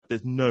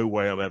there's no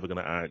way I'm ever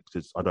going to act.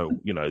 I don't,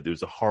 there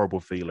was a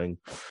horrible feeling.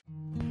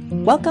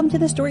 Welcome to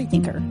The Story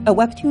Thinker, a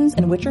Webtoons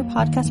and Witcher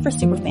podcast for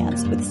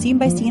superfans with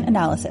scene-by-scene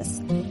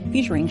analysis.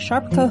 Featuring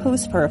sharp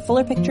co-hosts for a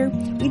fuller picture,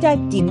 we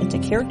dive deep into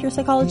character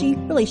psychology,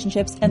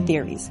 relationships, and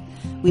theories.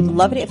 We'd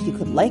love it if you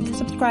could like,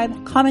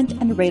 subscribe, comment,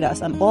 and rate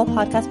us on all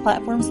podcast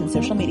platforms and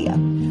social media.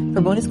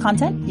 For bonus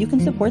content, you can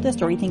support The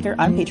Story Thinker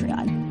on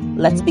Patreon.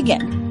 Let's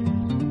begin.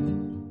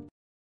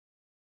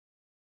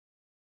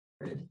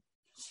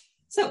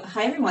 So,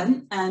 hi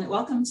everyone, and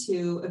welcome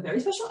to a very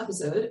special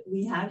episode.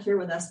 We have here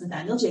with us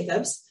Nathanial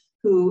Jacobs,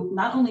 who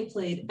not only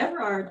played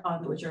Everard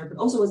on The Witcher, but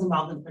also was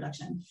involved in the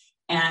production.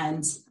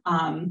 And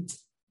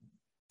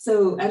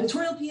so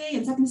editorial PA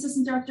and second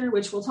assistant director,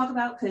 which we'll talk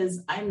about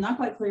because I'm not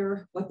quite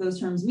clear what those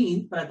terms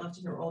mean, but I'd love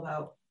to hear all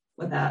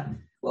about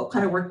what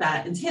kind of work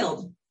that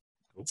entailed.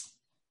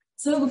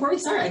 So before we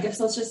start, I guess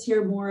let's just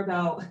hear more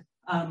about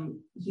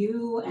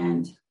you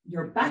and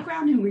your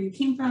background and where you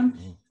came from.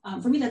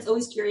 For me, that's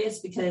always curious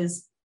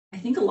because I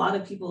think a lot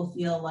of people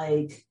feel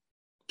like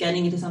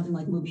getting into something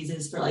like movies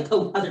is for like,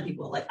 oh, other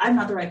people, like I'm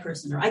not the right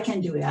person or I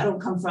can't do it. I don't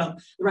come from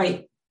the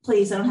right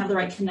place. I don't have the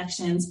right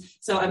connections.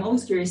 So I'm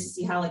always curious to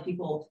see how like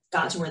people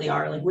got to where they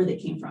are, like where they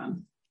came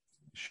from.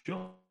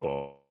 Sure.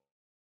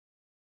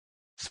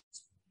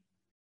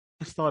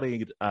 I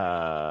started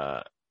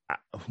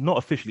not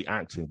officially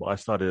acting, but I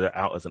started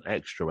out as an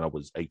extra when I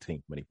was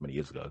 18, many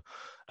years ago.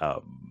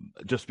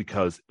 Just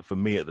because for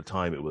me at the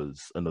time, it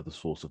was another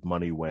source of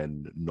money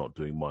when not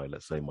doing my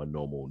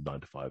normal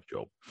 9-to-5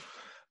 job.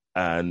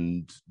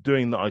 And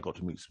doing that, I got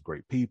to meet some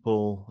great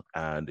people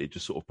and it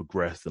just sort of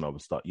progressed and I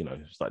was starting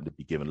to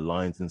be given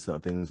lines in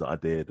certain things that I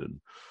did. And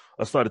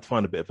I started to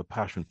find a bit of a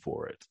passion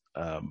for it.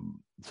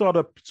 So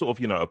I'd sort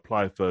of,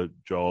 apply for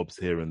jobs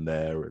here and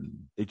there and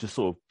it just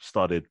sort of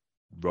started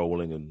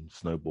rolling and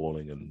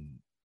snowballing, and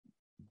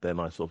then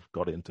I sort of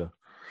got into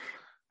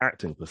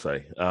acting per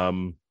se.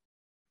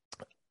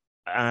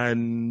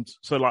 And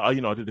so I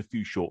did a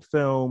few short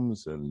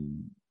films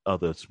and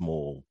other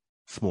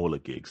smaller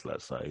gigs,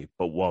 let's say,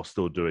 but while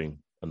still doing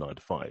a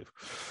 9-to-5.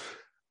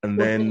 And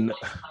then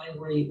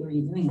were you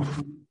doing?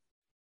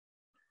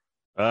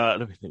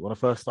 Let me think. When I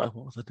first started,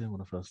 what was I doing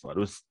when I first started? It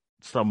was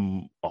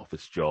some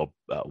office job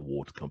at a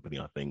water company,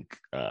 I think.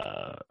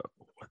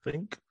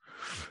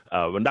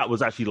 And that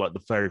was actually like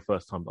the very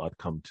first time that I'd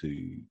come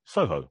to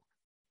Soho.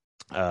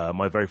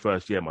 My very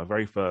first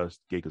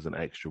gig as an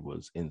extra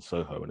was in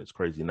Soho, and it's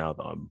crazy now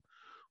that I'm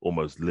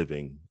almost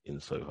living in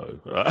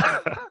Soho.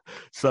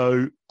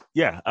 So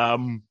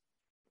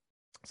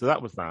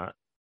that was that,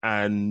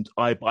 and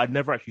I'd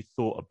never actually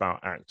thought about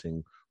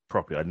acting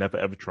properly. I'd never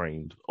ever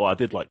trained, or I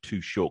did like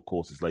 2 short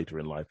courses later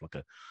in life, like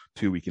a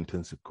 2-week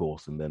intensive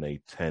course, and then a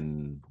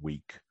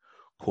 10-week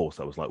course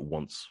that was like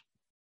once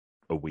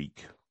a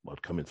week.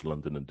 I'd come into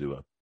London and do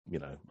a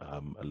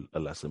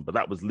lesson, but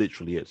that was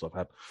literally it. So I've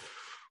had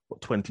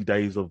 20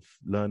 days of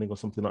learning or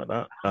something like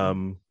that.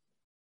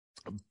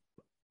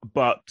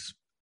 But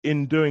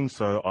in doing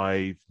so,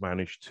 I've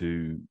managed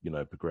to,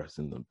 progress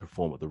and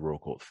perform at the Royal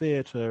Court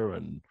Theatre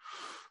and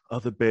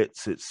other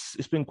bits.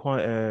 It's been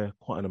quite an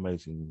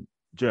amazing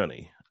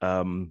journey.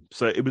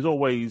 So it was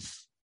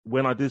always,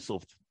 when I did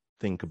sort of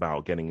think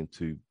about getting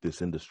into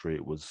this industry,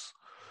 it was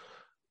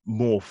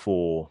more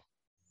for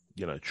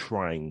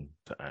trying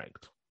to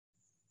act.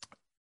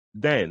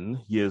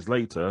 Then years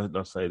later,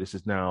 let's say this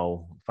is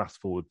now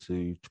fast forward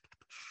to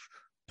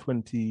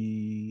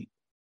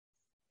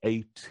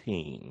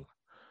 2018,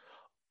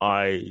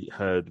 I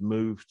had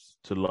moved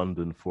to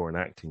London for an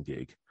acting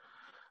gig.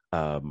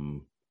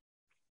 And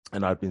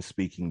I'd been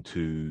speaking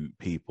to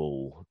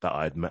people that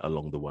I'd met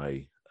along the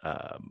way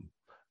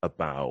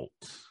about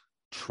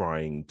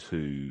trying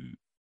to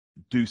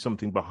do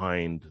something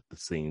behind the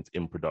scenes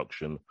in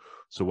production.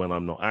 So when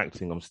I'm not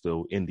acting, I'm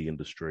still in the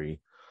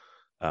industry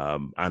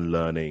and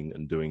learning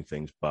and doing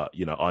things. But,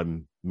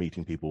 I'm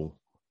meeting people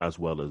as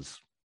well as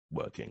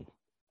working.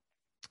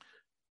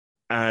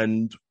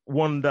 And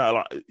one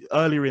day,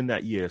 earlier in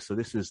that year, so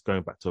this is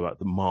going back to about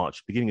the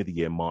beginning of the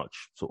year,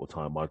 March sort of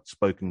time, I'd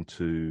spoken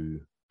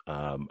to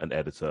an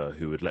editor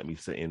who would let me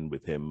sit in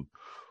with him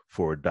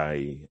for a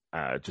day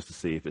just to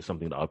see if it's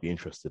something that I'd be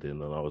interested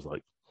in. And I was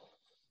like,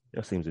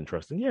 that seems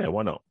interesting. Yeah,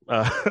 why not?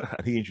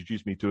 And he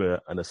introduced me to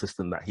an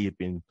assistant that he had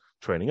been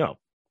training up.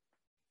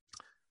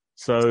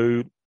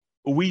 So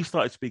we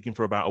started speaking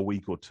for about a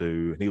week or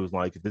two. And he was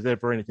like, if there's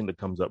ever anything that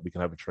comes up, we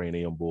can have a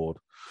trainee on board.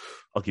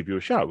 I'll give you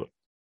a shout.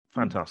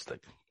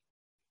 Fantastic.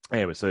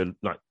 Anyway, so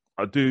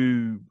I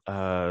do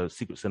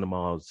Secret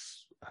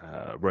Cinema's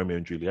Romeo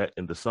and Juliet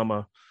in the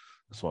summer.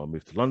 That's why I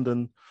moved to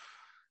London.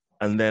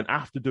 And then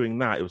after doing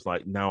that, it was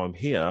like, now I'm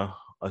here.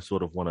 I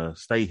sort of want to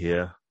stay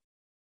here.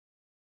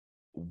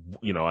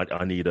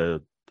 I need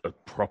a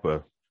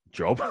proper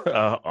job.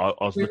 I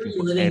was looking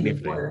for anything.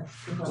 Before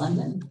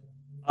London?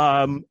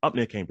 Up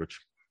near Cambridge,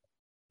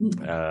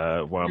 where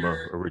I'm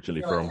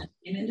originally from.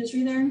 In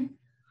industry there?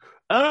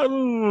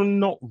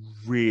 Not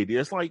really.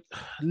 It's like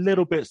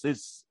little bits.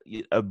 It's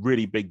a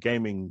really big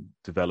gaming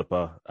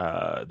developer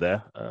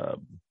there,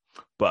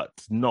 but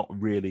not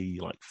really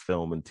like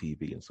film and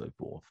TV and so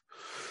forth.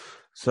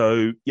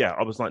 So yeah,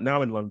 I was like,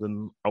 now in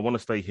London, I want to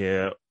stay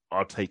here.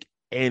 I'll take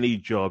any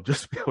job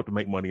just to be able to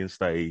make money and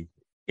stay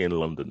in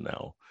London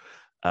now.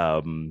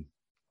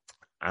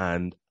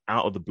 And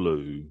out of the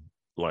blue,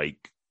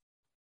 like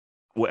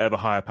whatever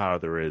higher power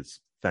there is,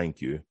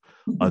 thank you.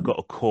 I got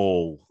a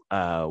call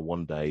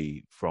one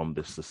day from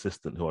this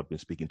assistant who I'd been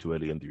speaking to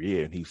earlier in the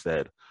year, and he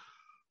said,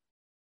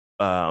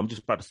 I'm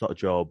just about to start a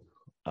job,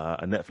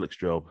 a Netflix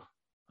job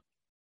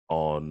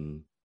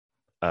on,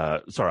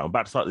 I'm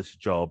about to start this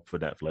job for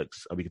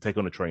Netflix, and we can take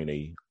on a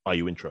trainee. Are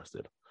you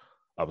interested?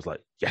 I was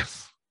like,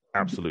 yes,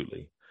 absolutely.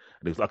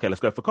 And he was like, okay,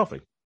 let's go for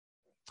coffee.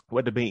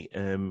 Went to meet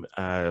him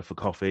for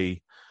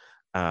coffee.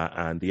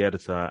 And the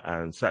editor,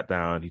 and sat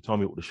down. He told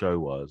me what the show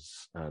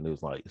was, and he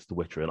was like, "It's The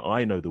Witcher," and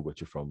I know The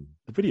Witcher from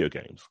the video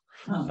games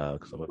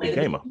because I'm a big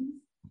gamer.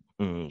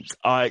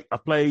 I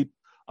played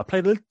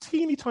a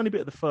teeny tiny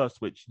bit of the first,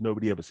 which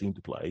nobody ever seemed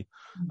to play.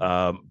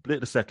 Bit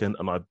the second,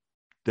 and I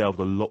delved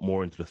a lot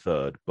more into the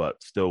third,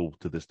 but still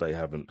to this day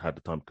haven't had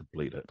the time to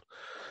complete it.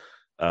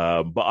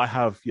 But I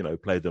have,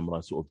 played them, and I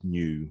sort of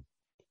knew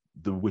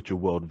the Witcher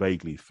world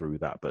vaguely through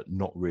that, but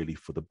not really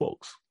for the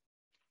books.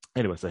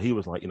 Anyway, so he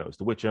was like, it's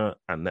The Witcher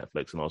and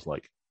Netflix. And I was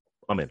like,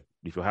 I'm in.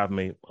 If you'll have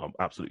me, I'll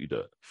absolutely do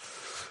it.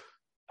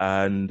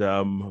 And,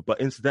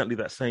 but incidentally,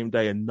 that same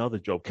day, another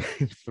job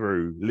came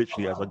through.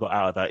 Literally, as I got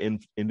out of that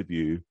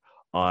interview,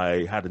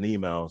 I had an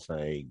email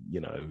saying,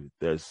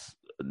 there's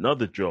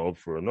another job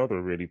for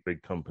another really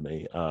big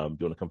company. Do you want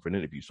to come for an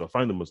interview? So I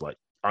phoned them, was like,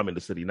 I'm in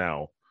the city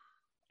now.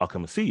 I'll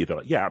come and see you. They're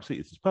like, yeah,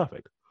 absolutely. This is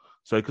perfect.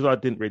 So because I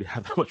didn't really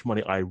have that much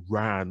money, I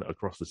ran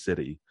across the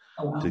city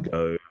to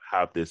go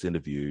have this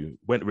interview.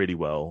 Went really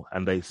well.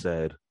 And they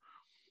said,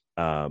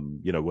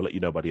 we'll let you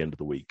know by the end of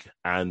the week.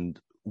 And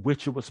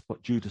Witcher was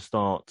due to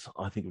start,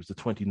 I think it was the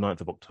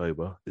 29th of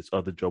October. This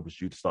other job was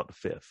due to start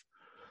the 5th.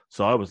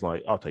 So I was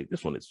like, I'll take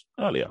this one. It's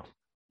earlier.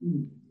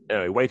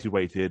 Anyway,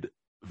 waited.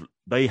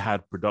 They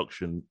had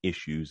production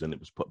issues and it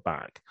was put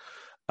back.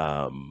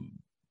 But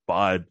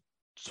I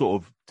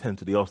sort of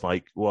I was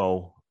like,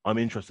 well, I'm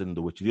interested in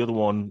The Witcher. The other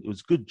one, it was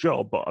a good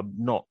job, but I'm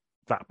not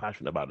that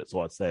passionate about it. So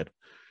I said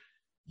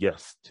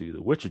yes to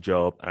The Witcher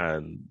job,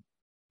 and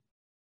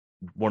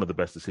one of the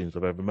best decisions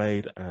I've ever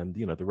made. And,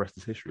 the rest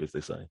is history, as they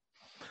say.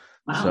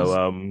 Wow.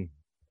 So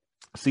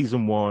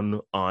season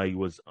 1, I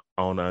was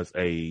on as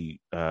a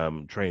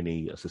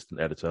trainee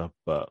assistant editor,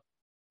 but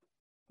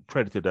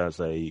credited as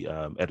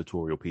a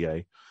editorial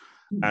PA.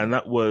 And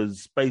that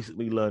was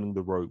basically learning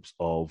the ropes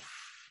of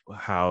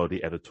how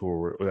the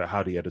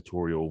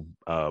editorial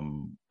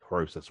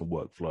process and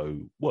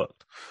workflow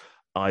worked.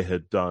 I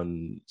had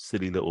done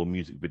silly little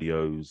music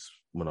videos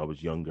when I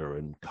was younger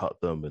and cut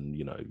them and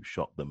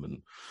shot them,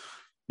 and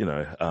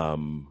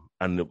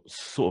and it was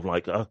sort of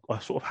like I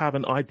sort of have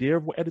an idea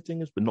of what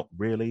editing is, but not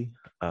really.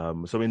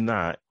 So in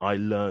that, I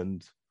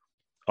learned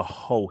a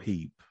whole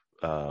heap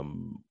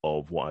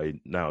of what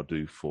I now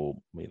do for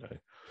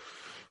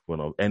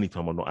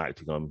anytime I'm not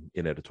acting, I'm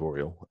in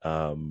editorial.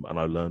 And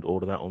I learned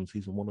all of that on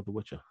season 1 of The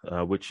Witcher,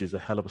 which is a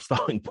hell of a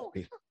starting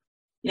point.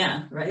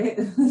 Yeah, right.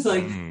 It's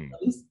like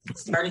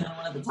starting on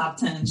one of the top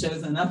 10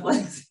 shows on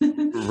Netflix.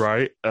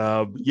 Right.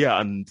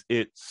 Yeah, and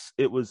it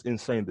was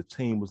insane. The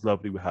team was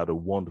lovely. We had a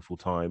wonderful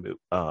time.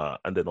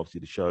 And then obviously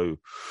the show,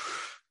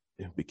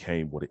 it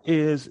became what it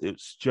is.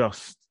 It's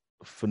just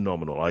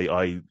phenomenal.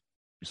 I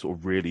sort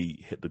of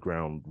really hit the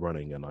ground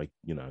running, and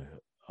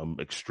I'm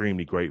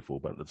extremely grateful,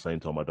 but at the same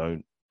time, I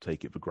don't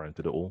take it for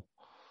granted at all.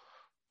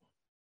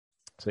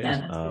 So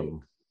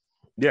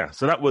yeah,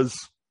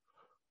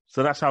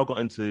 so that's how I got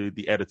into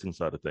the editing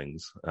side of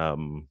things.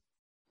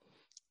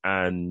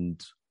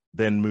 And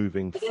then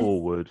moving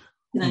forward.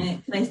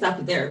 Can I stop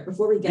you there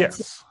before we get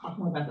to talk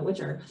more about The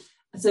Witcher?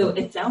 So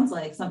it sounds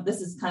like this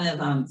is kind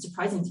of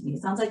surprising to me.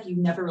 It sounds like you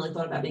never really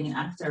thought about being an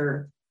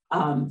actor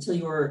till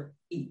you were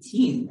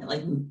 18,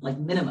 like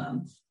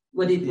minimum.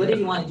 What did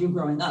you want to do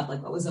growing up?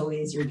 Like, what was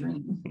always your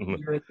dream when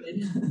you were a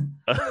kid?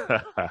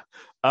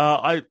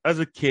 As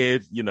a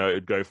kid,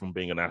 it'd go from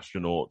being an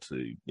astronaut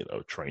to,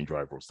 a train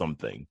driver or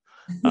something.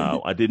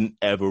 I didn't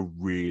ever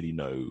really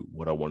know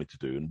what I wanted to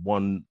do.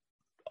 And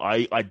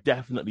I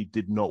definitely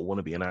did not want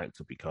to be an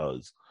actor,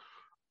 because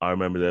I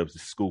remember there was a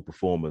school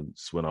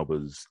performance when I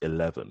was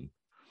 11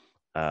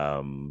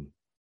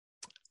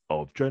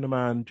 of Jonah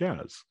Man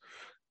Jazz.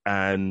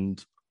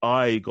 And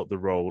I got the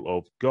role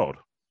of God.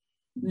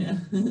 Yeah.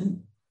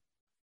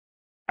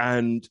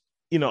 And,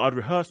 I'd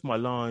rehearsed my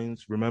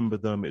lines, remember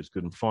them, it was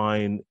good and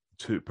fine.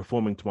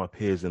 Performing to my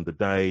peers in the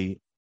day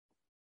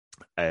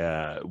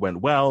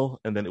went well,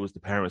 and then it was the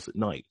parents at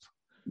night.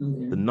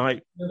 Mm-hmm. The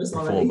night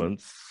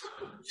performance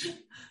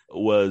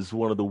was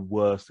one of the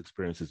worst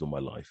experiences of my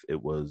life.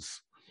 It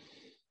was,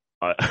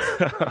 I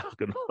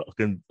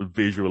can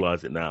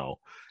visualize it now.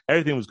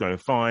 Everything was going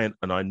fine,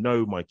 and I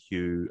know my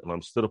cue, and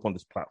I'm stood up on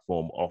this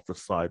platform off the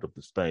side of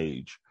the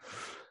stage,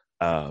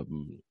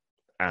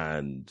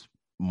 and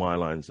my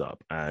line's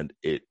up, and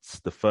it's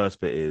the first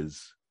bit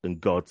is,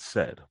 and God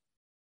said.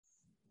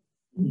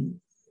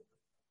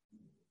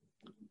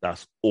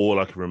 That's all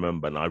I can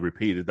remember. And I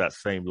repeated that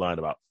same line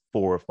about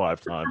 4 or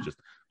 5 times, just,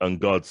 and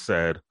God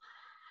said,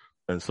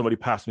 and somebody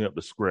passed me up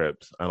the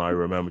script, and I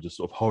remember just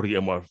sort of holding it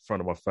in my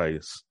front of my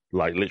face,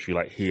 like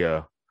literally like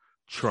here,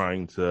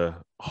 trying to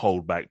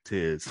hold back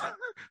tears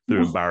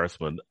through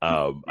embarrassment.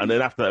 And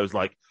then after that, it was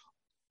like,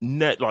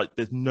 like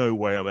there's no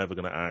way I'm ever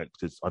going to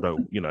act. I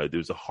don't, there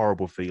was a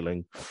horrible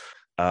feeling.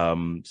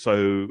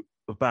 So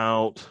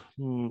about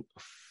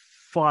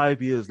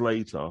 5 years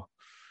later,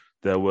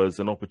 there was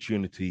an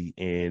opportunity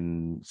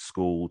in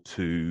school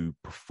to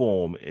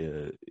perform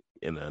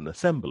in an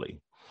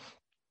assembly.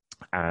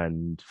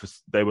 And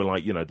they were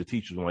like, the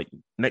teachers were like,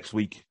 next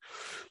week,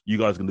 you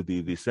guys are going to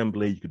do the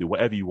assembly. You can do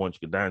whatever you want. You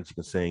can dance, you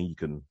can sing, you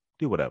can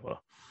do whatever.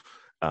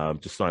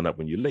 Just sign up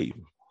when you leave.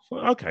 So,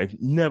 okay,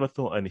 never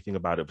thought anything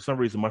about it. For some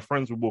reason, my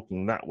friends were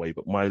walking that way,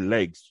 but my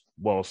legs,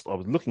 whilst I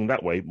was looking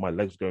that way, my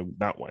legs were going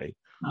that way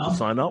to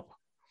sign up.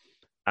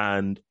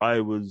 And I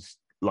was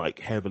like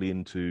heavily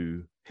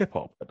into hip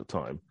hop at the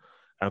time.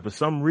 And for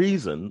some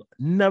reason,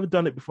 never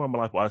done it before in my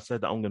life, but I said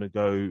that I'm going to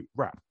go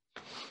rap.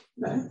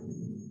 Right.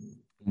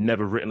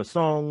 Never written a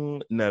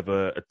song,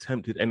 never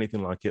attempted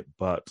anything like it,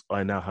 but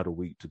I now had a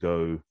week to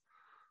go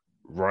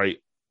write,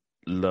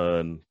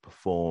 learn,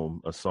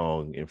 perform a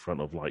song in front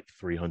of like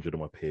 300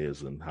 of my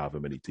peers and however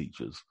many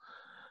teachers.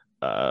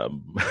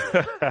 And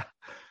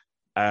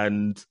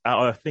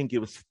I think it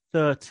was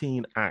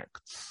 13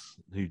 acts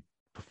who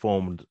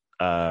performed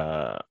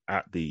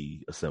at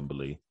the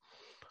assembly.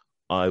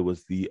 I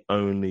was the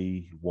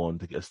only one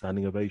to get a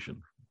standing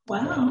ovation.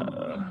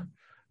 Wow.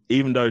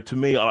 Even though to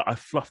me, I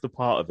fluffed a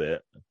part of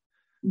it.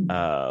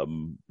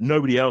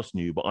 Nobody else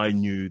knew, but I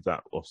knew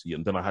that obviously,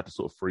 and then I had to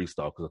sort of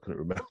freestyle because I couldn't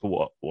remember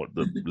what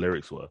the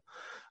lyrics were,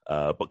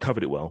 but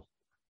covered it well.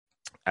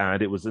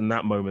 And it was in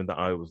that moment that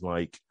I was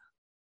like,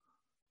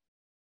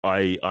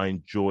 I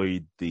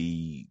enjoyed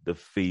the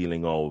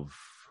feeling of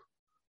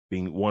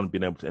being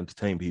able to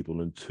entertain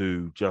people, and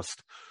two,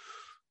 just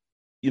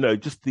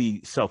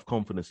the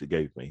self-confidence it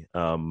gave me.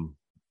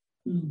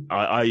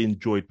 I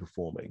enjoyed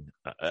performing.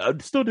 I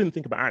still didn't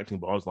think about acting,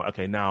 but I was like,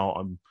 okay, now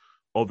I'm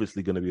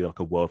obviously going to be like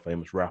a world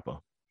famous rapper.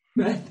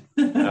 Right.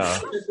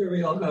 That's where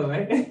we all go,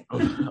 right?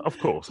 Of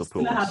course.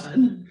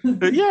 Happen.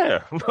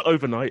 Yeah,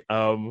 overnight.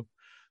 No,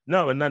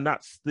 and then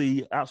that's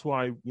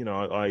why,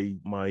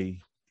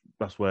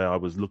 that's where I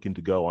was looking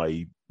to go.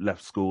 I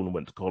left school and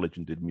went to college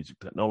and did music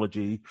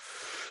technology,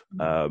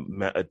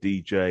 met a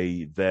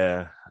DJ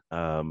there.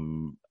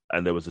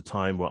 And there was a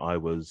time where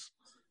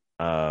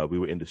we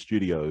were in the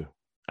studio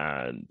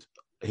and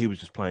he was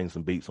just playing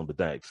some beats on the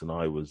decks and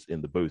I was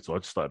in the booth. So I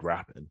just started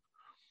rapping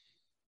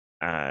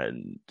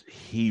and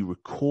he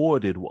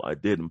recorded what I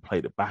did and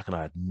played it back. And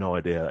I had no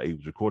idea that he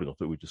was recording. I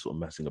thought we were just sort of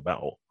messing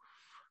about.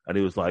 And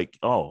he was like,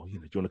 oh, do you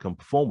want to come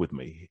perform with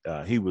me?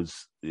 He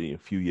was a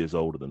few years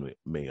older than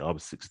me. I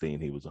was 16.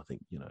 He was, I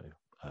think,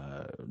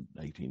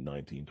 18,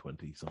 19,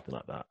 20, something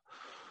like that.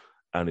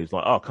 And he's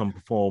like, oh, come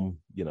perform,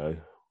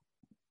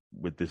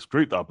 with this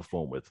group that I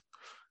perform with.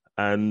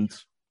 And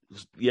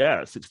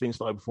yeah, 16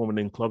 started performing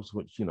in clubs,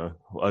 which,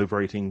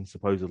 over 18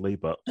 supposedly,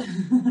 but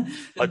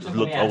I just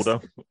looked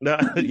older.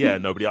 Yeah,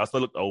 nobody asked. I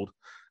looked old.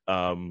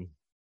 And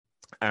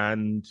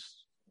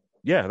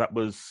yeah,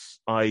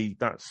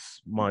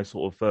 that's my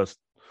sort of first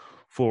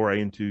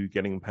foray into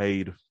getting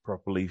paid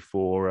properly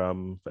for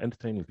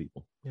entertaining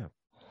people. Yeah.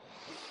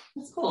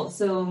 That's cool.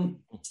 So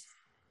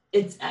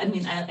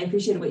I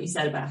appreciated what you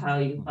said about how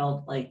you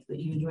felt like that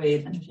you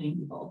enjoyed entertaining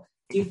people.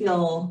 Do you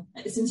feel,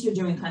 since you're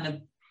doing kind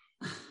of,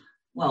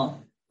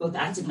 both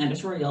acting and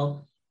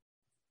editorial,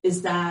 do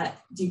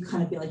you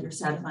kind of feel like you're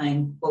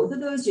satisfying both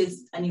of those?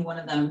 Does any one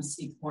of them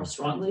speak more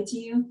strongly to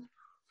you?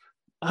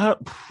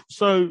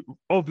 So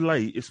of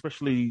late,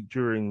 especially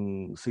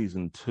during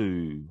season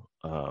 2,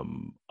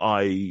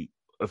 a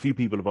few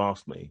people have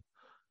asked me,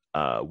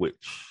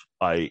 if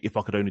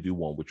I could only do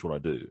one, which would I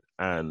do?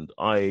 And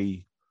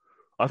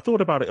I've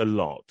thought about it a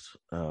lot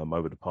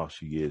over the past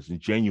few years, and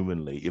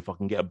genuinely, if I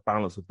can get a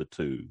balance of the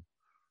two,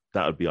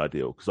 that would be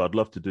ideal. Because I'd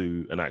love to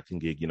do an acting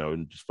gig,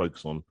 and just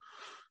focus on,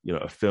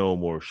 a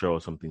film or a show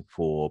or something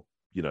for,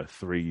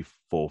 3,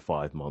 4,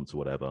 5 months or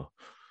whatever.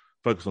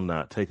 Focus on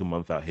that, take a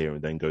month out here,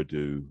 and then go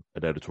do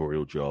an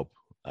editorial job.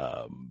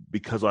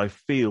 Because I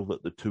feel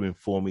that the two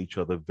inform each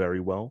other very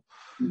well.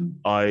 Mm.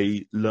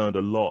 I learned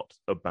a lot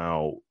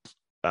about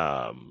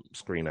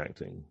screen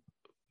acting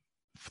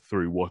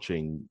through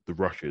watching the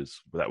rushes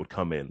that would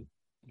come in.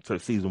 So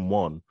season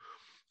 1,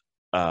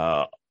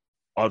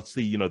 I'd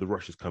see, the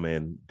rushes come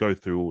in, go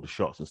through all the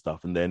shots and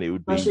stuff, and then it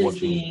would be rushes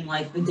being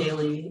like the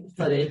daily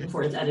footage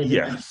before it's edited.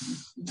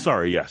 Yes. Right?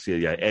 Sorry. Yes.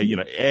 Yeah.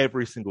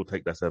 Every single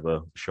take that's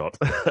ever shot.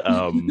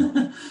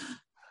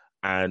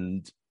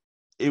 And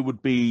it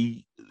would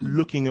be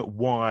looking at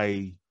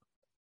why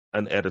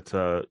an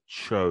editor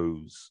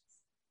chose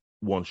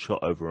one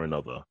shot over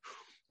another,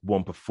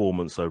 one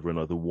performance over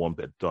another, one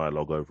bit of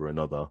dialogue over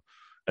another.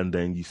 And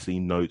then you see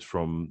notes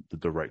from the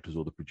directors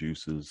or the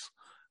producers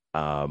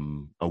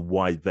and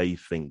why they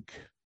think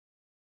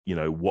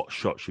what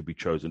shot should be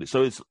chosen.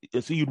 So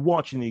so you'd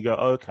watch and you go,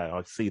 okay,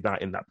 I see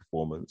that in that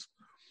performance.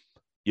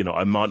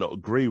 I might not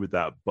agree with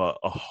that, but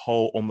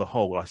on the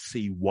whole, I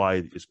see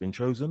why it's been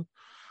chosen.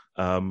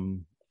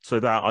 So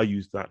that I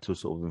use that to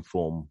sort of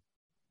inform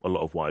a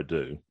lot of what I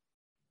do.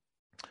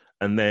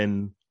 And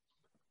then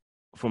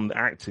from the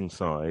acting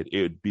side,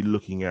 it would be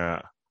looking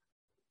at,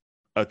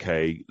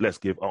 okay, let's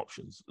give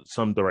options.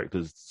 Some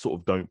directors sort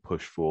of don't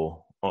push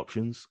for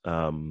options.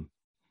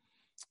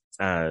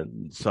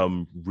 And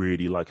some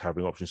really like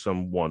having options.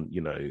 Some want,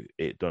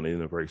 it done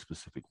in a very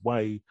specific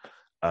way.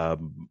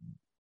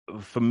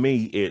 For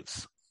me,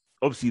 it's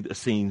obviously the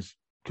scenes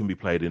can be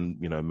played in,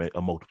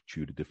 a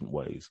multitude of different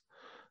ways.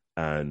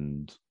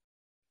 And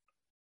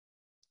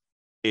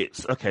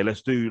it's okay,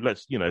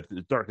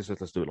 the director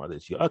says, let's do it like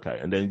this. Yeah, okay.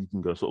 And then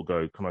you can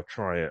go, can I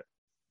try it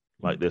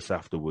like this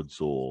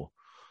afterwards or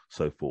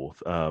so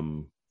forth?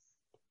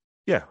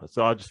 Yeah.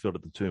 So I just feel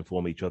that the two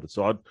inform each other.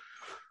 So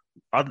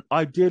I'd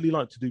ideally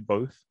like to do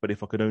both, but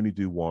if I could only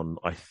do one,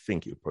 I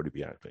think it would probably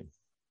be acting.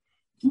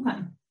 Okay.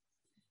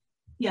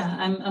 Yeah,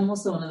 I'm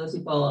also one of those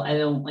people. I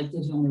don't like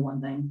to do only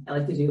one thing. I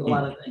like to do a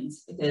lot of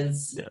things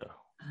because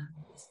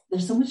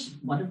there's so much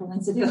wonderful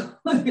things to do.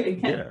 I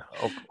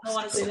don't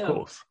want to say no. Of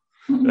course.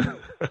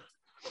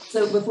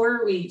 So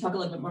before we talk a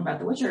little bit more about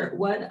The Witcher,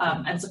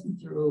 I was looking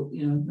through,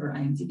 your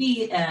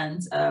IMDb,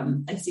 and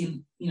I've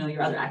seen,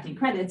 your other acting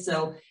credits.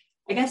 So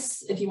I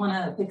guess if you want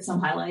to pick some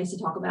highlights to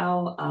talk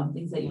about,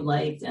 things that you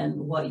liked and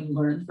what you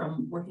learned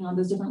from working on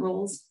those different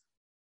roles.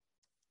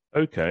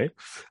 Okay.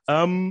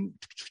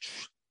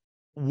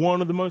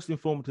 One of the most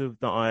informative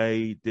that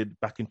I did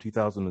back in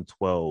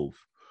 2012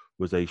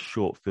 was a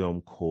short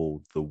film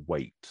called The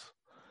Wait,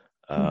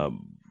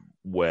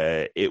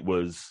 where it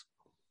was,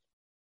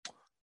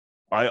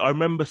 I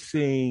remember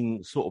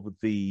seeing sort of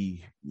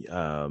the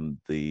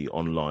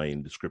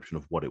online description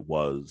of what it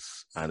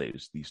was, and it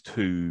was these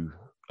two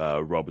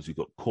robbers who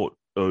got caught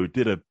or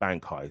did a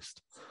bank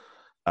heist,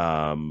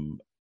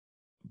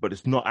 but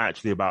it's not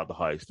actually about the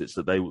heist. It's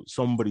that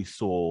somebody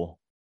saw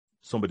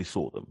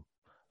them,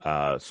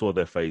 saw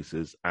their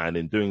faces, and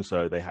in doing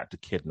so, they had to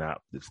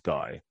kidnap this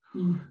guy.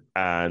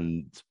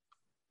 And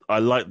I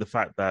like the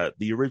fact that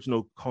the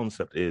original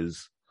concept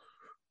is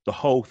the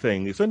whole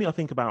thing. It's only, I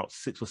think, about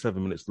 6 or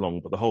 7 minutes long,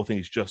 but the whole thing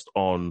is just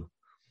on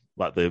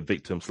like the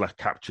victim /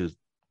 captured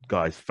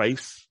guy's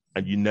face,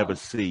 and you never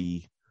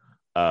see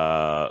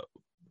the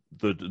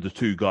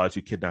two guys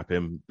who kidnap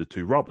him, the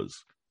two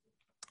robbers.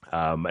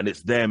 And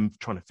it's them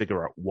trying to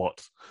figure out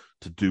what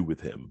to do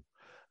with him.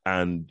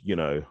 And,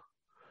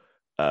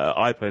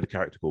 I played a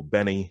character called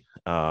Benny,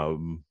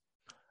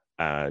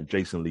 and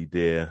Jason Lee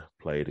Deere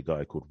played a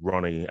guy called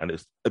Ronnie. And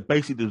it's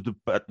basically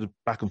the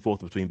back and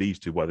forth between these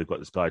two, where they've got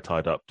this guy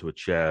tied up to a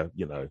chair,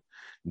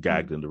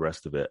 gagged and the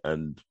rest of it.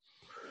 And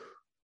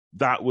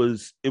it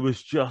was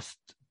just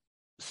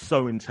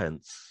so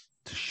intense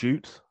to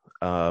shoot.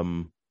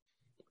 And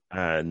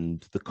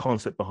the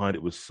concept behind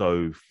it was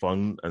so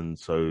fun and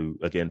so,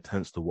 again,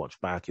 tense to watch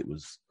back. It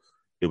was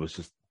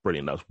just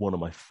brilliant. That was one of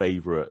my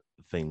favorite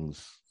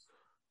things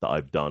that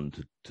I've done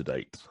to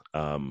date,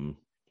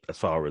 as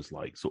far as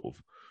like sort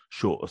of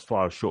short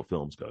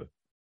films go.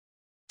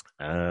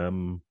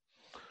 No,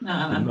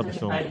 I'm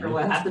petrified for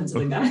what happens to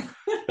the guy.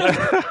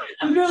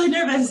 I'm really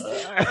nervous.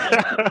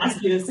 I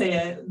ask you to say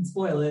it and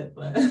spoil it,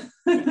 but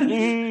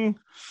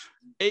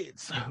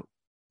it's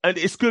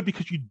good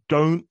because you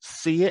don't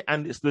see it,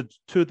 and it's the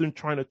two of them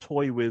trying to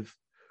toy with,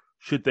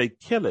 should they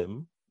kill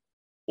him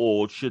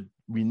or should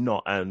we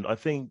not? And I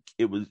think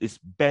it's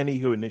Benny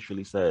who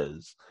initially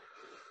says,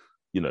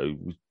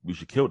 we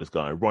should kill this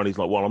guy. And Ronnie's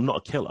like, well, I'm not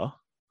a killer.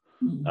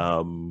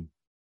 And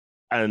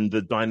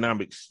the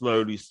dynamic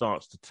slowly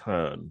starts to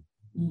turn.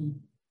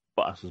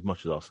 But that's as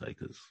much as I'll say,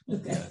 because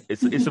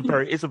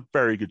it's a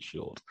very good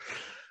short.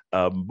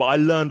 But I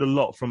learned a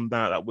lot from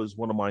that. That was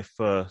one of my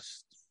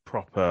first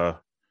proper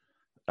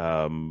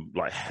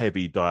like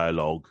heavy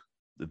dialogue,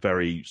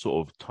 very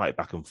sort of tight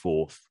back and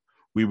forth.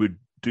 We would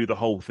do the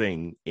whole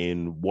thing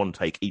in one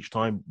take each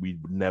time. We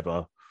would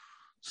never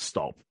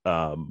stop.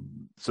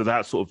 So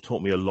that sort of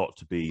taught me a lot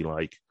to be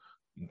like,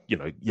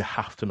 you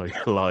have to know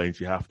your lines,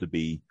 you have to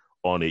be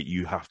on it,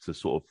 you have to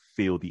sort of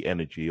feel the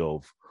energy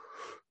of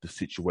the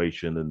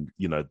situation, and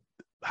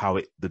how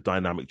the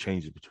dynamic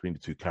changes between the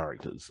two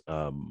characters.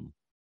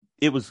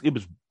 It was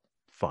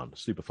fun,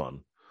 super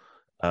fun.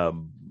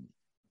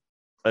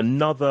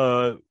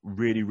 Another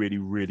really, really,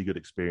 really good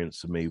experience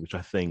for me, which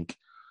I think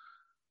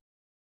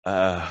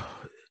has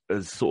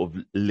sort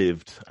of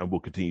lived and will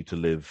continue to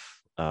live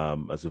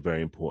as a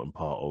very important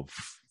part of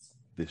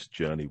this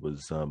journey,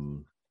 was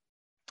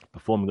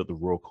performing at the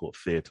Royal Court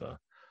Theatre.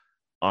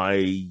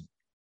 I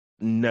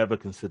never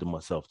considered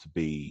myself to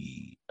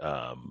be,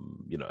 a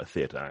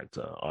theatre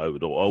actor. I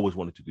always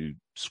wanted to do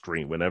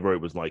screen. Whenever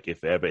it was like,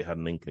 if ever it had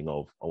an inkling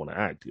of I want to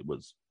act, it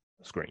was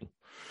screen.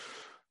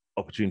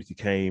 Opportunity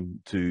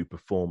came to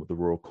perform at the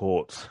Royal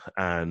Court,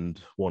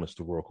 and one is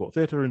the Royal Court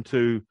Theatre, and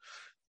two,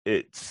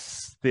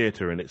 it's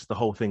theatre, and it's the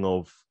whole thing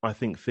of, I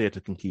think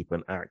theatre can keep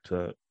an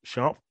actor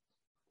sharp.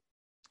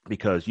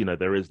 because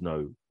there is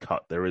no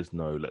cut, there is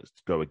no let's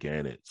go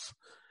again. It's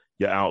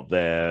you're out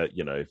there.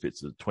 If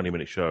it's a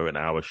 20-minute show, an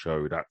hour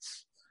show,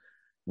 that's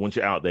once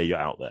you're out there, you're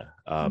out there.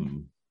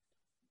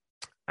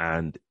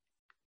 And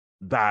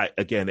that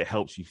again, it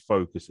helps you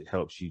focus. It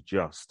helps you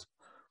just.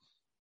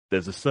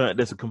 There's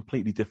a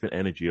completely different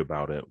energy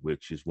about it,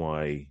 which is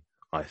why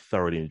I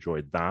thoroughly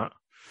enjoyed that.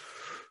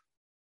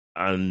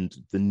 And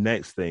the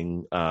next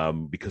thing,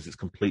 because it's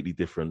completely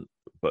different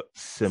but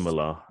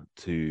similar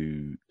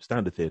to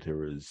standard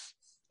theatre, is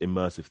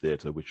immersive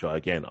theatre, which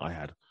I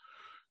had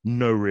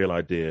no real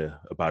idea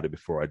about it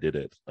before I did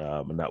it,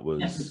 and that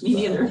was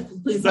me neither.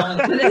 Please tell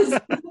me what it is.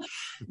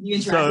 You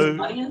interact with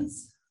the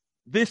audience.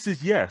 This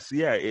is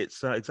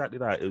it's exactly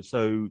that.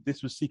 So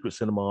this was Secret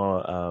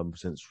Cinema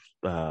since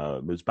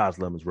it was Baz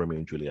Luhrmann's Romeo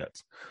and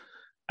Juliet,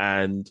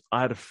 and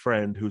I had a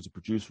friend who was a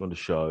producer on the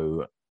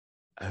show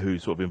who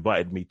sort of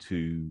invited me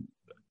to.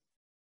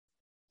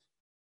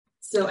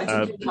 So I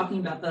think you're talking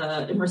about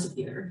the immersive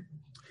theater.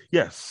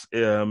 Yes,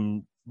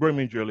 Romeo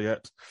and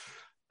Juliet.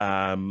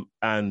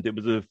 And it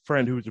was a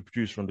friend who was a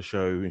producer on the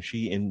show, and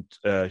she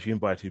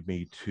invited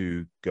me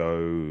to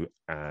go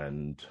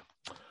and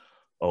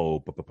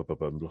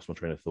lost my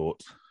train of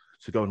thought,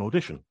 to go and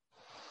audition.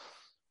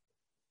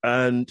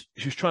 And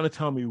she was trying to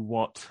tell me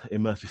what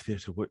immersive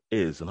theatre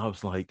is, and I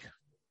was like,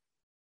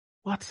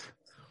 what?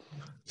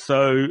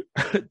 So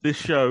this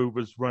show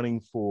was running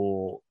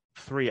for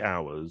 3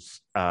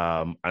 hours,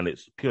 and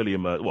it's purely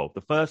immersive. Well,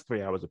 the first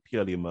 3 hours are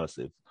purely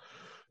immersive.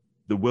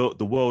 The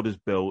world is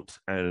built,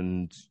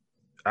 and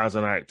as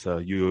an actor,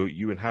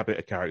 you inhabit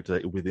a character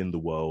within the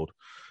world,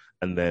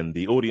 and then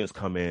the audience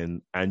come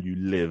in and you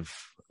live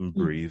and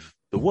breathe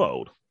the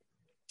world.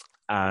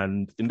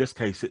 And in this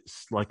case,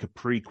 it's like a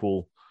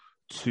prequel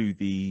to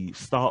the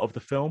start of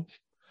the film.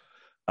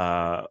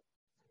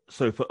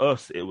 So for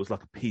us, it was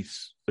like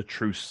a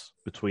truce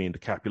between the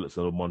Capulets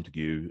and the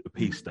Montague, a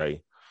peace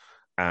day.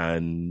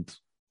 And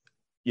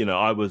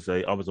I was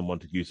a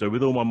Montague, so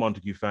with all my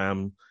Montague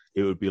fam,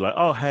 it would be like,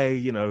 oh,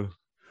 hey,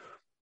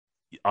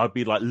 I'd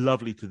be like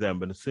lovely to them.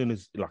 But as soon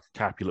as like a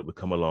Capulet would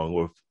come along,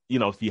 or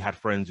if you had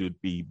friends who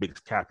would be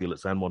big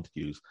Capulets and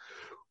Montagues,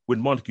 with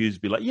Montagues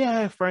be like,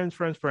 yeah, friends,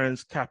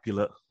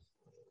 Capulet.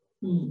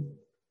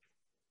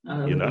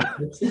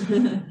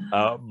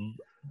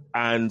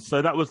 And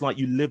so that was like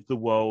you live the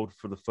world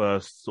for the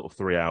first sort of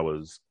 3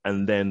 hours,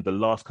 and then the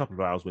last couple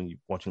of hours when you're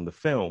watching the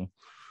film,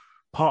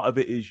 part of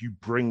it is you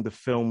bring the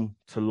film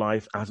to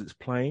life as it's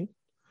playing.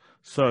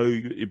 So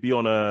it'd be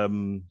on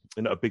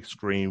a big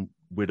screen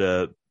with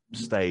a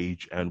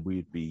stage, and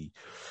we'd be,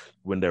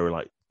 when there were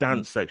like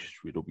dance sections,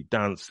 we'd all be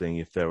dancing.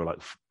 If there were like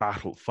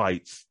battle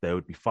fights, there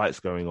would be fights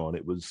going on.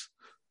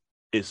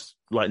 It's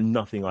like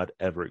nothing I'd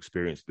ever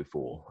experienced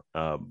before.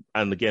 And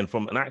again,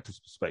 from an actor's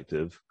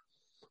perspective,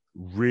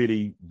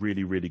 really,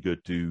 really, really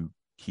good to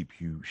keep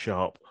you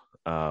sharp,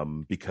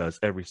 because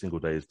every single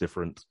day is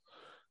different.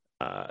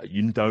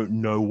 You don't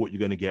know what you're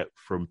going to get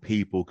from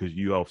people, because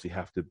you obviously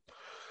have to.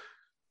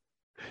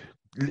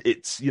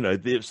 It's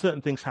there's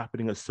certain things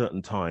happening at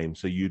certain times,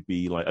 so you'd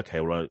be like,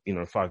 okay, well,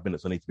 5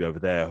 minutes I need to be over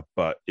there,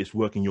 but it's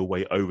working your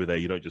way over there.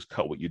 You don't just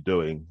cut what you're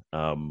doing.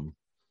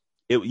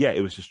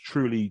 It was just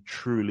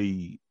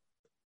truly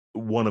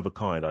one of a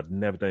kind. I'd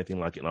never done anything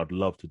like it, and I'd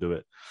love to do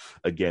it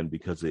again,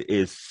 because it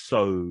is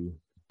so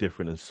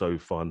different and so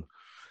fun.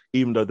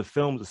 Even though the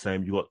film's the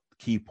same, you've got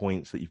key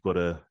points that you've got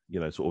to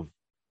sort of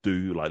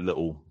do, like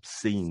little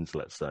scenes,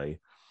 let's say.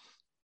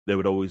 There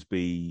would always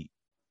be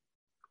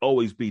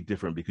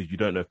different, because you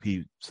don't know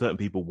if certain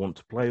people want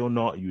to play or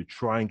not. You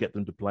try and get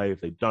them to play.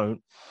 If they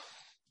don't,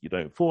 you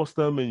don't force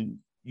them, and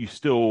you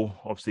still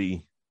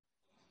obviously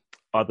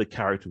are the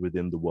character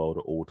within the world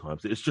at all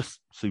times. It's just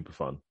super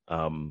fun.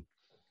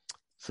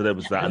 So there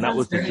was that, and that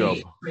was the job.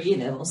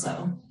 Creative,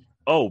 also.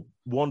 Oh,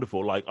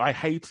 wonderful! Like I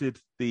hated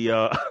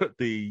the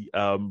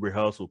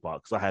rehearsal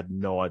part, because I had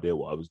no idea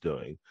what I was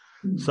doing.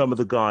 Some of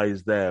the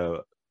guys there,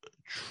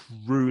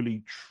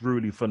 truly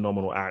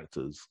phenomenal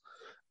actors.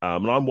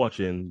 And I'm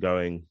watching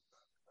going,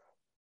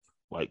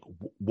 like,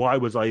 why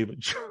was I even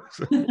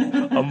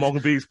chosen among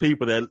these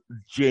people? They're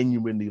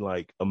genuinely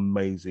like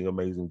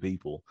amazing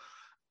people,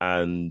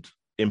 and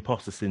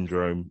imposter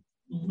syndrome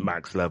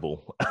max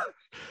level.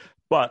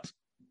 But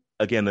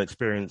again, an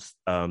experience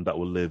that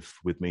will live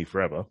with me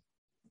forever.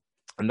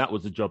 And that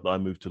was the job that I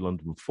moved to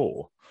London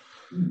for.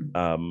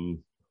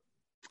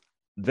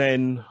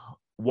 Then,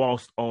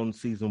 whilst on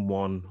season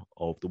 1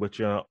 of The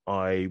Witcher,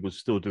 I was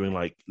still doing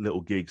like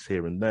little gigs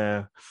here and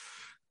there.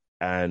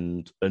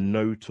 And a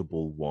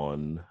notable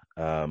one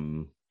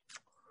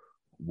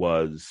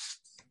was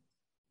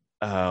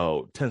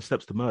 10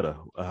 Steps to Murder.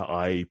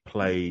 I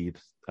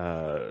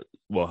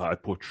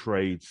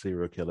portrayed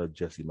serial killer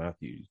Jesse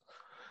Matthews.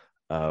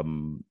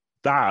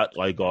 That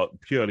I got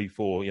purely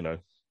for,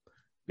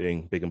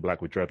 being big and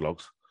black with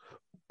dreadlocks.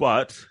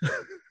 But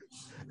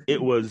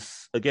it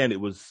was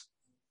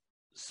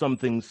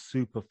something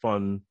super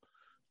fun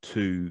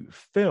to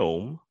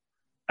film,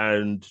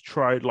 and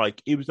tried,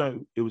 like, it was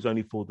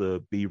only for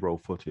the B-roll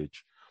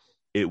footage.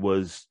 It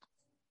was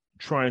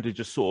trying to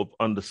just sort of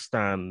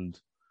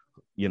understand,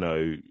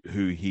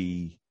 who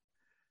he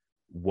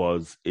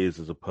is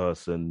as a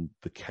person,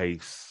 the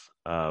case,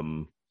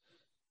 and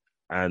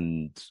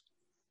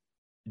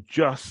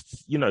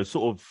just,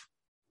 sort of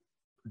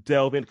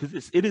delve in,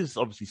 because it is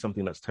obviously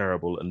something that's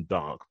terrible and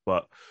dark,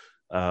 but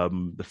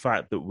the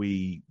fact that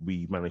we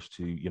managed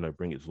to,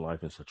 bring it to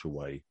life in such a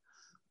way,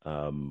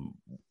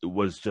 it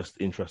was just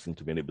interesting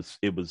to me. And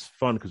it was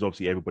fun because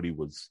obviously everybody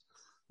was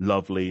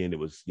lovely, and it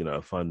was,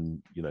 a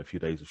fun, few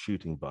days of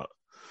shooting, but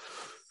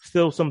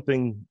still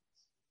something,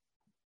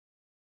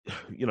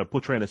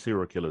 portraying a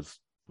serial killer's,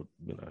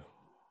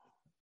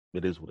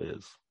 it is what it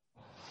is.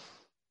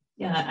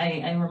 Yeah,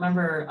 I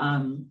remember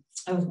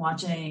I was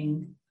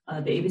watching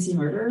the ABC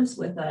Murders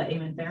with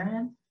Eamon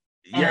Farron.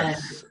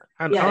 Yes,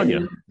 and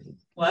Anya.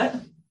 What?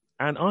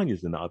 And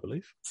Anya's in that, I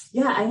believe.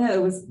 Yeah, I know.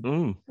 It was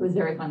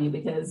very funny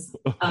because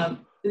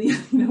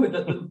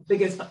the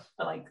biggest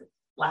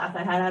laugh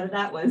I had out of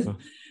that was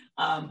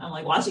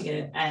I'm watching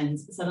it, and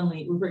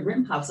suddenly Rupert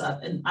Grint pops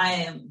up, and I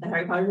am the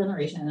Harry Potter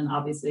generation, and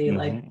obviously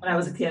when I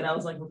was a kid, I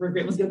was like, Rupert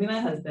Grint was gonna be my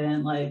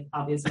husband,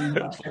 obviously no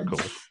question.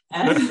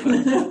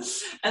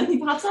 And he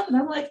pops up, and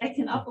I'm like, I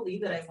cannot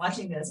believe that I'm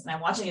watching this, and I'm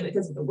watching it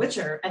because of The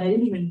Witcher, and I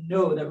didn't even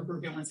know that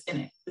Rupert Grint was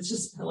in it. It's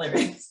just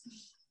hilarious,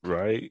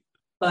 right?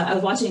 But I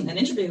was watching an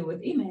interview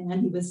with Eamon,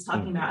 and he was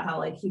talking about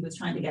how he was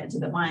trying to get into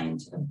the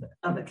mind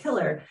of a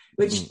killer,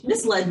 which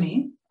misled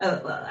me.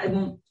 I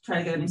won't try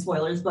to get any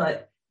spoilers,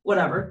 but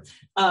whatever.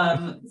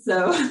 But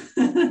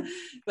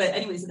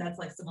anyway, so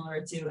that's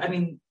similar to,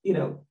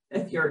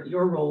 if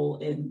your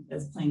role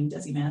as playing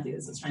Jesse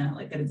Matthews is trying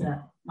to get into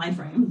that mind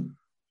frame.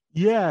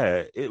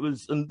 Yeah, it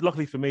was, and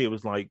luckily for me, it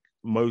was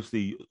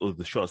mostly of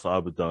the shots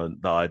that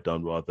I'd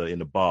done rather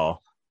in a bar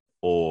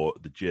or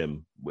the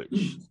gym,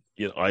 which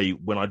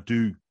when I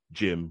do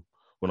gym,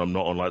 when I'm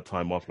not on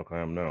time off like I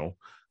am now,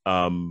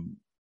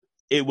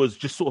 it was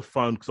just sort of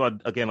fun because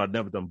I'd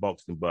never done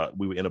boxing, but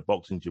we were in a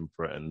boxing gym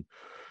for it, and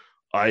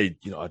I'd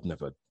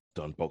never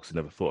done boxing,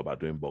 never thought about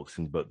doing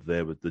boxing, but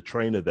the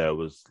trainer there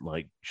was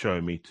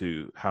showing me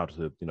how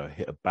to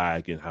hit a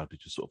bag and how to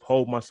just sort of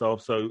hold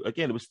myself. So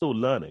again, it was still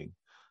learning,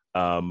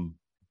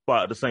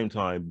 but at the same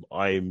time,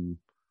 I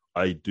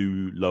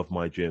do love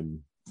my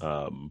gym,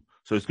 so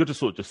it's good to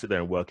sort of just sit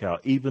there and work out,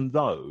 even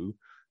though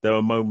there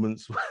were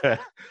moments where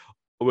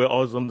I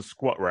was on the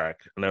squat rack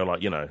and they were like,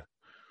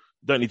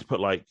 don't need to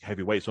put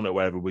heavy weights on it,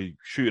 whatever. We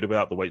shoot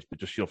about the weights, but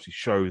just obviously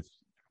show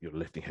you're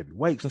lifting heavy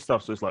weights and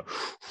stuff. So it's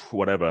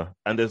whatever.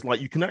 And there's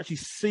you can actually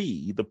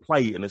see the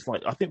plate, and it's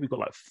I think we've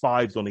got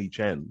 5s on each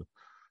end.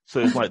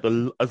 So it's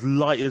as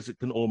light as it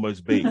can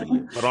almost be,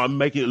 but I'm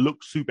making it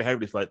look super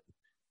heavy. It's we've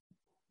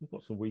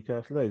got some weak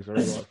ass legs. There are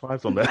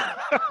 5s on there.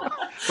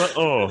 But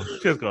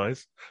cheers,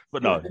 guys.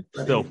 But no,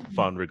 still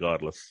fun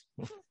regardless.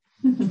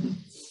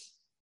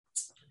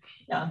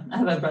 Yeah, I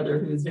have a brother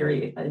who's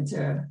very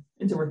into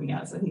working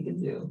out, so he can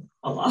do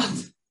a lot.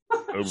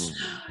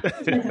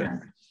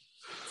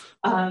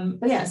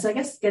 But yeah, so I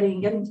guess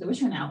getting to The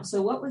Witcher now.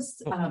 So what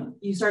was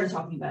you started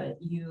talking about it?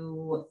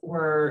 You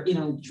were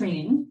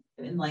training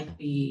in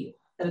the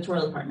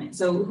editorial department.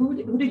 So who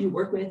did you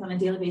work with on a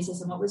daily basis,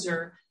 and what was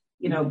your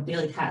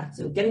daily task?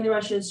 So getting the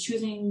rushes,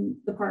 choosing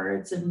the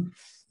parts, and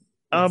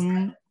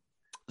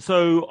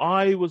so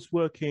I was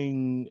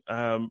working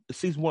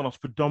season 1. I was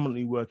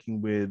predominantly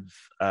working with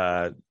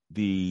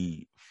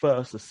the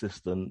first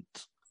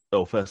assistants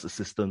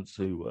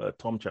who were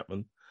Tom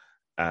Chapman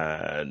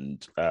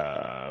and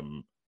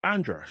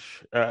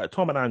Andras,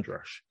 Tom and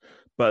Andras.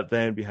 But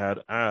then we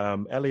had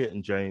Elliot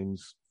and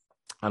James,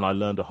 and I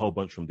learned a whole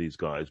bunch from these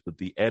guys. But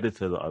the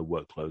editor that I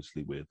worked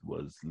closely with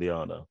was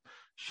Liana.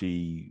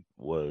 She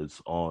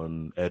was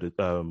on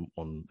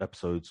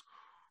episodes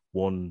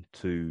 1,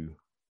 2,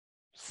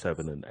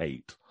 7, and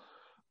 8.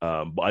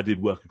 But I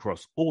did work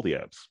across all the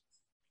apps.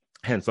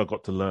 Hence, I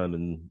got to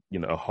learn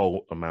a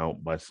whole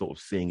amount by sort of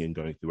seeing and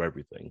going through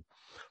everything.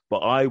 But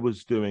I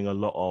was doing a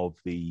lot of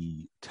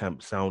the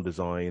temp sound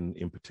design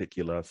in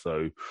particular.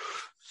 So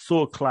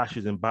saw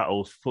clashes in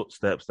battles,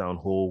 footsteps down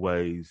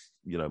hallways,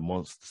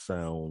 monster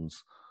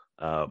sounds,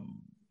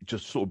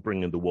 just sort of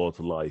bringing the world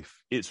to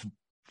life. It's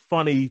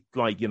funny,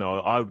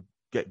 I would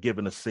get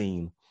given a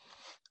scene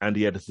and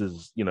the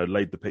editors,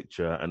 laid the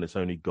picture and it's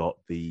only got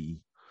the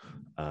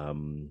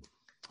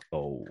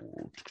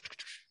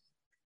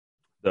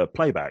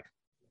playback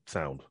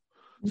sound.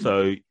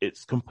 So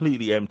it's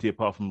completely empty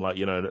apart from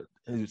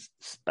it's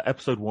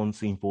episode 1,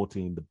 scene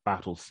 14, the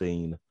battle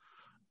scene,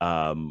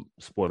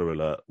 spoiler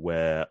alert,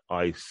 where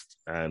Iced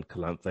and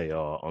Calanthe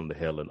are on the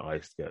hill and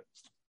Iced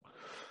gets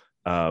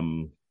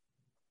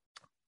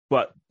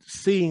but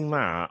seeing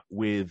that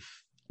with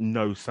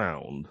no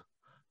sound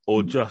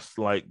or just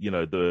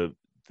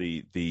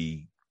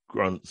the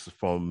grunts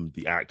from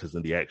the actors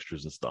and the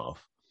extras and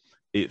stuff,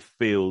 it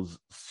feels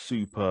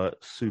super,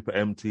 super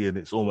empty, and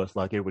it's almost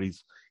like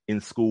everybody's in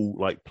school,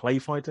 play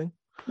fighting.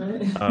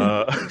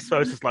 So it's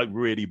just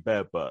really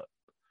bare. But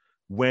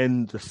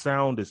when the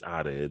sound is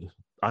added,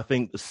 I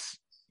think the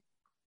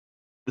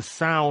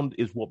sound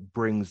is what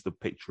brings the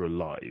picture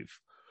alive.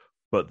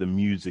 but the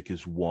music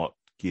is what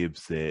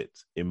gives it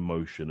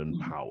emotion and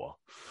power.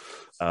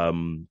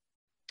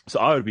 So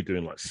I would be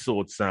doing like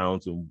sword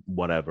sounds and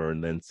whatever,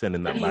 and then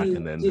sending that back.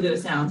 And then do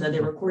those sounds? Are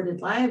they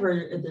recorded live, or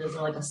is there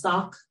like a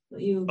stock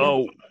that you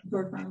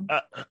record from?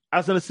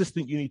 As an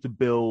assistant, you need to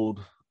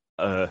build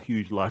a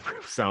huge library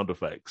of sound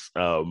effects.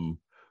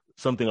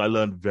 Something I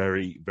learned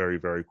very, very,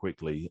 very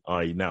quickly.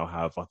 I now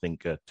have, I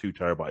think, a 2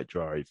 terabyte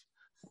drive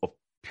of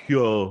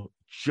pure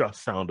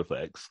just sound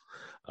effects,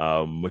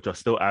 which I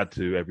still add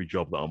to every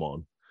job that I'm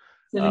on.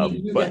 So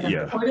you get them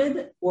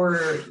recorded,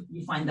 or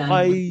you find them?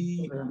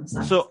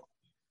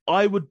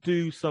 I would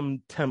do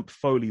some temp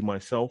Foley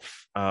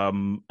myself,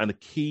 and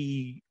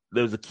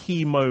there was a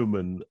key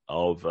moment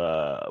of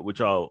when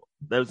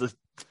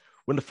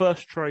the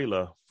first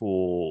trailer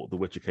for The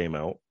Witcher came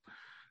out.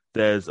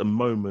 There's a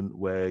moment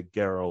where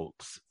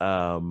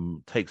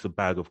Geralt takes a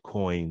bag of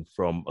coin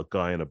from a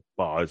guy in a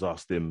bar. He's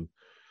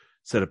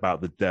said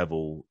about the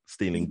devil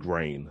stealing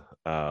grain,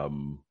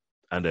 and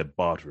they're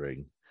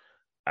bartering.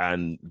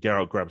 And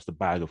Geralt grabs the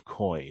bag of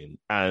coin,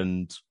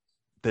 and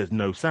there's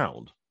no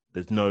sound.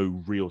 There's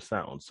no real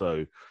sound.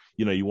 So,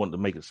 you want to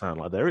make it sound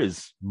like there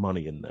is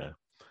money in there.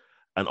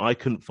 And I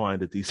couldn't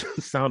find a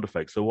decent sound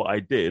effect. So what I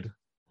did,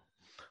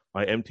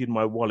 I emptied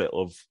my wallet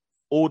of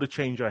all the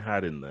change I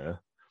had in there,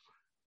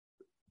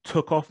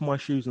 took off my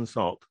shoes and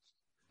socks,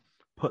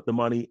 put the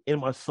money in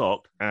my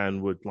sock,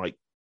 and would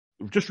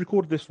just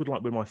recorded this with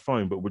my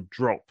phone, but would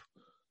drop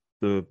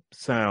the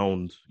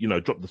sound,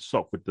 drop the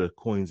sock with the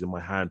coins in my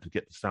hand to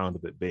get the sound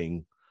of it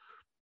being,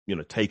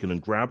 taken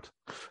and grabbed.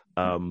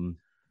 And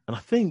I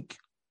think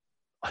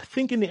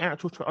in the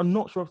actual I'm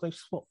not sure if they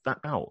swapped that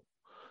out.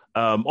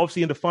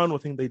 Obviously in the final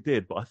thing they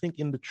did, but I think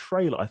in the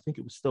trailer, I think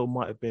it still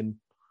might have been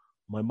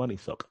my money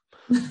sock.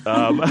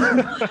 So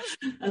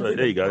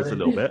there you go, it's a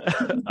little bit.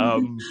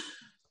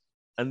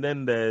 And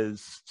then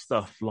there's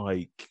stuff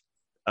like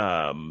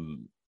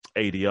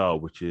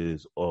ADR, which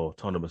is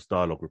autonomous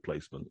dialogue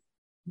replacement.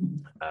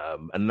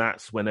 And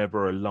that's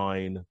whenever a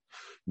line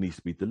needs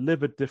to be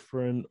delivered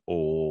different,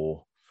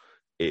 or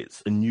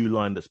it's a new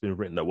line that's been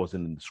written that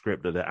wasn't in the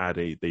script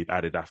that they've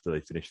added after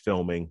they finished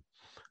filming,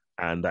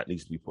 and that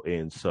needs to be put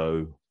in.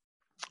 So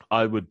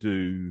I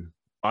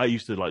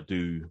used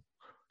to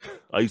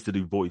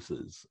do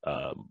voices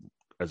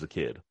as a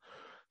kid.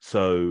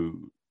 So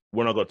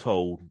when I got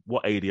told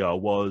what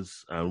ADR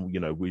was, and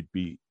we'd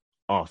be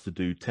asked to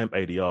do temp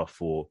ADR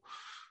for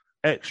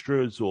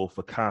extras or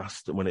for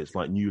cast, and when it's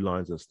like new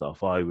lines and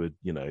stuff, I would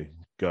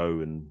go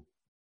and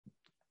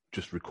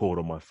just record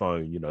on my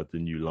phone the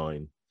new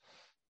line.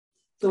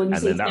 So when you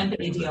say temp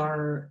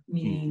ADR,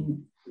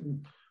 meaning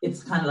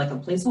it's kind of like a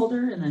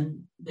placeholder, and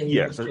then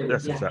that's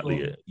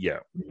exactly it. Yeah,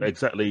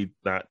 exactly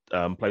that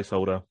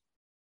placeholder.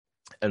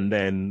 And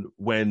then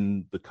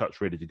when the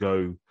cut's ready to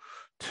go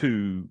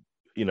to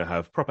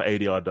have proper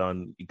ADR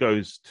done, it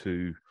goes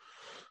to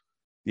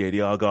the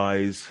ADR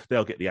guys.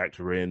 They'll get the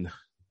actor in.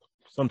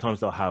 Sometimes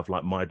they'll have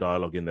my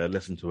dialogue in there,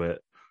 listen to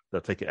it, they'll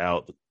take it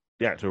out.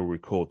 The actor will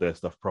record their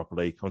stuff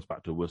properly, comes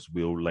back to us,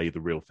 we'll lay the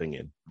real thing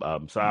in.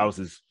 So ours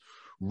is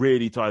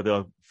really to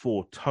either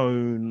for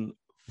tone,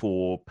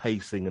 for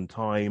pacing and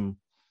time.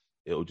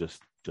 It'll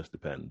just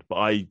depend.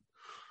 But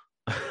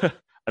and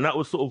that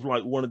was sort of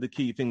one of the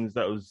key things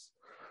that was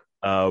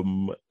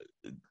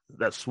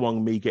that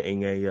swung me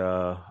getting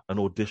an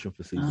audition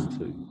for season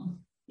 2.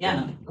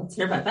 Yeah, let's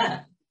hear about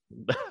that.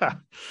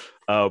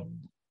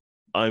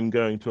 I'm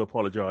going to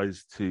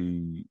apologize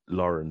to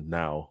Lauren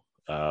now,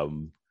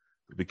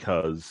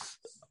 because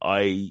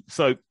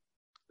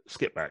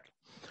skip back.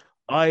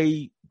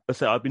 I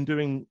say I've been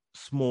doing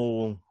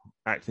small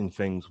acting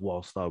things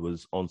whilst I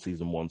was on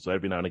season 1. So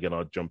every now and again,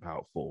 I'd jump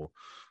out for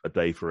a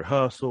day for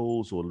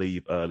rehearsals or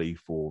leave early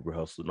for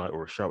rehearsal at night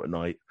or a show at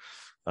night,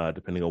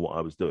 depending on what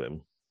I was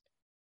doing.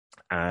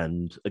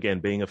 And again,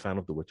 being a fan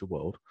of the Witcher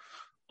world,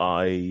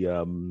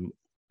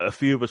 a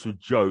few of us would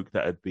joke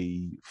that it'd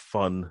be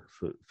fun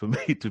for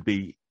me to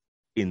be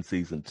in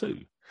season 2.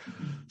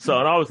 So,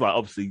 and I was like,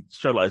 obviously,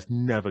 show like it's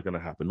never going to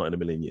happen, not in a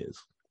million years.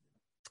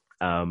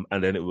 And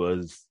then it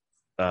was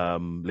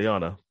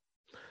Liana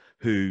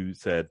who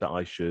said that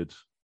I should,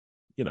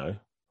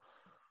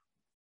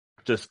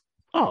 just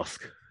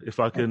ask if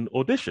I can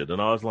audition.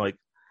 And I was like,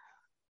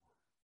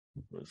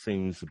 it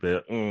seems a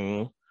bit.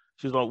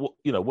 She's like, what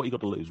you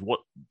got to lose?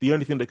 The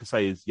only thing they can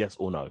say is yes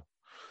or no.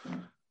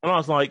 And I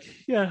was like,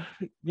 yeah,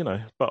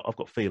 but I've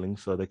got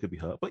feelings, so they could be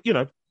hurt. But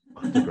I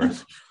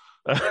digress.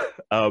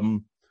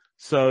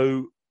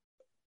 So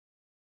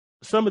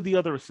some of the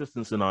other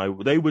assistants and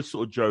they would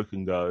sort of joke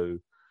and go,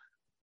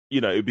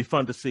 it'd be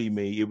fun to see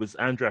me. It was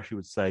Andras who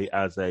would say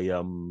as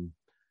a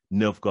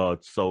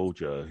Nilfgaard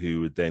soldier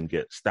who would then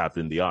get stabbed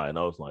in the eye, and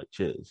I was like,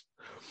 cheers.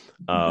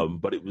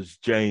 But it was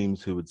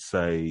James who would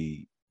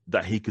say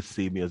that he could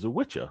see me as a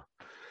Witcher.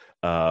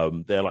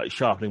 They're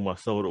sharpening my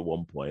sword at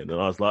one point,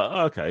 and I was like,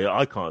 okay,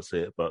 I can't see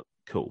it, but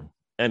cool.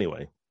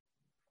 Anyway,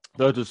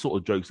 those are sort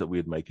of jokes that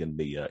we'd make in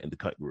the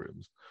cutting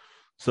rooms.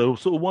 So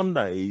sort of one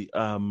day,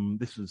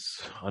 this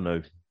was, I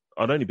know,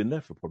 I'd only been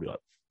there for probably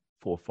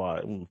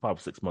 5 or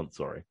 6 months,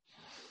 sorry.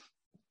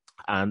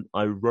 And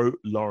I wrote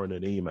Lauren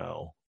an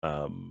email.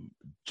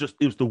 Just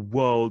it was the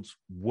world's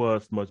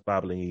worst, most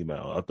babbling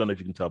email. I don't know if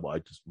you can tell, but I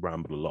just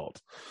rambled a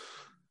lot.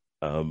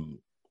 And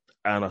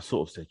I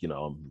sort of said,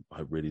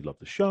 I really love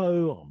the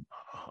show.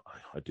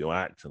 I do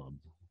act,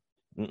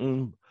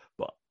 and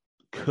but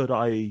could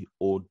I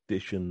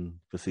audition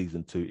for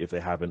season 2 if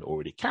they haven't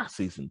already cast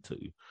season 2?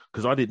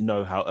 Because I didn't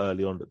know how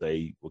early on that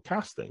they were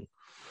casting.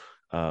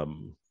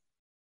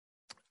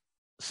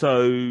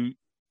 So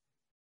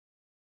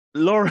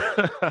Lauren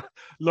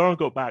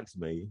got back to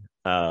me,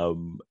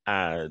 and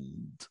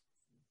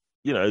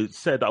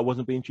said that I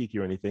wasn't being cheeky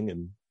or anything,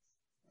 and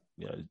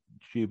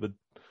she would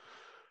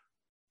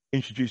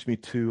introduce me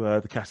to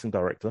the casting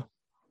director.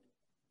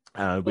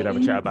 We'd have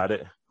a chat about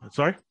it.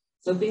 Sorry,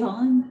 Sophie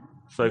Holland.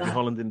 Sophie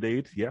Holland,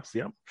 indeed. Yes,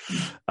 yeah.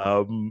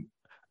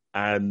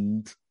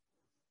 And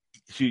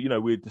she,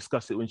 we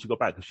discussed it when she got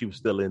back because she was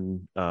still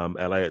in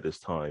LA at this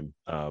time,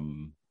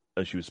 and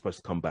she was supposed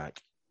to come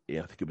back.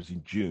 Yeah, I think it was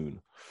in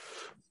June.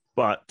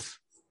 But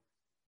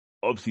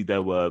obviously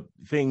there were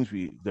things,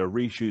 there were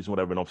reshoots and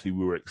whatever, and obviously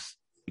we were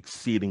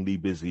exceedingly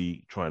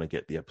busy trying to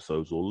get the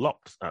episodes all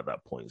locked at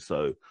that point.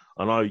 So,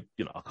 and I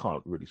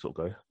can't really sort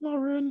of go,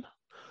 Lauren.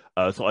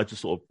 So I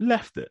just sort of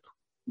left it.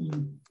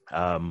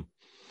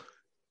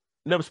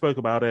 Never spoke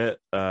about it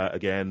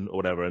again or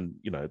whatever. And,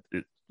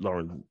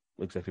 Lauren,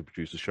 executive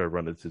producer,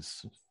 showrunner,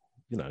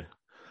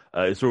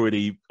 it's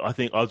already, I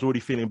think I was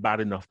already feeling bad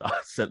enough that I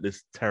sent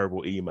this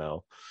terrible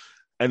email.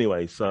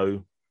 Anyway,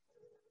 so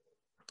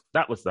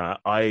that was that.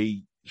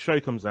 Show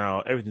comes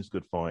out, everything's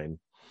good, fine.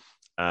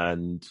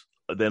 And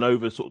then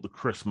over sort of the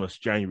Christmas,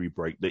 January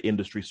break, the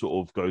industry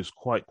sort of goes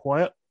quite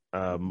quiet.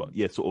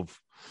 Sort of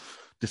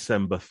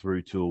December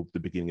through till the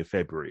beginning of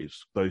February.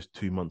 Those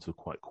 2 months are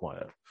quite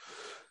quiet.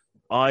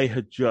 I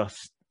had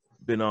just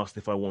been asked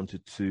if I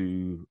wanted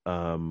to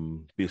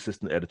be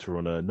assistant editor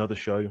on another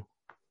show,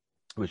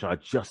 which I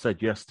just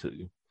said yes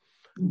to.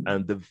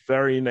 And the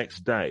very next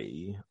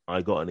day,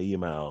 I got an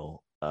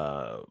email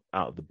out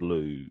of the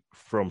blue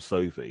from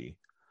Sophie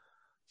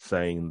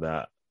saying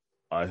that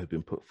I had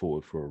been put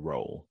forward for a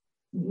role,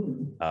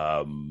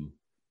 and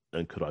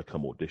could I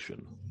come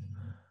audition?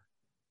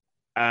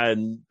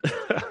 And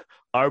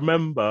I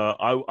remember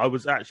I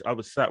was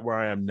sat where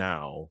I am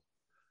now,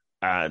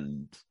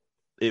 and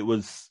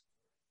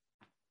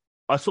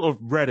I sort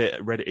of read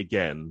it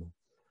again.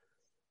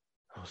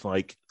 I was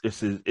like,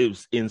 it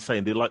was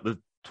insane. The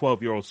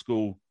 12-year-old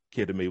school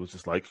kid in me was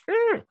just like,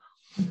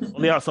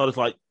 on the outside, it's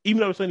like,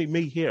 even though it's only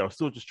me here, I'm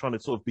still just trying to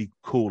sort of be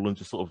cool and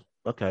just sort of,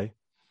 okay.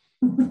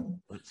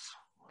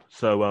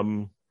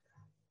 So,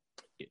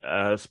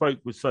 spoke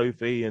with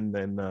Sophie and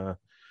then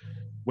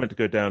went to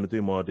go down and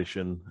do my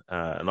audition.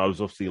 And I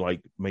was obviously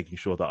like making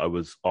sure that I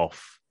was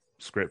off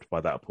script by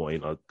that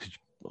point. I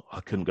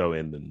couldn't go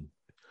in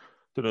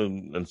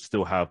and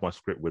still have my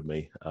script with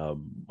me. I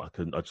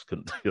just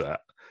couldn't do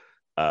that.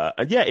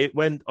 And yeah,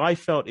 I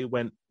felt it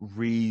went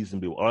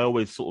reasonably well. I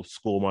always sort of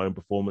score my own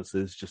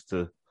performances just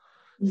to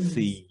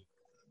see,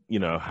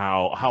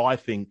 how I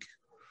think,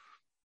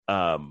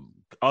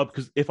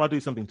 because if I do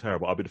something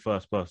terrible, I'll be the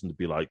first person to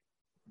be like,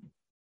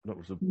 that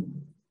was a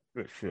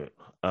bit shit.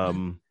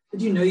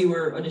 Did you know you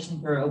were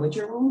auditioning for a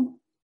Witcher role?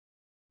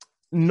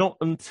 Not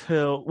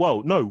until,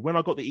 no, when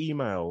I got the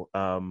email,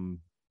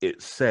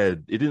 it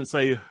didn't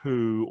say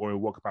who or in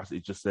what capacity,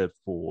 it just said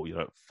for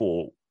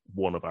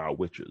one of our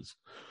witches.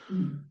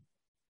 And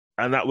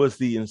that was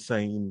the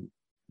insane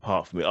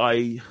part for me.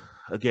 I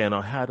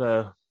had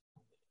a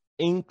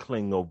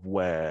inkling of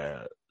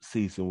where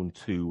season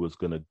 2 was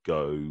going to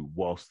go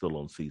while still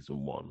on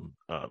season 1.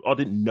 I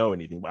didn't know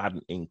anything, but I had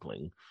an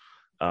inkling.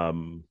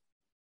 And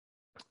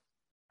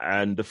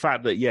the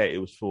fact that,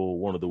 it was for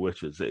one of the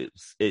witches,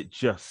 it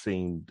just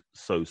seemed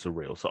so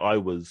surreal. So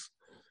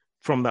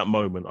from that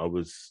moment, I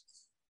was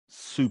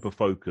super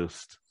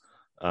focused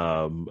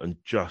and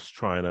just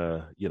trying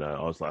to,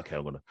 I was like, okay,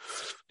 I'm going to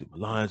do my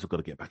lines. I've got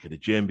to get back in the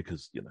gym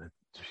because,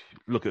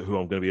 look at who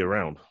I'm going to be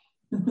around.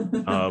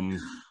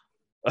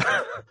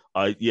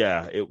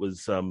 It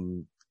was,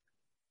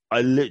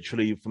 I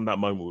literally, from that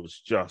moment, it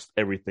was just,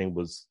 everything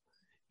was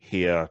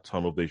here,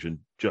 tunnel vision,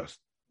 just,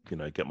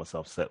 get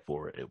myself set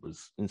for it. It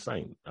was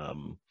insane.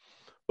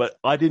 But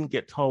I didn't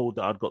get told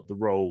that I'd got the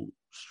role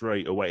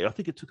straight away. I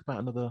think it took about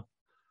another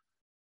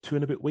 2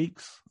 and a bit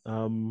weeks,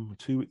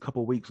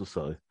 couple of weeks or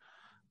so.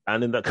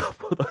 And in those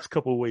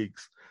couple of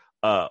weeks,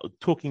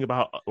 talking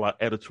about like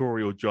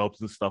editorial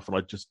jobs and stuff, and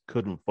I just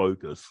couldn't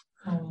focus.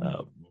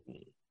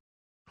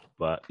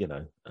 But did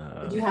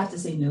you have to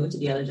say no to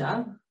the other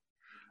job?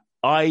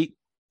 I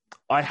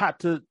had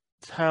to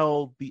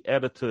tell the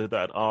editor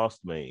that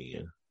asked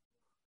me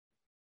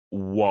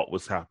what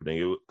was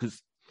happening,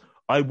 because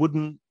I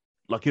wouldn't,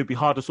 like, it'd be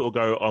hard to sort of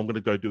go, I'm going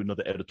to go do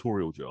another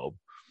editorial job.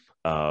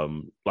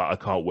 I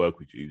can't work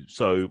with you.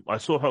 So I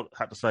sort of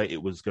had to say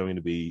it was going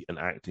to be an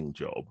acting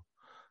job.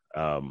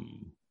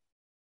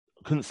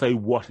 Couldn't say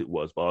what it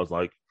was, but I was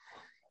like,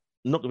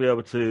 not gonna be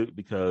able to,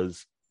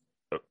 because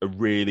a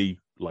really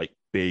like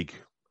big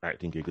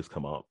acting gig has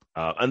come up,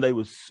 and they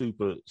were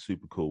super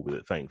cool with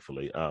it.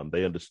 Thankfully,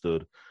 they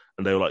understood,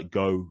 and they were like,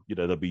 "Go,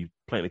 there'll be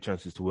plenty of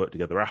chances to work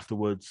together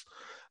afterwards."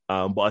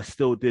 But I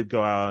still did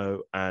go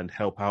out and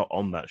help out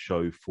on that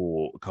show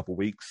for a couple of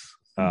weeks.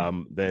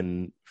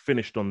 Then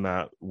finished on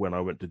that when I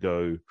went to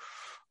go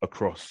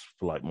across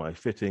for like my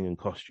fitting and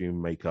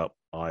costume, makeup,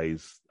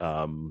 eyes,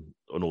 and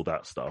all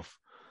that stuff.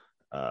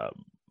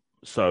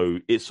 So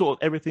it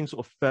everything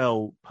sort of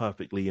fell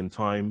perfectly in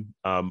time.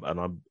 And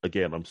I'm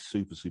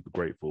super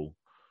grateful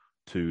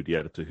to the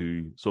editor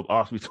who sort of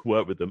asked me to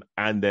work with them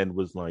and then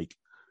was like,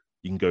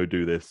 you can go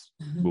do this.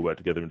 We'll work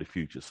together in the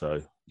future.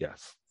 So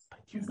yes,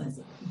 thank you. That's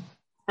nice.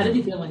 How did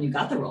you feel when you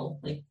got the role?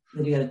 Like,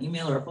 did you get an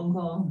email or a phone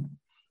call?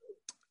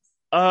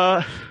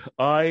 So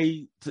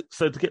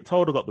to get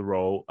told I got the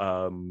role,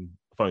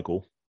 phone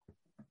call.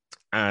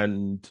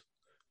 And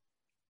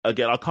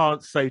again, I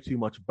can't say too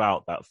much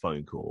about that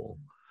phone call.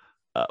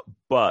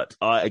 But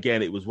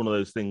it was one of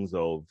those things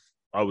of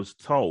I was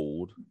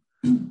told,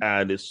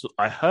 and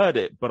I heard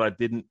it, but I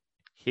didn't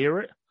hear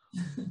it,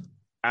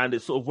 and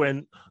it sort of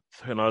went,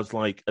 and I was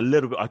like a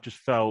little bit. I just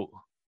felt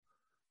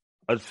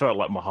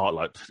like my heart,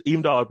 like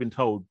even though I've been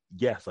told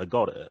yes, I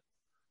got it,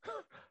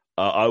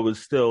 I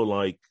was still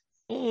like,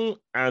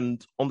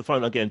 and on the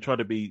phone again, try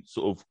to be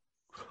sort of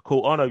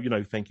cool. Oh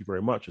no, thank you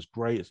very much. It's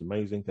great. It's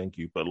amazing. Thank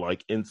you. But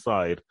like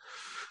inside,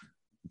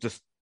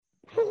 just.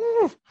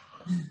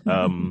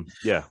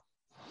 Yeah.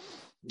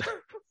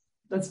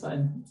 That's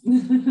fun.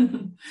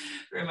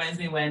 Reminds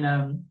me when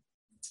I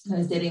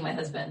was dating my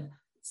husband.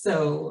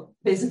 So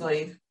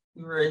basically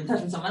we were in touch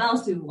with someone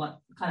else who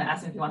kind of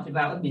asked me if he wanted to go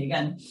out with me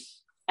again.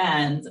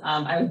 And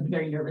I was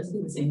very nervous that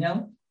he would say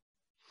no.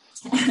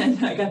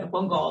 And I got the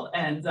phone call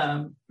and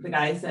the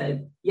guy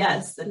said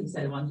yes, that he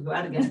said he wanted to go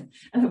out again.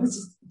 And I was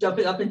just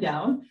jumping up and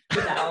down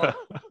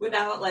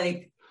without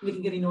like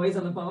making any noise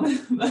on the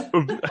phone. But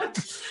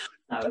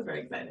I was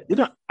very excited.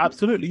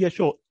 Absolutely. Yeah,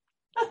 sure.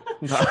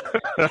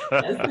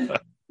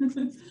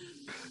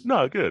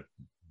 No, good.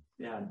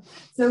 Yeah.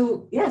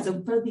 So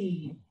for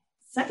the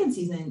second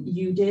season,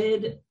 you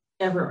did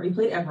Everard. You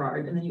played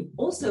Everard, and then you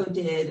also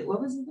did,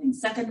 what was the thing?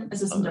 Second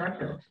assistant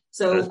director.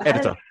 So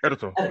editor.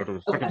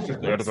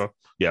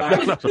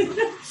 Yeah.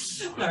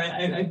 Sorry,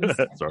 I missed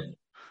that. Sorry.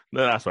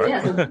 No, that's all right.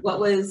 Yeah. So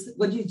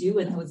what did you do,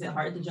 and was it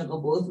hard to juggle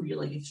both? Were you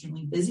like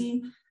extremely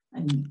busy?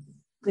 And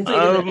I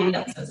thought you did 8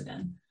 episodes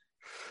again.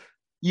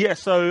 Yeah,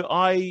 so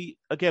I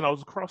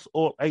was across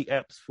all 8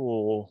 eps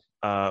for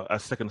a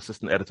second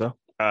assistant editor.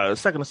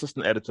 Second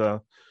assistant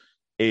editor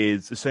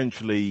is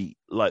essentially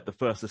like the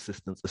first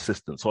assistant's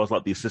assistant. So I was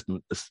like the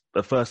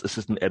first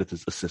assistant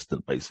editor's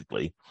assistant,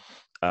 basically.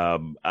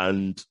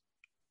 And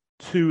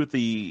 2 of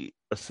the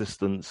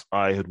assistants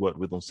I had worked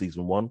with on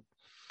season 1.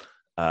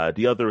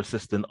 The other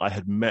assistant I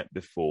had met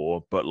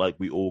before, but like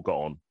we all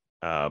got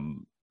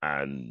on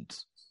and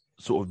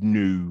sort of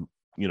knew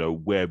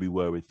where we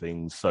were with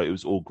things, so it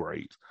was all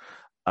great.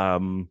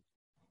 But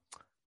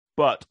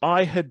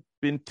I had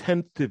been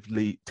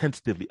tentatively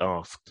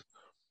asked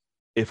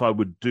if I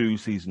would do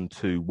season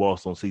 2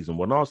 whilst on season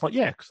 1. I was like,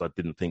 yeah, because I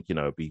didn't think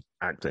I'd be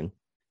acting.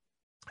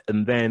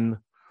 And then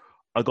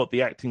I got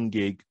the acting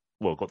gig.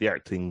 Well, got the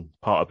acting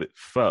part of it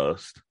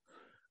first,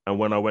 and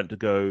when I went to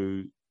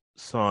go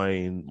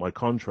sign my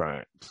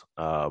contract,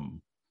 I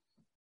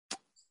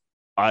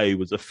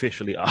was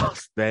officially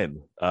asked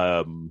then.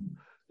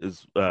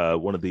 Is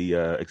one of the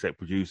exec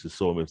producers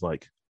saw me, was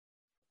like,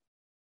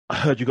 I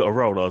heard you got a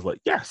role. And I was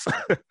like, yes.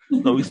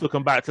 No, we still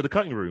come back to the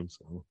cutting room.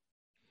 So,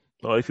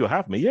 if you'll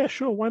have me, yeah,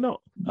 sure, why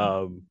not?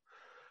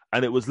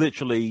 And it was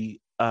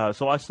literally,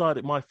 so I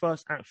started, my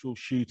first actual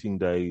shooting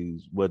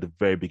days were the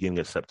very beginning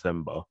of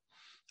September.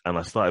 And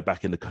I started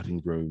back in the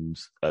cutting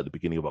rooms at the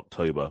beginning of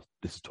October.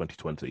 This is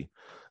 2020.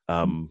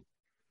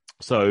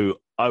 So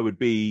I would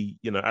be,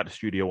 at the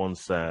studio on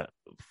set.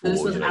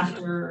 This was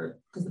after,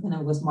 because the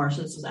pandemic was March,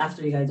 so this was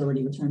after you guys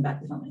already returned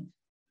back to filming.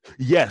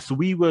 Yes,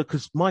 we were,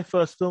 because my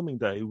first filming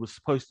day was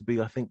supposed to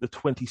be, I think, the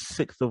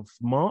 26th of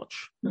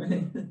March.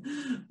 Right.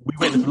 We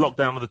went into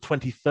lockdown on the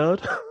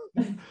 23rd.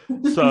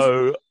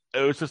 So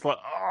it was just like,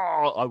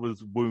 I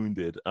was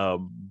wounded.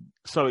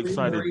 So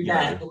excited. Were you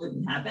worried that it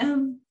wouldn't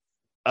happen?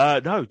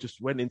 No,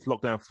 just went into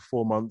lockdown for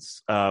 4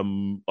 months.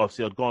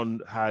 Obviously I'd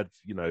had,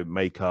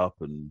 makeup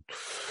and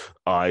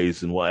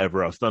eyes and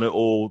whatever else, done it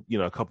all,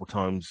 a couple of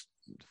times,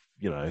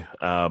 I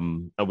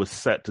was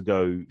set to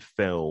go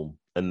film.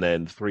 And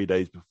then 3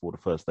 days before the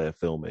first day of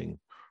filming,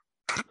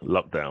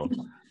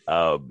 lockdown.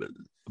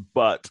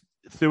 But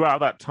throughout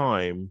that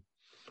time,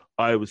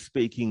 I was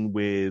speaking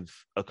with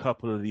a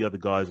couple of the other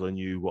guys I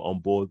knew were on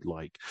board,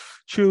 like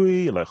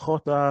Chewy, like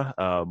Jota,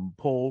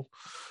 Paul.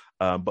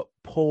 But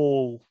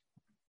Paul,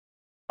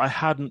 I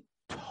hadn't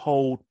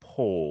told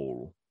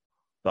Paul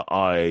that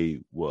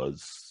I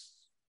was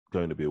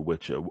going to be a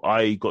Witcher.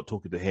 I got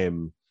talking to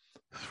him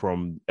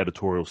from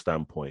editorial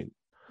standpoint,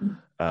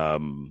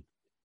 on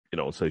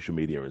social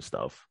media and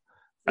stuff.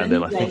 And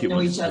then I think it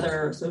was. Each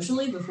other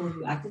socially before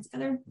you acted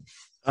together?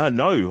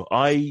 No,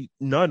 I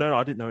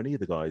didn't know any of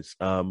the guys.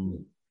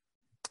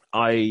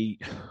 I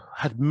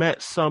had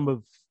met some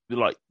of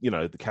like,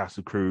 the cast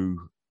and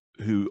crew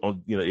who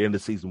on, at the end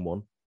of season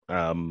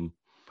 1.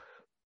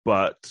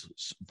 But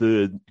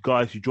the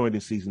guys who joined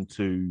in season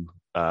 2,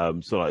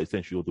 so like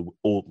essentially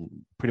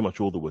pretty much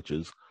all the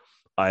Witchers,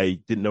 I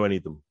didn't know any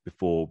of them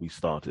before we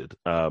started.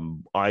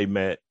 I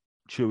met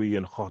Chewie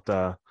and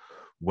Hota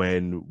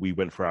when we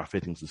went for our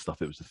fittings and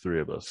stuff. It was the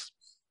 3 of us.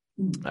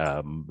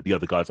 The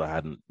other guys I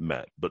hadn't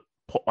met, but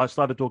I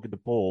started talking to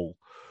Paul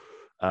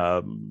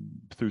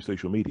through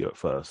social media at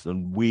first,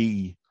 and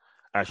we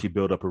actually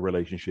built up a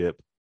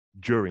relationship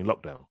during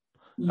lockdown,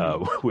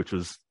 which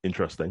was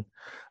interesting.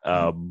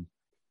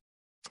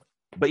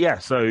 But yeah,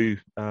 so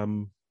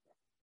well,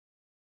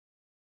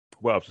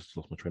 I've just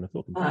lost my train of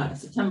thought.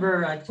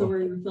 September, October,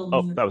 you were filming.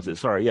 Oh, that was it.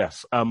 Sorry.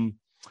 Yes.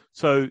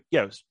 So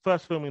yeah,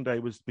 first filming day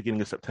was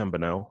beginning of September.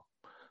 Now,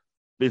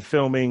 been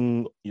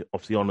filming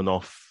obviously on and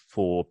off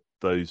for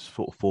those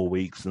 4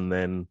 weeks, and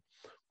then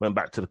went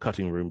back to the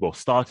cutting room. Well,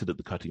 started at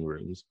the cutting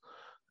rooms,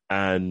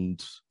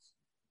 and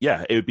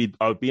yeah, I would be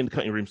in the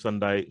cutting room some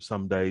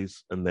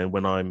days, and then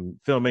when I'm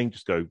filming,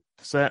 just go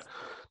to set.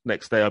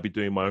 Next day, I'll be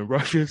doing my own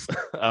rushes,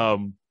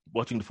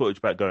 watching the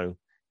footage back, going,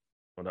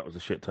 "Oh, that was a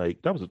shit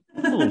take. That was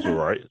all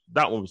right.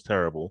 That one was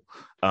terrible."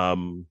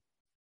 And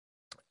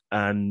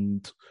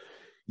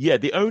yeah,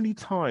 the only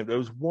time there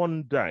was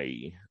one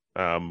day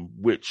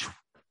which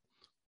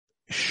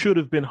should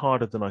have been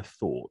harder than I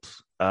thought.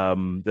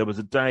 There was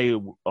a day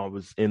I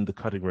was in the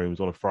cutting rooms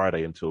on a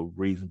Friday until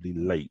reasonably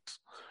late.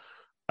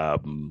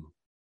 And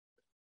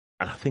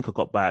I think I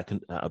got back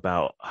I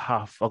got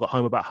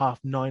home about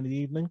 9:30 in the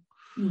evening.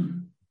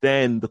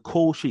 Then the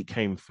call sheet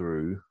came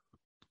through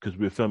because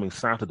we were filming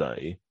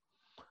Saturday.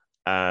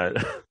 And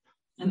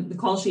the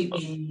call sheet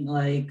being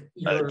like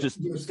you're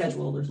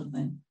scheduled or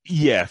something.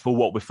 Yeah, for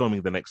what we're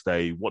filming the next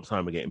day, what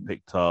time we're getting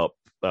picked up,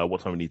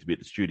 what time we need to be at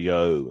the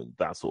studio, and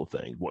that sort of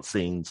thing. What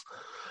scenes?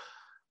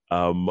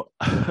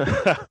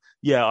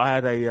 Yeah, I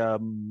had a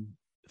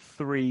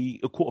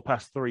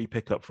 3:15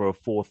 pickup for a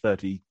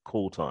 4:30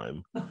 call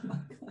time. Oh my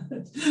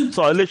God.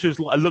 So I literally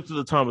I looked at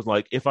the time, was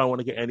like, if I want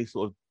to get any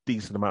sort of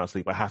decent amount of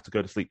sleep, I have to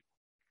go to sleep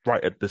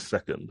right at this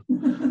second.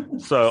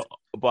 So,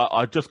 but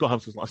I just got home,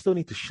 so I still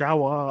need to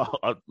shower.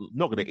 I'm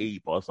not going to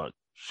eat, but I was like,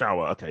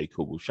 shower. Okay,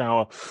 cool. We'll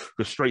shower,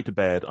 go straight to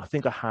bed. I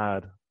think I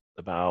had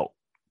about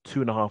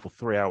 2.5 or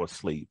 3 hours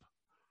sleep.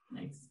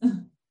 Nice.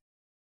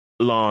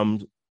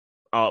 Alarmed,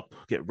 up,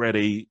 get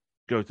ready,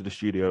 go to the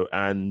studio,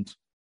 and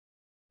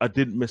I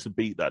didn't miss a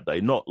beat that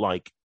day. Not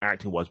like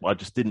acting wise, but I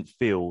just didn't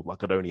feel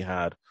like I'd only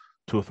had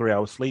 2 or 3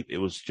 hours sleep. It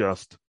was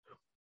just,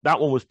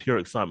 that one was pure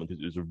excitement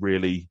because it was a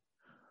really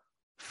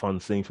fun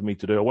scene for me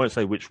to do. I won't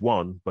say which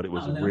one, but it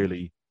was a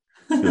really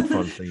good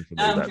fun scene for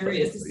me. I'm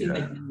curious to see if I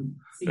can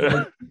see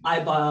like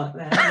eyeball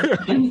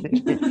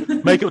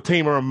that. Makeup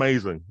team are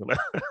amazing.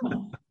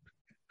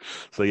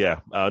 So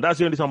yeah, that's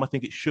the only time I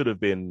think it should have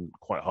been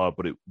quite hard,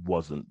 but it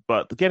wasn't.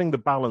 But getting the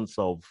balance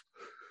of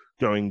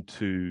going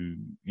to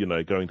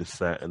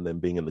set and then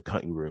being in the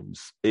cutting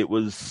rooms, it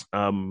was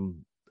a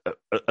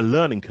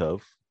learning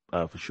curve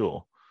for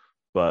sure.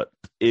 But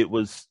it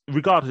was,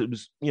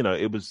 regardless,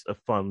 it was a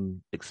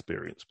fun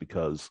experience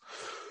because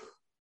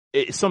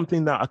it's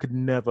something that I could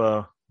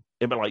never,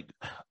 like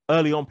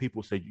early on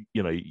people said,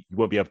 you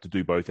won't be able to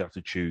do both. You have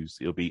to choose.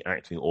 It'll be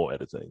acting or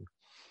editing.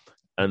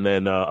 And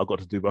then I got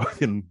to do both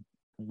in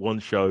one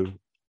show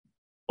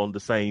on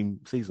the same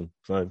season.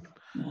 So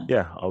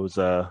yeah, I was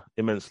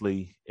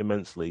immensely,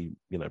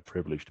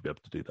 privileged to be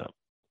able to do that.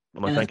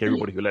 And I thank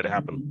everybody who let it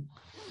happen.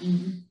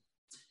 Mm-hmm.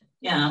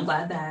 Yeah, I'm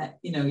glad that,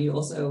 you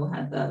also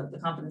had the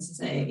confidence to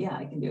say, yeah,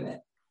 I can do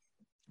it.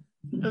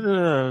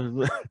 Yeah,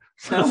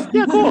 of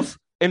course.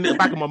 In the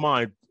back of my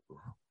mind,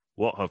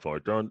 what have I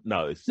done?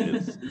 No, it's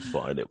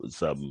fine. It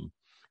was,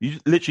 you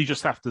literally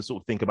just have to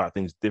sort of think about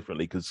things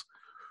differently because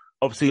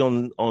obviously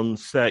on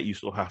set, you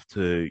sort of have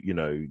to,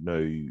 know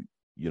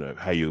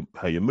how you're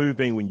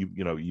moving when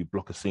you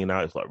block a scene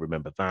out. It's like,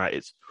 remember that.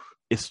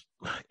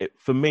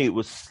 For me, it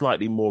was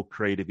slightly more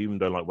creative, even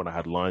though like when I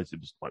had lines, it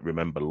was like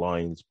remember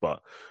lines,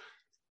 but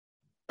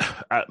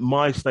at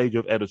my stage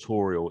of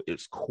editorial,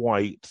 it's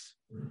quite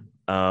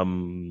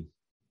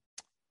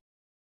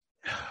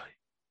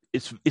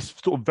it's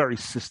sort of very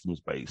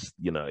systems based.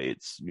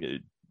 It's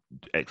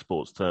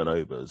exports,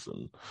 turnovers,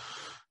 and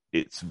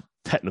it's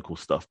technical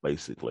stuff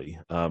basically.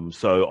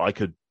 So I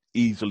could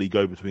easily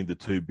go between the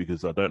two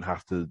because I don't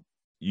have to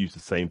use the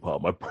same part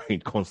of my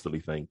brain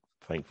constantly.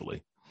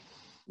 Thankfully.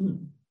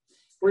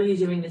 Were you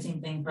doing the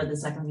same thing for the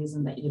second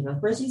season that you did the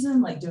first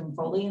season, like doing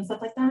Foley and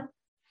stuff like that?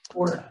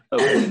 Or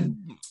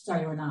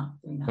sorry, we're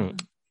not doing that.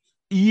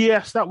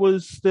 Yes, that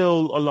was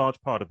still a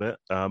large part of it.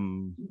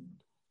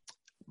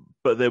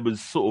 But there was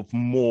sort of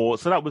more.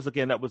 So that was like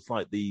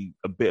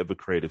a bit of a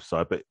creative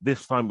side. But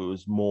this time it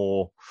was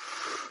more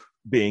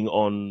being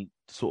on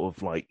sort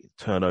of like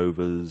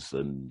turnovers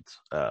and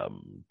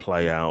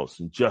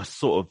playouts and just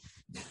sort of.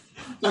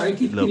 Sorry,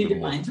 can you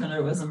define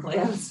turnovers and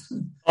playouts?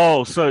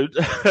 Oh, so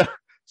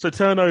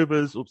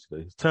turnovers.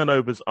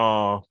 Turnovers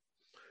are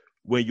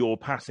when you're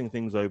passing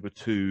things over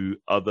to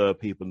other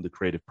people in the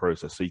creative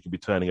process. So you can be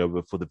turning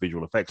over for the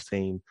visual effects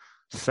team,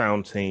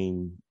 sound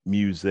team,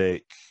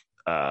 music,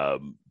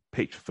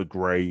 picture for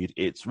grade.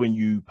 It's when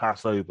you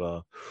pass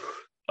over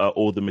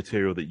all the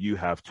material that you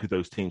have to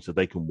those teams so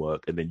they can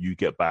work, and then you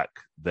get back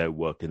their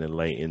work and then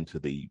lay into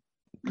the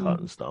cut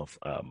and stuff.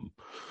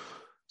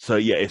 So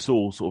yeah, it's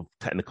all sort of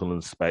technical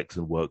and specs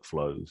and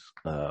workflows.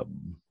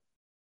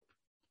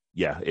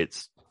 Yeah,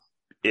 it's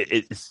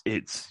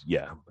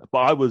yeah. But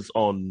I was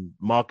on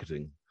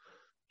marketing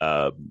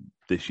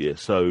this year,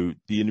 so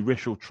the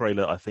initial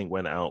trailer I think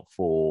went out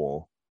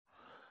for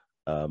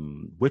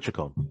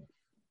WitcherCon.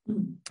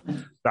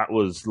 That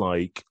was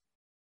like,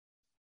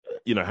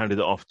 handed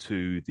it off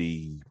to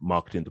the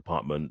marketing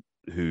department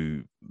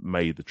who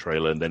made the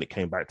trailer, and then it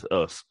came back to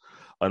us,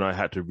 and I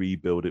had to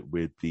rebuild it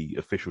with the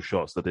official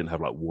shots that didn't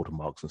have like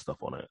watermarks and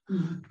stuff on it.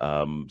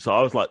 So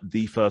I was like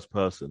the first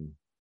person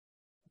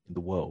in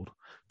the world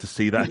to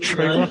see that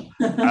trailer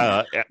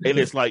in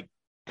its like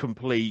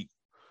complete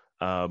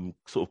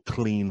sort of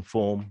clean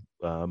form,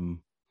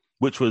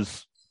 which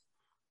was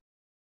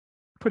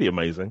pretty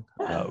amazing.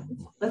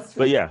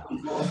 But yeah,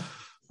 cool.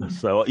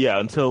 So yeah,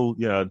 until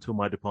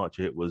my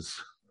departure, it was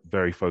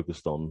very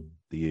focused on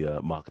the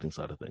marketing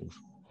side of things.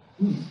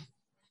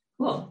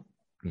 Cool.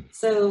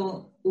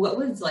 So what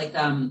was like,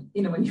 when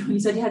you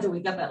said you had to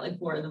wake up at like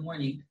 4 a.m.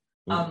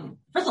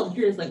 First of all, I'm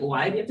curious, like,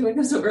 why do you have to wake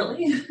up so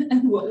early?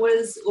 And what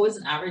was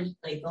an average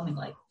like filming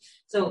like?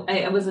 So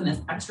I was in this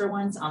extra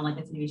once on like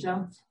a TV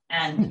show,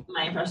 and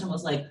my impression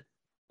was like,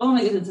 oh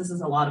my goodness, this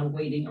is a lot of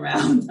waiting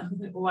around. I was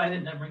like, why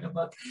didn't I bring a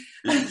book?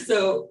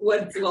 So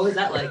what was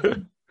that like?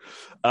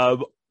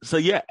 So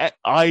yeah,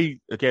 I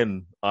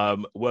again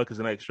work as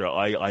an extra.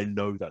 I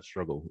know that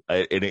struggle,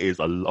 and it is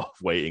a lot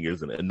of waiting,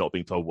 isn't it? And not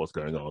being told what's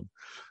going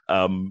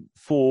on.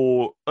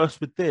 For us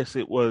with this,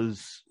 it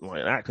was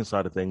like an acting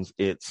side of things.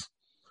 It's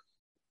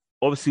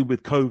obviously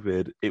with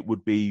COVID, it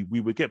would be we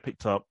would get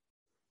picked up,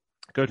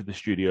 go to the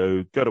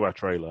studio, go to our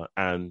trailer,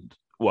 and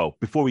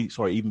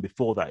even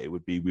before that, it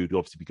would be we would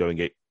obviously be going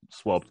get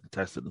swabbed and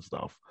tested and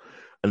stuff,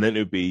 and then it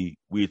would be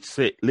we'd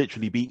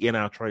literally be in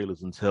our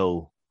trailers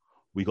until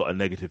we got a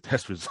negative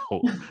test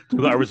result. We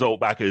got a result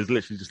back. It was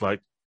literally just like,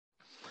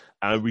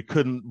 and we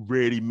couldn't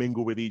really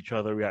mingle with each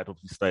other. We had to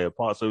obviously stay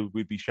apart. So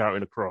we'd be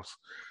shouting across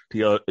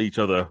to each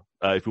other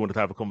if we wanted to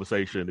have a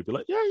conversation. It'd be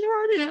like, yeah, you're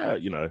already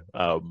here,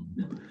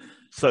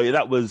 So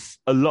that was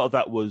a lot of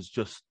that was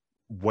just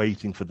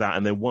waiting for that.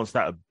 And then once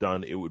that had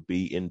done, it would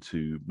be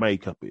into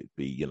makeup. It'd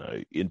be,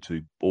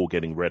 into all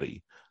getting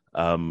ready.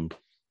 And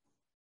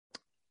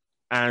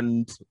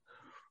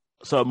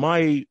so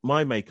my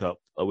makeup,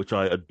 which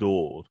I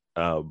adored,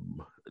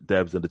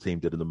 Debs and the team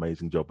did an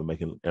amazing job of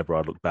making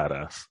Everard look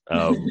badass.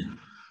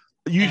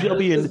 Usually I'll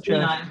be in the chair.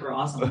 Green eyes were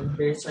awesome.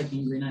 Very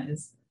striking green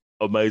eyes.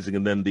 Amazing.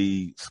 And then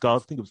the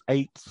scars, I think it was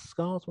 8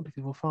 scars, 1, 2,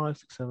 3, 4, 5,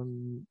 6,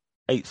 7,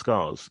 8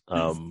 scars.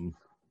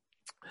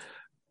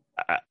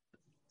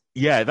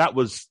 Yeah, that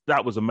was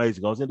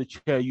amazing. I was in the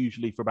chair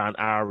usually for about an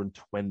hour and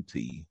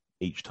 20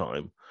 each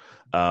time.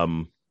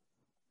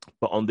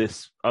 But on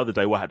this other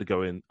day, where I had to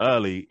go in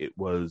early, it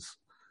was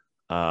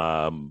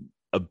a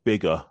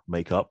bigger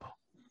makeup.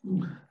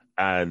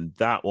 And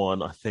that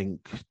one, I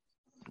think,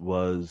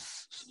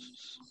 was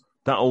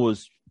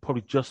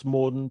probably just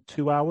more than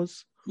 2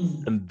 hours.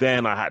 And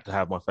then I had to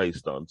have my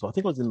face done. So I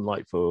think I was in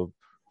like for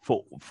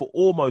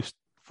almost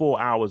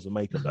 4 hours of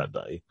makeup that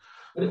day.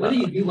 What do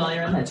you do while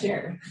you're in that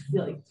chair?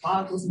 You like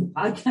talk, listen to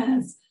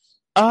podcasts?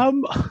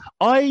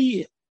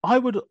 I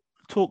would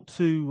talk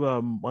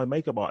to my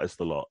makeup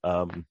artist a lot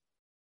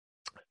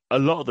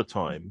of the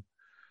time,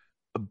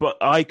 but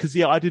I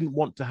didn't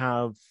want to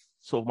have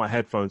sort of my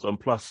headphones on.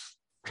 Plus,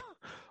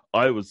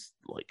 I was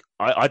like,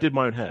 I did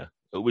my own hair,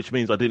 which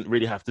means I didn't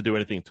really have to do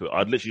anything to it.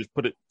 I'd literally just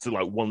put it to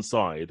like one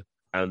side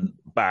and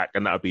back,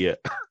 and that would be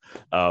it.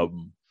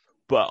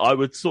 But I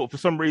would for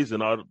some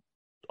reason, I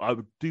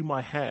would do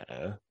my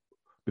hair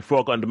before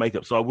I got into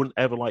makeup, so I wouldn't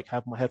ever like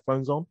have my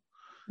headphones on.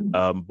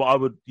 But I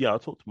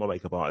talk to my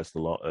makeup artist a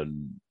lot,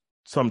 and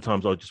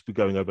sometimes I'll just be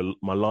going over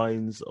my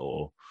lines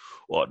or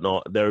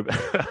whatnot.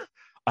 I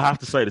have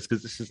to say this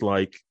because this is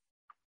like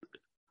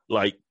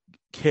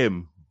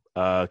Kim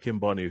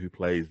Bonnier, who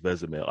plays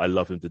Vesemir. I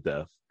love him to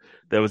death.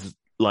 There was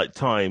like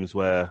times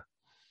where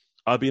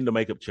I'd be in the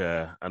makeup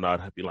chair and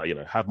I'd be like,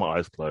 have my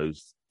eyes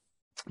closed,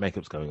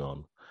 makeup's going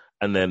on,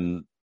 and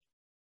then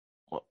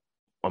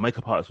my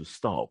makeup artist would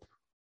stop.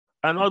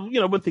 And I,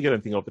 wouldn't think of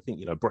anything. I would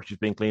think, brush has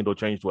been cleaned or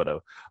changed,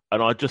 whatever.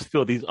 And I just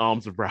feel these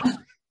arms around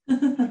me.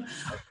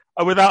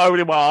 And without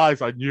opening my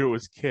eyes, I knew it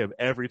was Kim.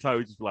 Every time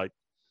we just like,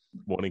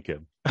 morning,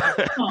 Kim.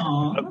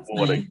 Aww,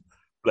 morning. Nice.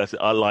 Bless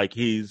it.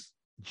 He's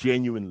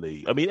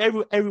genuinely,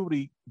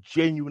 everybody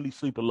genuinely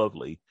super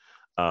lovely.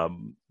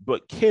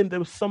 But Kim, there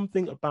was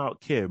something about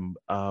Kim.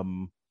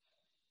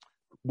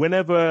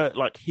 Whenever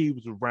he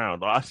was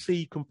around, I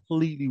see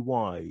completely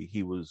why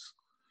he was,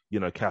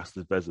 cast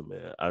as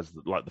Vesemir, as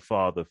the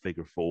father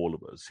figure for all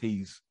of us.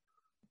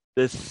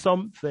 There's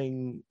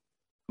something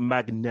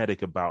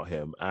magnetic about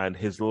him, and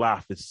his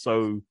laugh is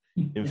so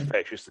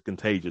infectious and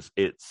contagious.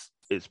 It's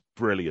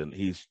brilliant.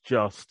 He's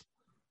just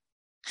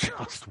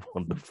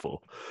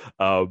wonderful.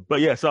 But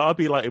yeah, so I'll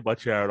be like in my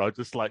chair and I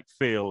just like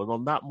feel. And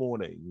on that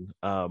morning,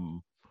 I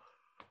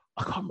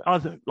can't.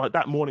 Like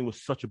that morning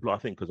was such a blur. I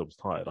think because I was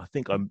tired. I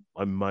think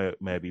I may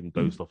have even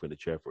dozed off in the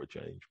chair for a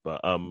change.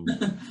 But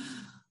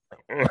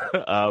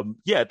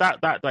yeah,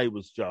 that day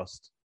was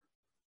just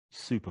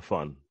super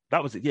fun.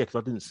 That was it. Yeah, because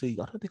I don't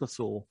think I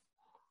saw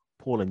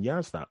Paul and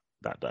Yaz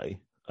that day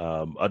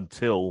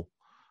until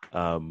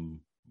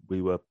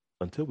we were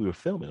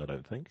filming. I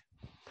don't think.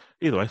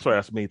 Either way, sorry,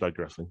 that's me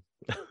digressing.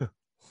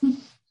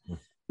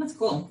 That's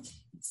cool.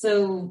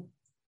 So,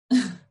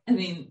 I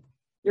mean,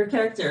 your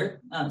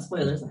character,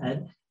 spoilers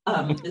ahead,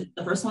 is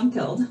the first one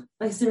killed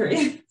by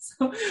Siri.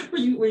 So, were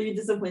you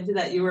disappointed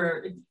that you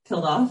were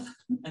killed off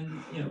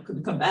and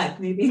couldn't come back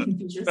maybe in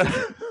future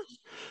seasons?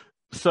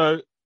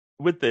 So,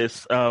 with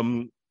this,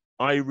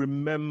 I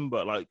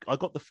remember I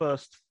got the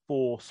first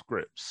 4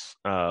 scripts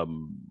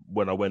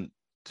when I went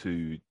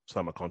to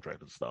sign my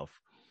contract and stuff.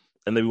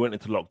 And then we went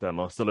into lockdown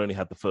and I still only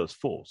had the first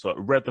 4. So I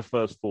read the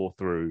first 4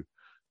 through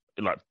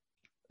like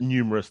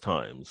numerous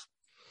times.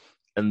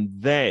 And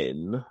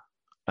then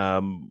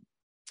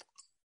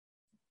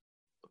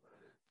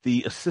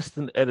the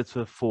assistant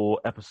editor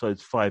for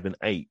episodes 5 and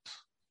 8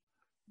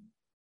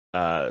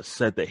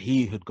 said that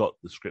he had got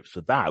the scripts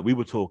for that. We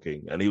were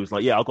talking and he was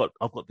like, yeah, I've got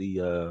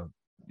the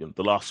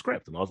last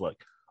script. And I was like,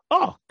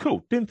 oh,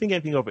 cool. Didn't think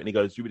anything of it. And he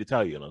goes, do you want me to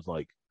tell you? And I was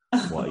like,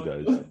 what? He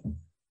goes,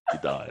 he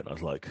died. And I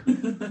was like,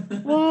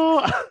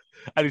 what?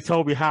 And he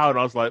told me how, and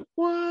I was like,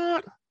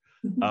 what?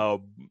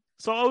 So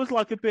I was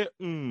like a bit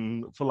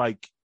for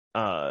like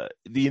from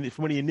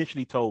when he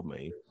initially told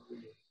me,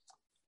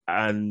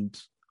 and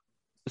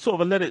sort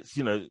of I let it,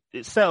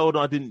 it settled.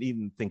 I didn't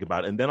even think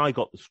about it, and then I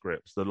got the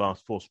scripts, the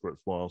last 4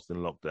 scripts whilst in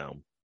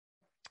lockdown,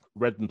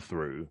 read them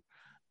through,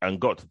 and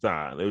got to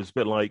that, and it was a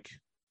bit like,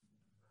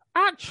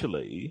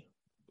 actually,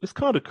 it's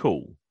kind of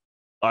cool.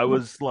 I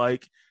was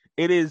like,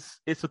 it's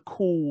a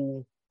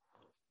cool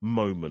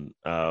moment,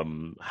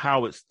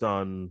 how it's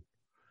done,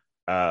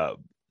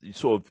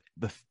 sort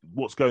of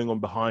what's going on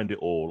behind it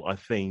all. I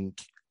think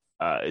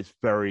it's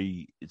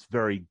very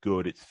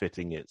good. It's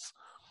fitting.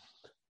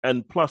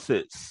 And plus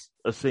it's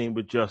a scene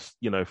with just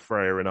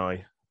Freya and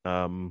I,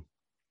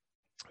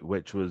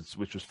 which was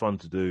fun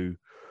to do.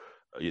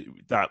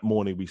 That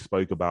morning we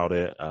spoke about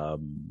it,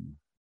 and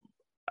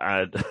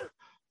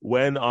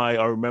when I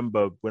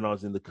remember when I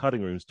was in the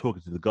cutting rooms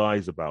talking to the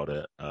guys about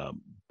it.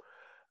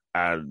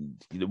 And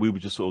we were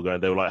just sort of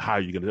going, they were like, how are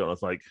you going to do it? And I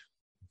was like,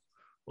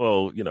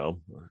 well, I'm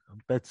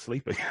in bed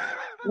sleeping.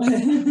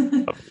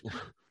 I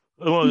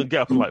want to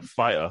get up and like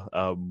fight her.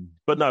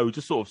 But no, we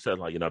just sort of said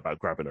like, about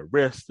grabbing her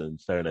wrist and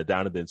staring her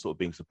down and then sort of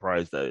being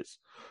surprised that it's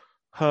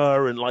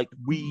her. And like,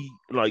 we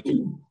like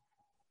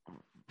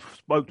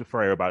spoke to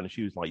Freya about it and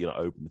she was like,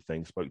 open the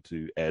thing, spoke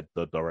to Ed,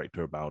 the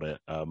director, about it.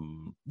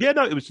 Yeah,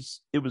 no,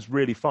 it was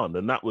really fun.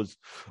 And that was,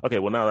 okay,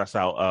 well now that's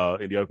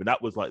out in the open.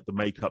 That was like the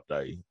makeup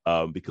day,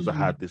 because I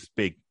had this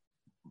big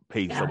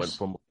piece that went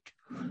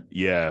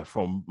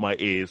from my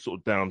ears sort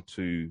of down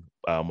to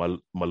my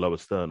lower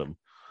sternum.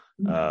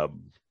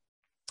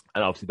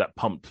 And obviously that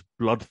pumped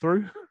blood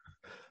through,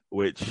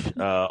 which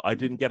I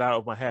didn't get out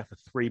of my hair for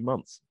 3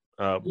 months.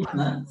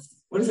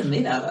 What is it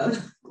made out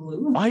of?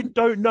 Glue? I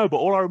don't know, but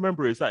all I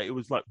remember is that it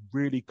was like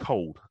really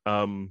cold.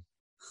 And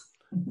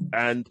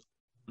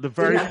the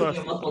very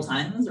first multiple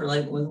times, or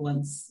like was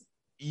once?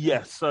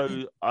 Yes,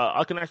 so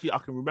I can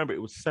remember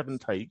it was 7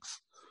 takes.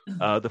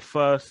 The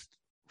first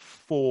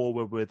 4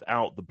 were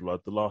without the blood.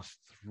 The last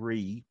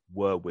 3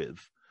 were with.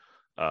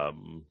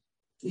 Do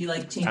you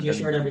like change your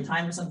shirt every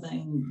time or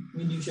something?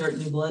 New shirt,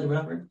 new blood, or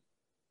whatever?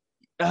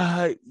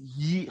 Yeah,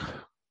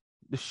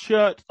 the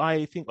shirt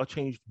I think I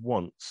changed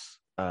once.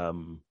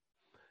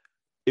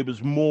 It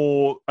was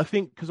more, I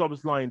think, because I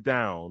was lying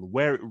down.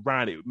 Where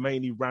it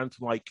mainly ran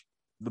to like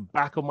the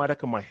back of my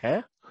neck and my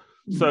hair.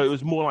 So it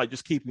was more like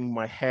just keeping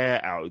my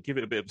hair out, give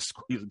it a bit of a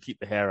squeeze and keep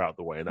the hair out of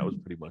the way, and that was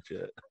pretty much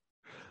it.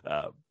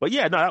 But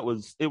yeah, no, that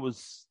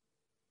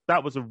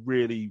was a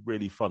really,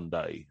 really fun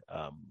day.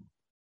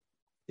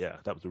 Yeah,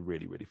 that was a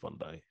really, really fun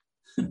day.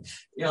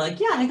 You're like,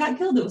 yeah, I got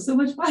killed. It was so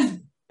much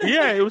fun.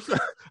 Yeah, it was,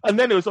 and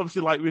then it was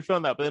obviously like we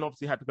filmed that, but then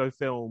obviously had to go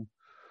film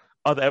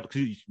other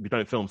episodes. We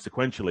don't film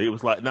sequentially. It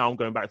was like, now I'm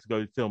going back to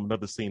go film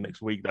another scene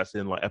next week that's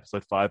in like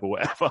episode 5 or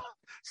whatever.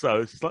 So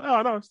it's just like,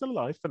 oh no, I'm still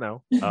alive for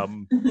now.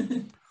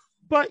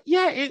 But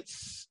yeah,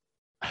 it's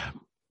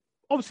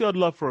obviously I'd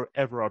love for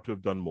Everard to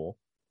have done more.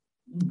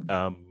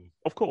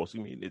 Of course, I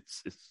mean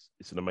it's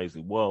an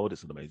amazing world,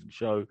 it's an amazing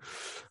show.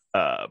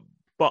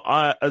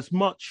 But as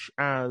much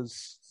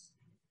as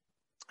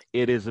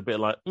it is a bit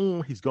like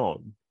he's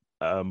gone,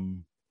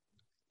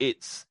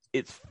 it's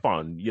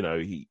fun,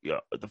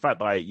 the fact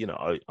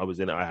that I was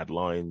in it, I had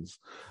lines.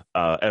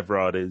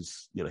 Everard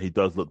is, he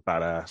does look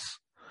badass.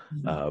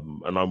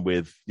 And I'm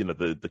with,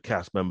 the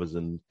cast members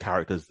and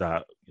characters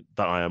that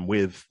I am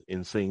with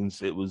in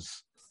scenes. It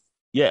was,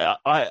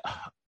 I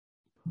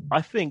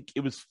think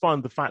it was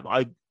fun. The fact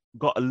that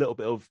got a little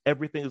bit of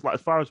everything. It's like,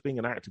 as far as being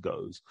an actor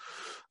goes,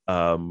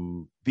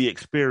 the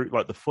experience,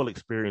 like the full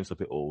experience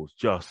of it all, is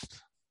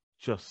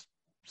just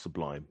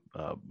sublime.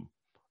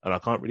 And I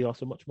can't really ask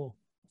for much more.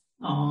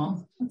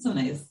 Oh, that's so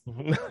nice.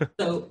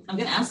 So I'm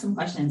going to ask some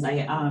questions. I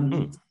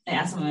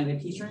asked some of my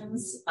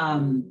patrons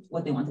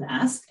what they wanted to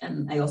ask,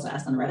 and I also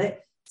asked on Reddit.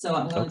 So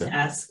I'm going to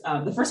ask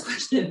the first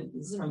question.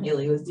 This is from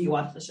Haley. Was, do you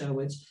watch the show?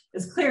 Which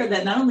is clear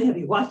that not only have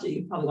you watched it,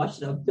 you've probably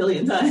watched it a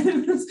billion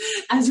times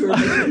as you were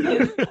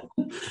making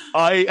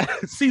it.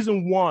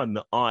 Season 1,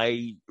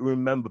 I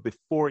remember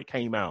before it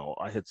came out,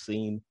 I had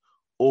seen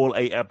all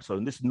 8 episodes.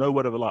 And this is no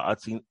word of a lie.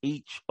 I'd seen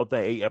each of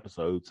their 8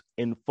 episodes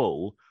in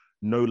full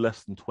no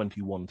less than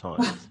 21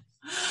 times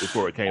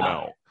before it came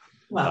out.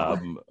 Wow.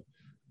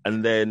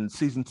 And then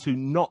season 2,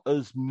 not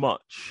as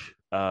much.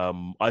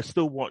 I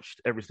still watched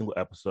every single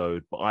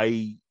episode, but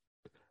I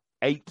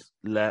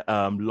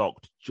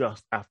locked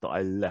just after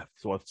I left.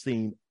 So I've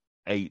seen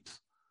 8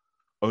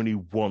 only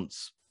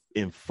once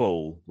in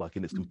full, like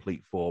in its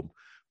complete form,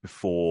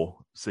 before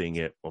seeing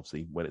it,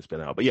 obviously, when it's been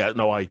out. But yeah,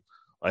 no, I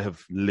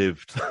have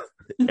lived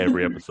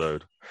every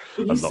episode.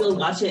 Would you still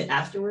watch it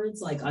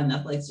afterwards, like on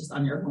Netflix, just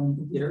on your home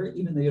computer,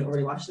 even though you'd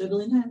already watched it a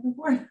billion times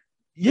before?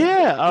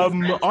 Yeah,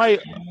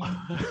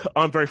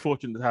 I'm very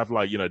fortunate to have,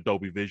 like,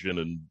 Dolby Vision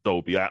and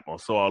Dolby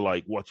Atmos, so I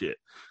like watch it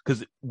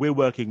because we're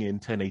working in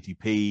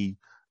 1080p.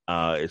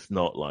 It's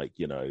not like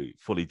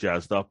fully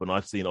jazzed up, and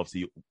I've seen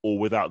obviously all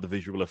without the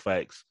visual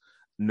effects.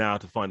 Now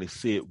to finally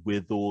see it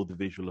with all the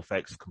visual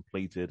effects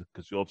completed,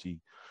 because you obviously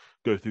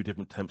go through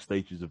different temp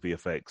stages of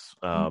VFX.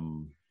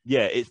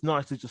 Yeah, it's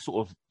nice to just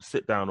sort of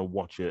sit down and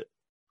watch it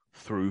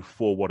through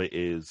for what it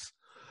is.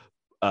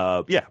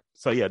 Yeah,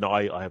 so yeah, no,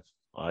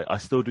 I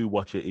still do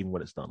watch it even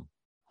when it's done.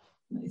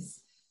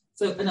 Nice.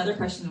 So another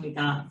question we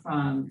got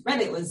from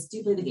Reddit was, do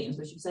you play the games?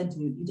 Which you said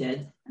you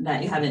did, and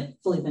that you haven't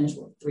fully finished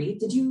World 3.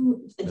 Did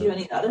you do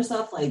any other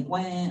stuff like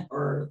Gwent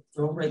or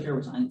Thronebreaker,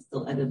 which I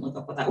didn't look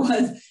up what that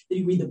was. Did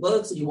you read the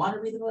books? Did you want to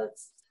read the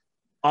books?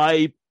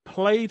 I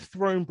played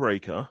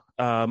Thronebreaker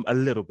a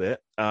little bit,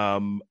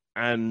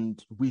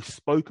 and we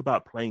spoke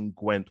about playing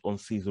Gwent on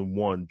season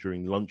 1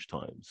 during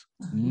lunchtimes.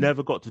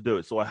 Never got to do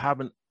it, so I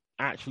haven't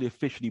actually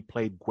officially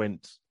played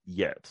Gwent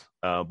yet.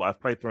 But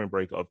I've played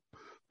Thronebreaker. I've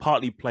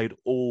partly played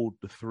all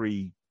the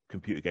 3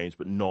 computer games,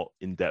 but not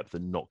in depth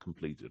and not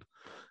completed.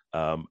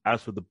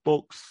 As for the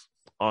books,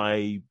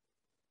 I've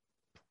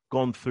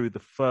gone through the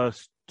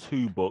first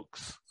 2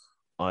 books.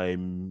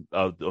 I'm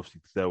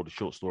obviously, they're all the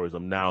short stories.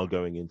 I'm now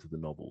going into the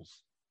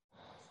novels.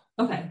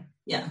 Okay,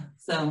 yeah.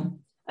 So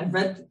I've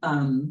read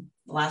The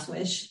Last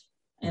Wish,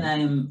 and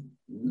I'm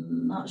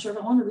not sure if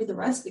I want to read the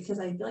rest because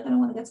I feel like I don't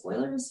want to get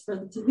spoilers for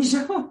the TV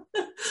show.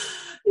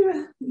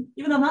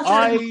 Even though I'm not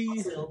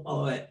sure I'll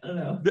follow it. I don't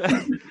know.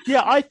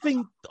 Yeah, I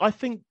think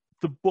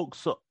the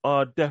books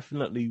are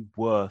definitely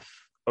worth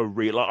a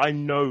read. Like, I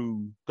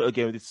know,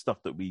 again, this stuff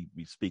that we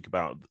speak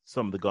about.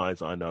 Some of the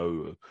guys I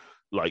know,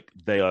 like,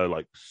 they are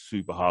like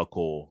super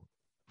hardcore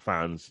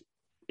fans,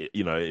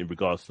 in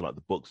regards to like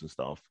the books and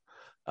stuff.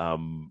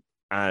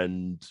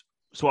 And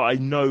so I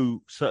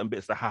know certain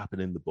bits that happen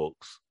in the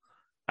books.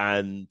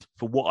 And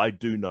for what I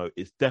do know,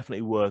 it's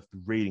definitely worth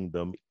reading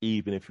them,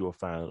 even if you're a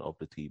fan of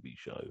the TV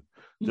show.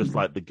 Just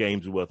like the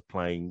games are worth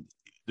playing.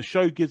 The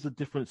show gives a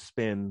different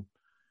spin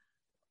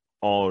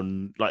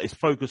on, like, it's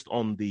focused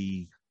on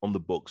the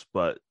books,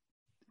 but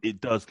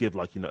it does give,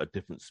 like, a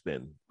different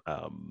spin.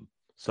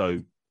 So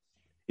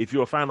if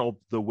you're a fan of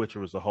The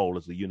Witcher as a whole,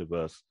 as a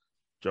universe,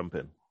 jump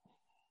in.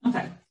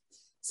 Okay.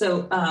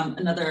 So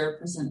another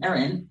person,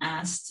 Erin,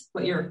 asked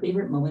what your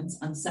favorite moments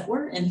on set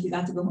were, and if you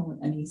got to go home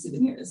with any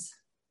souvenirs.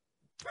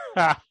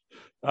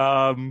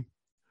 Favorite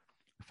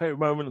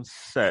moment on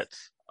set.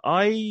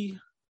 I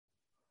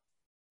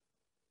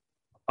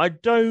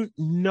don't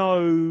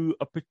know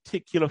a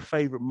particular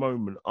favorite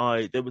moment.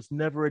 There was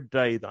never a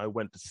day that I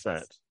went to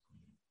set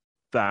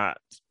that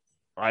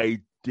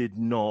I did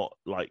not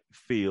like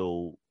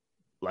feel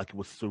like it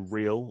was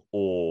surreal,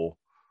 or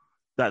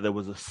that there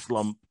was a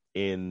slump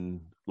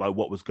in like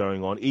what was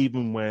going on,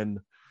 even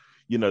when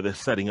they're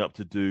setting up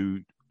to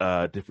do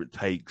different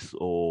takes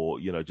or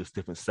just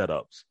different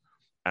setups,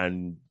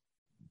 and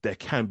there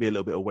can be a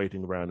little bit of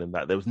waiting around in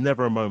that. There was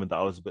never a moment that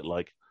I was a bit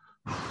like,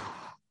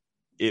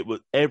 it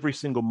was, every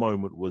single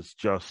moment was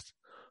just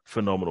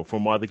phenomenal,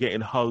 from either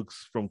getting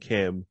hugs from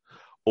Kim,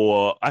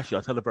 or actually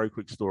I'll tell a very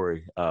quick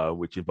story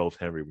which involves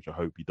Henry, which I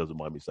hope he doesn't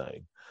mind me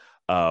saying.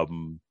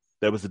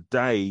 There was a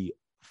day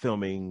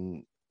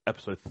filming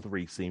episode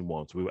 3, scene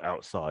 1. So we were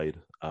outside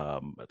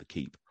at the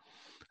keep,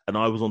 and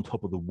I was on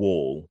top of the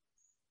wall,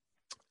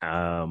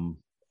 and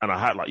I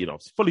had, like, I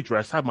was fully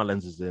dressed, had my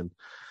lenses in,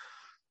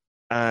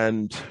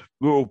 and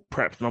we were all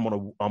prepped,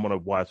 and I'm on a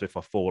wire, so if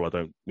I fall, I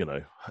don't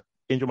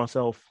injure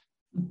myself.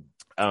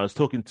 I was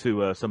talking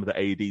to some of the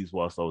ADs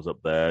whilst I was up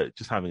there,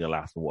 just having a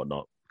laugh and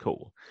whatnot.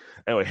 Cool.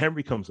 Anyway,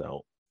 Henry comes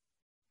out,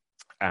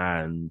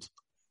 and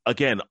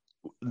again,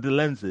 the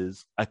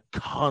lenses, I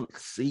can't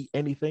see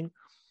anything.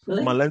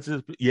 Really? My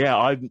lenses,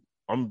 yeah,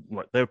 I'm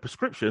like, their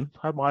prescription,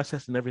 I had my eye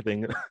test and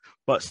everything,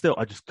 but still,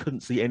 I just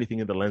couldn't see anything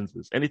in the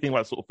lenses, anything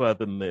like sort of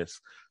further than this.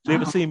 So you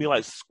ever see me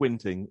like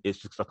squinting? It's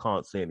just I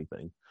can't see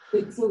anything.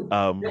 Wait, so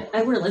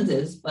I wear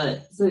lenses,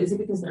 but so is it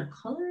because they're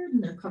colored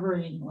and they're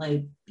covering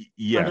like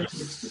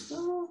yes,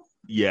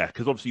 yeah,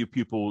 because obviously your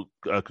pupil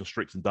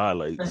constricts and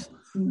dilates.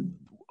 Right.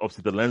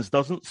 Obviously, the lens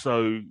doesn't.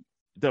 So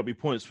there'll be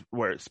points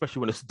where, especially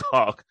when it's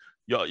dark,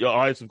 your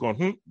eyes have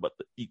gone, but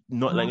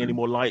not letting any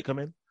more light come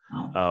in.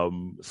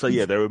 So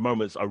yeah, there were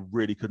moments I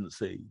really couldn't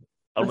see.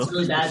 That's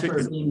really bad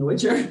for being a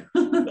Witcher.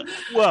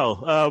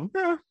 Well,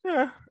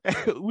 yeah,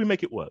 we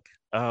make it work.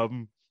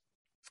 So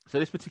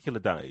this particular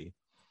day,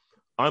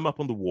 I'm up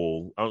on the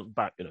wall. I was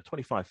back,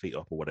 25 feet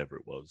up or whatever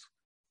it was.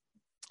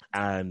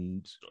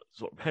 And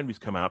sort of Henry's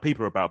come out,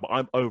 people are about, but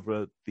I'm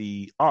over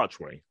the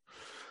archway.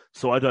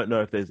 So I don't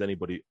know if there's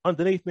anybody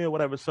underneath me or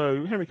whatever.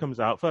 So Henry comes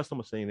out. First time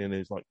I've seen him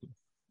is like,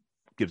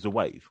 gives a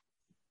wave.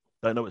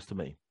 Don't know it's to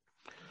me.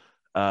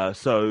 And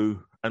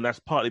that's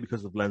partly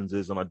because of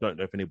lenses, and I don't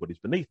know if anybody's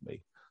beneath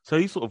me. So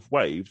he sort of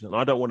waved, and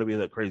I don't want to be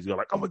that crazy. I'm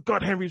like, oh my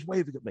God, Henry's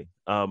waving at me.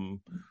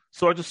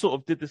 So I just sort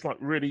of did this like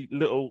really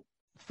little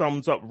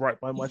thumbs up right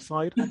by my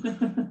side.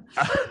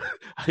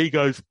 He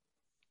goes,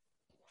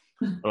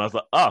 and I was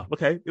like,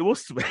 okay, it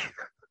was to me.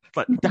 It's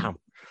like, damn.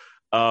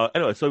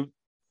 Anyway, so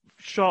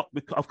sharp,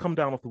 I've come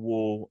down off the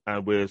wall,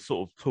 and we're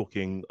sort of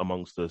talking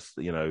amongst us,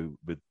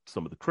 with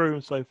some of the crew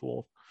and so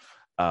forth.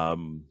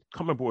 Can't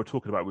remember what we're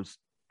talking about. Was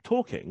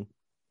talking,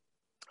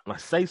 and I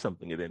say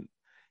something, and then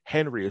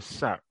Henry is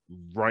sat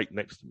right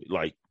next to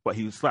me, but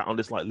he was sat on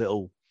this like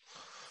little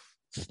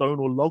stone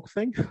or log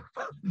thing.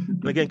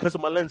 And again, because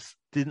of my lens,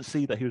 didn't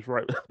see that he was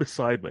right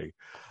beside me.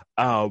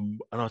 And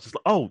I was just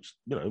like,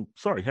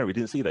 sorry, Henry,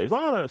 didn't see that. He was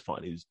like, oh no, it's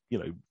fine. He was,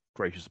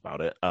 gracious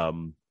about it.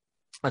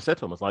 I said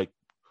to him, I was like,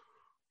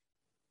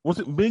 was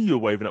it me you were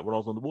waving at when I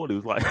was on the wall? He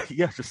was like,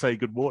 yes, just say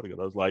good morning.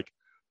 And I was like,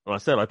 and I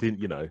said I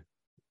didn't,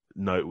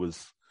 know it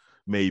was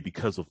me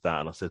because of that.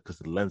 And I said, because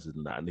of the lenses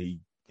and that. And he,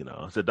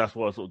 I said, that's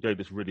why I sort of gave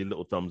this really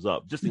little thumbs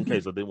up, just in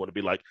case I didn't want to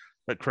be like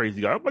that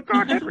crazy guy. Oh my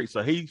God, Henry.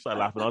 So he started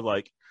laughing. I was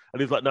like,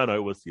 and he was like, no,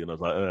 it was you. And I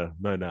was like,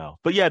 no, now.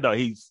 But yeah, no,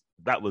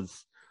 that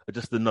was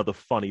just another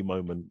funny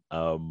moment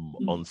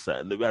on set.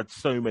 And we had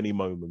so many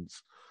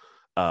moments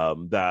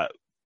that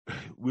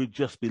we'd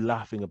just be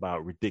laughing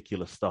about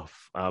ridiculous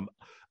stuff.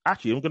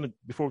 Actually, I'm going to,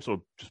 before we sort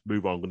of just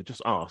move on, I'm going to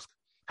just ask,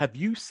 have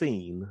you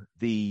seen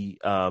the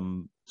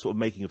sort of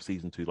making of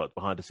season 2, like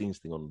behind the scenes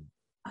thing on?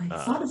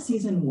 I saw the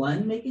season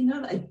 1 making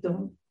of. I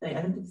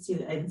haven't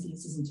seen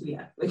season 2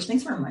 yet. Which,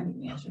 thanks for reminding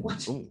me. I should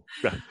watch.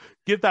 Yeah.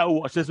 Give that a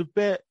watch. There's a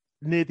bit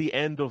near the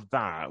end of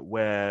that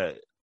where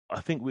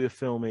I think we were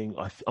filming.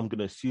 I'm going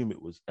to assume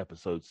it was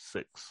episode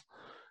 6,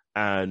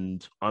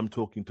 and I'm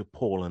talking to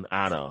Paul and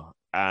Anna,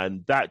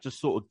 and that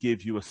just sort of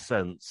gives you a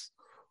sense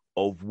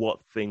of what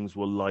things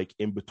were like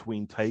in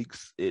between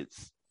takes.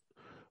 It's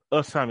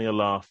us having a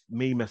laugh,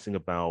 me messing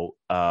about.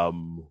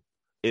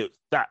 It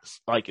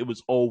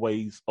was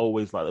always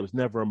like there was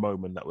never a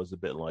moment that was a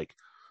bit like,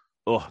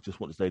 oh, I just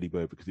want this lady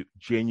over, because it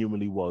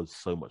genuinely was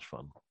so much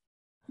fun.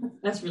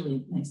 That's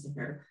really nice to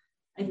hear.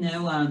 I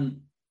know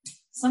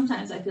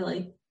sometimes I feel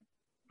like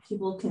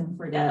people can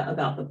forget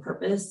about the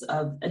purpose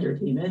of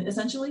entertainment,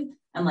 essentially,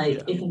 and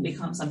it can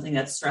become something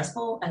that's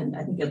stressful. And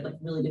I think it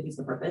really defeats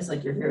the purpose.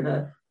 Like, you're here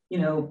to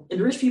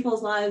enrich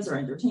people's lives or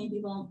entertain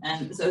people,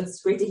 and so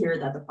it's great to hear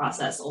that the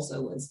process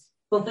also was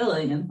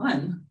fulfilling and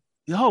fun.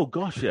 Oh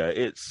gosh,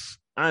 yeah,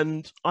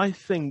 and I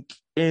think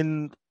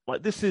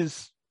this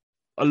is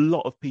a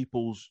lot of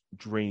people's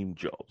dream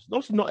jobs.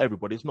 Obviously, not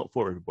everybody; it's not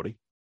for everybody.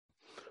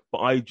 But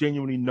I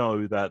genuinely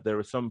know that there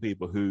are some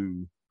people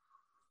who,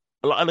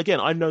 and again,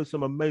 I know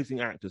some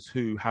amazing actors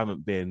who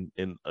haven't been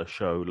in a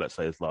show, let's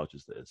say, as large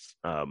as this,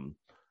 and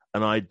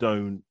I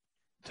don't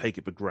take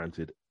it for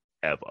granted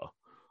ever.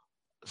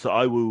 So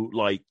I will,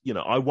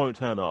 I won't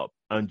turn up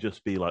and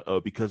just be like, oh,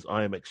 because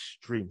I am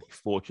extremely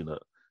fortunate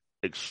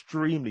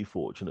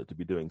to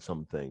be doing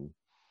something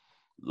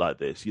like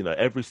this.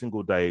 Every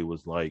single day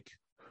was like,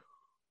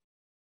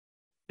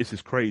 this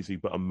is crazy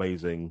but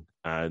amazing,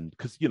 and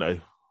because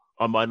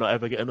I might not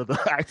ever get another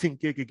acting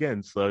gig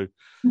again, so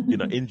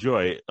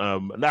enjoy it.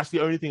 And that's the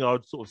only thing I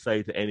would sort of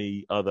say to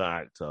any other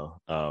actor,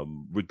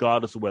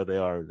 regardless of where they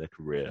are in their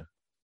career.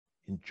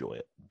 Enjoy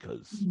it,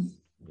 because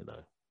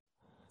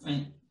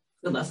right.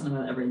 Good lesson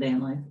about every day in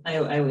life. I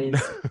always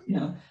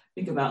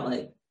think about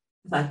the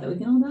fact that we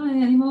can all die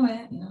at any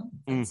moment.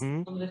 It's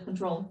limited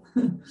control.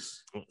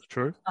 That's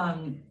true.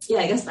 Yeah,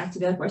 I guess back to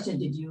the other question.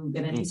 Did you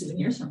get any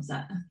souvenirs from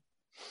set?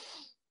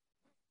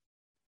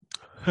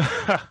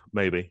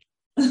 Maybe.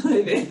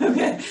 Maybe.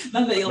 Okay.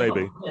 Not that you'll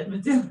probably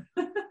admit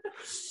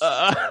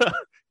to.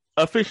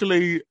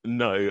 Officially,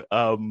 no.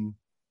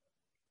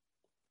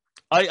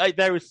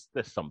 There's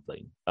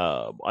something.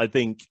 I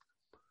think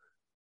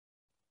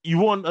you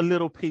want a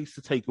little piece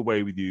to take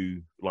away with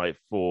you,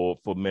 for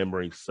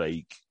memory's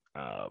sake.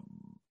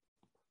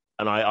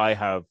 And I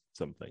have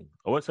something.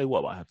 I won't say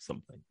what, but I have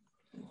something.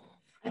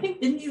 I think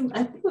it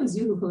was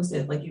you who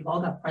posted, you've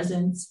all got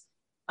presents,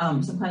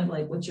 some kind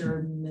of what's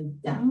your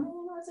medallion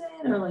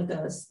was it? Or like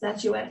a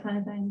statuette kind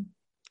of thing?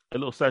 A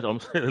little statue. I'm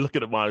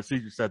looking at mine. As soon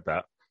as you said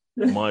that,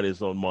 mine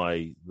is on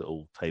my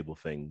little table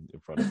thing in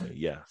front of me.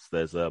 Yes,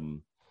 there's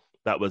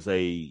that was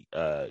a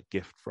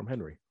gift from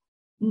Henry.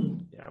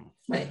 Yeah.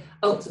 Right.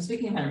 Oh, so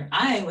speaking of Henry,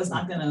 I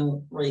wasn't going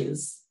to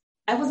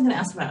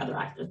ask about other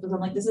actors because I'm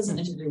like, this is an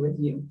interview with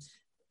you.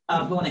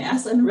 But when I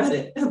asked on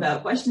Reddit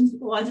about questions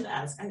people wanted to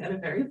ask, I got a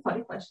very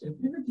funny question.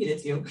 Let me repeat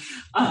it to you.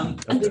 I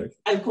think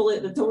I call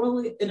it the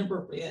totally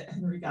inappropriate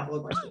Henry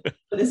Cavill question,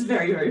 but it's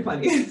very, very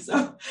funny.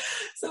 So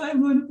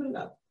I'm going to put it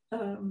up.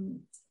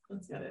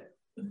 Let's get it.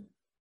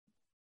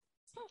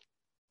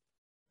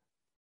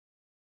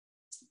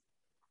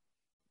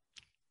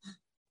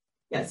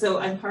 Yeah, so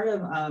I'm part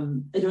of I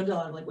joined a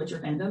lot of like Witcher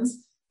fandoms,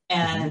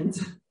 and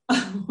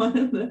one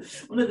of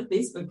the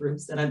Facebook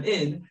groups that I'm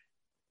in,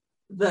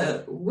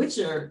 the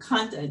Witcher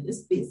content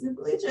is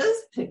basically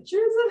just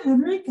pictures of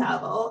Henry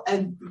Cavill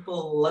and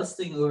people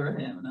lusting over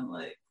him, and I'm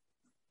like,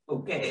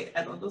 okay,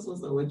 I thought this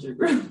was a Witcher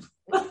group.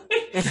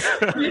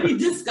 Maybe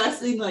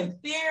discussing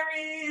like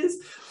theories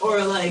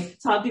or like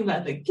talking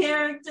about the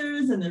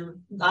characters and the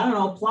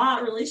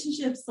plot,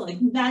 relationships,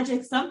 like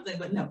magic, something,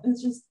 but no,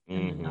 it's just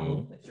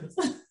pictures.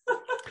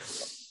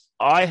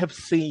 I have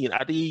seen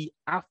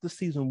after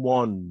season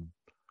 1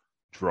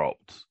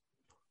 dropped,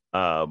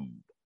 I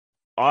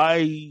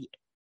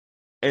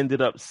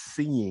ended up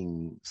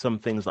seeing some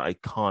things that I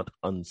can't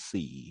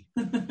unsee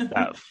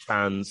that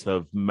fans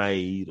have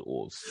made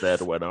or said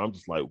or whatever. I'm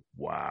just like,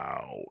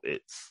 wow,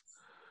 it's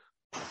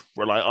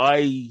like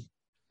I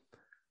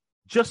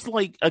just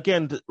like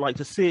again like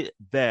to see it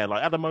there.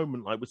 Like at the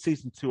moment, like with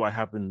season 2, I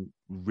haven't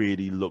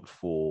really looked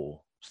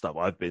for stuff.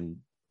 I've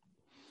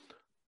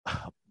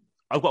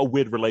got a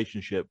weird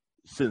relationship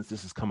since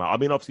this has come out. I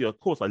mean, obviously, of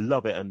course, I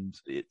love it, and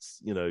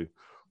it's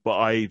but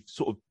I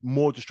sort of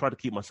more just try to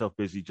keep myself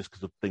busy just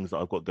because of things that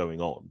I've got going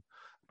on.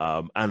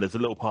 And there's a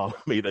little part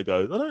of me that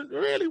goes, I don't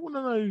really want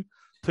to know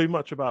too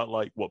much about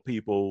like what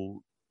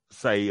people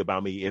say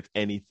about me, if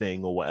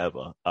anything, or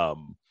whatever.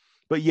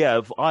 But yeah,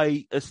 at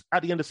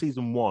the end of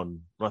season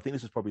 1, and I think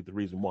this is probably the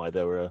reason why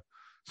there were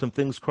some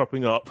things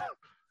cropping up,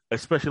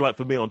 especially like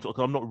for me I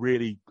don't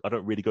really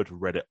go to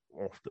Reddit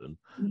often.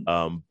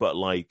 But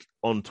like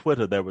on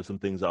Twitter, there were some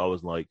things that I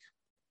was like,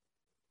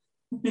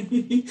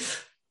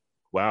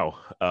 wow.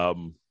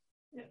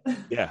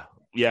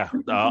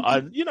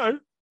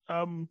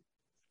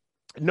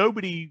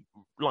 Nobody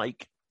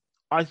like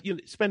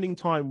spending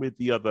time with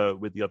the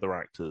other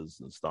actors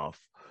and stuff.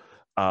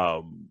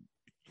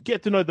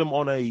 Get to know them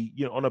on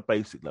a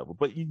basic level,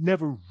 but you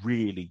never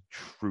really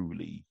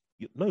truly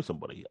know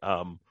somebody.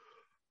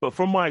 But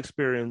from my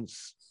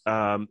experience,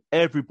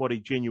 everybody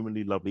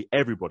genuinely lovely.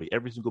 Every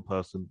single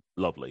person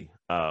lovely.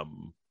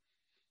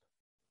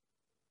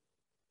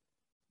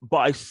 But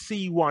I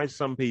see why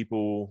some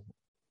people,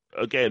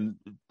 again,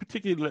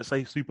 particularly let's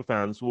say super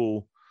fans,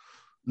 will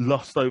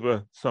lust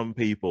over some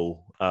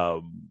people.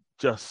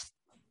 Just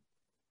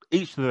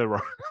each to their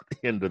own.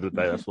 At the end of the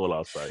day, that's all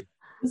I'll say.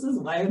 This is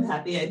why I'm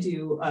happy I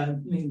do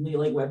mainly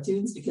like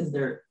webtoons, because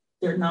they're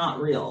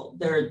not real.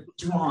 They're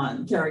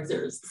drawn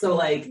characters. So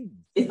like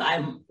if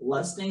I'm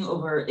lusting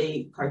over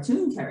a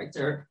cartoon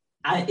character,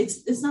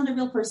 it's not a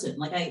real person.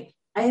 Like I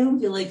don't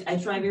feel like I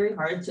try very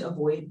hard to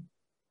avoid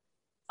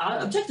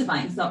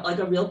objectifying stuff like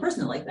a real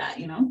person like that,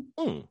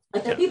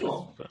 like they're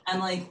people. And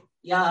like,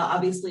 yeah,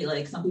 obviously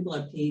like some people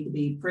are paid to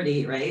be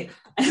pretty, right?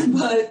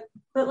 but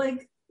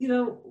like, we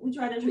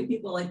try to treat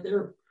people like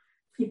they're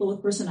people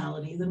with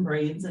personalities and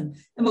brains and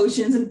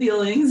emotions and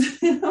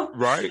feelings,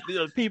 right?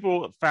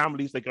 People,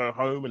 families, they go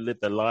home and live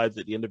their lives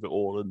at the end of it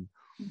all. And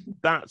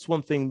that's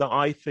one thing that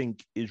I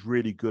think is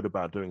really good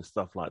about doing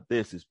stuff like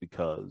this, is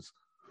because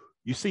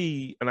you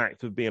see an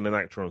actor being an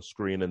actor on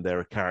screen and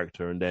they're a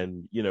character, and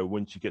then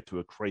once you get to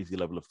a crazy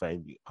level of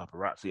fame, you get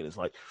paparazzi, and it's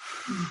like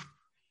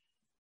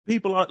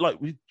people are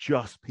like, we're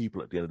just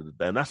people at the end of the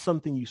day, and that's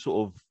something you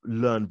sort of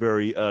learn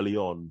very early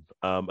on.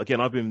 Again,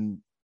 I've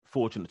been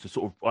fortunate to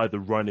sort of either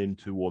run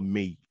into or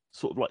meet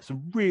sort of like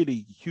some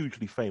really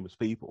hugely famous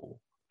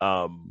people,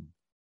 but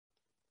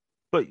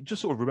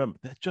just sort of remember,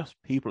 they're just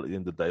people at the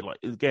end of the day. Like,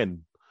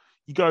 again,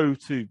 you go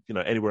to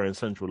anywhere in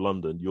central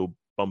London, you'll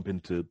bump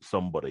into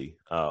somebody.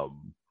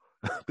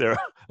 There are,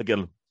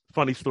 again,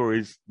 funny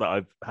stories that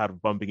I've had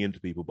bumping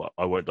into people, but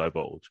I won't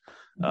divulge.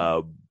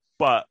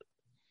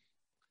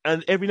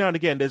 And every now and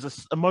again,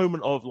 there's a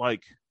moment of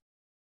like,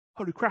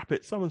 holy crap,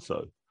 it's so and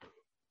so.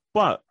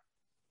 But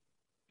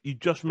you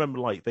just remember,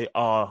 like, they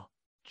are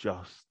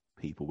just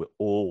people. We're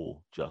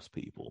all just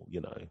people,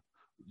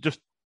 just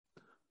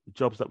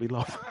jobs that we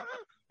love.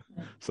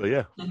 So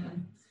yeah.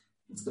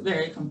 It's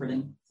very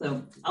comforting.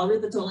 So I'll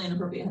read the totally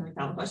inappropriate Henry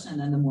Cavill question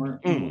and then the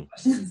more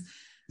questions.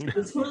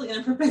 It's totally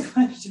inappropriate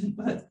question,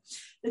 but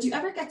did you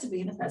ever get to be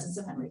in the presence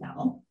of Henry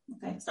Cavill?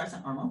 Okay, starts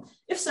at normal.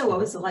 If so, what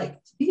was it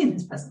like to be in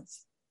his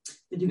presence?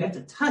 Did you get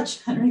to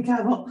touch Henry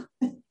Cavill?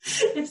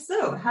 If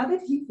so, how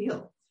did he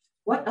feel?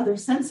 What other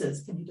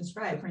senses can you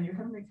describe from your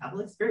Henry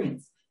Cavill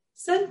experience?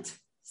 Scent,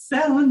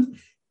 sound,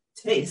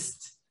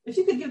 taste. If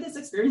you could give this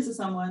experience to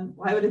someone,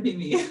 why would it be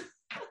me?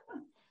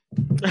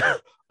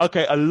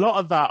 Okay, a lot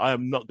of that I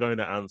am not going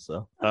to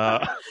answer.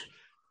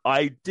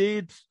 I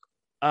did.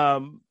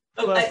 First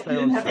You day didn't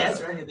on have to set.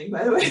 answer anything,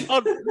 by the way.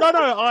 Oh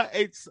no!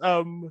 It's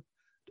all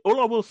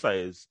I will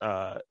say is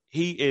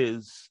he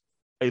is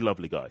a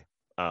lovely guy.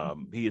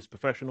 He is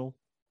professional.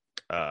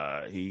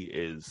 He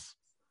is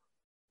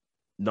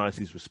nice.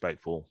 He's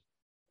respectful.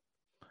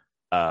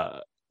 Uh,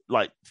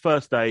 like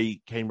first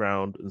day came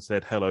round and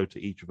said hello to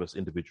each of us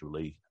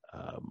individually,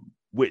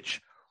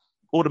 which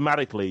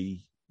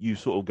automatically you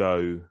sort of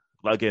go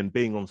like again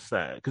being on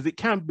set because it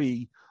can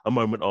be a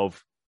moment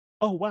of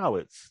oh wow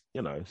it's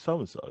so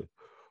and so,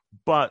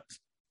 but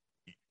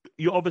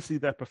you're obviously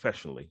there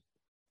professionally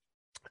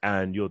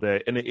and you're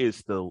there and it is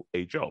still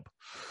a job,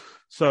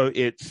 so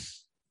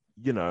it's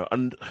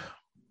and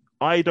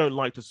I don't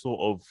like to sort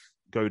of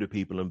go to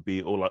people and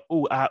be all like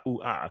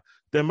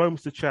there are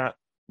moments to chat,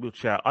 we'll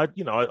chat. I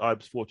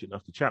was fortunate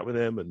enough to chat with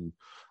him and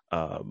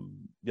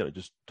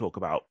just talk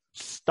about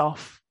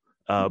stuff.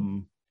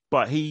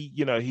 But he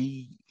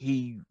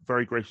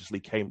very graciously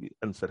came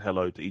and said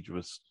hello to each of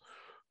us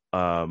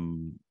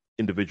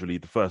individually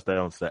the first day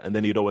on set, and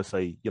then he'd always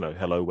say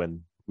hello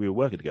when we were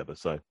working together.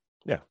 So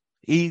yeah,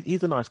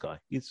 he's a nice guy.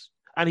 He is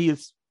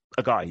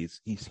a guy. He's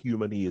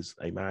human. He is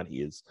a man.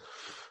 He is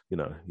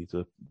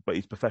but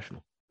he's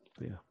professional.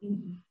 So, yeah.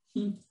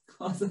 Mm-hmm.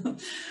 Awesome.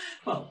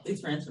 Well,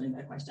 thanks for answering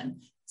that question.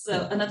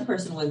 So another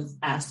person was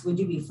asked, would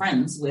you be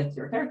friends with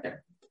your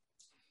character?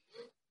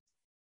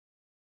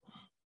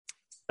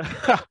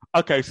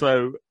 Okay,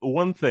 so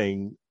one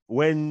thing,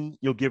 when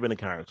you're given a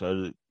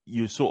character,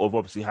 you sort of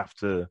obviously have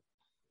to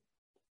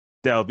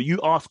delve, but you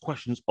ask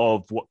questions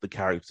of what the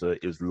character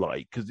is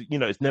like, because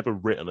it's never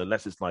written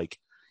unless it's like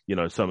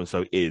so and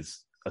so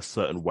is a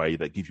certain way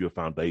that gives you a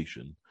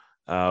foundation.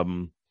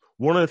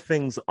 One of the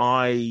things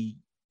I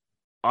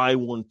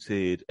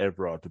wanted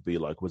Everard to be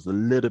like was a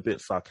little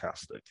bit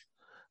sarcastic.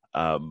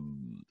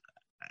 And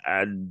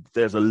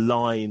there's a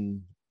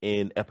line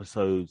in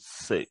episode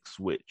 6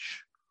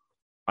 which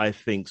I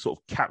think sort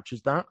of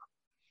captures that,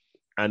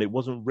 and it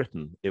wasn't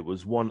written. It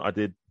was one I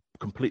did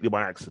completely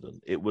by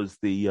accident. It was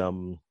the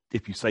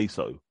if you say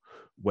so,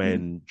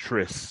 when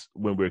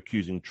we're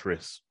accusing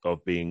Triss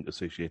of being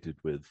associated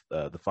with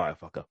the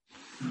firefucker,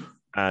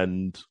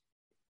 and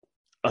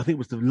I think it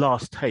was the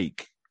last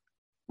take.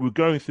 We're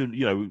going through,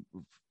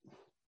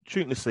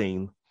 shooting the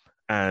scene,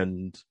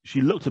 and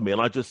she looked at me,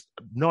 and I just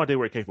no idea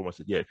where it came from. I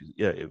said, "Yeah,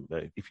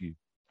 if you,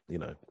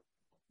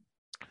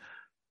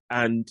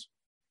 and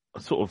I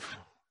sort of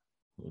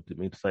I didn't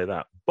mean to say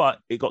that, but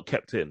it got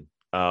kept in.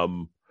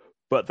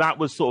 But that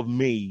was sort of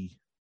me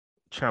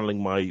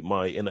channeling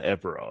my inner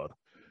Everard.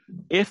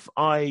 If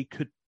I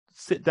could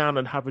sit down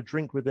and have a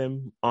drink with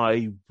him,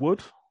 I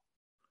would.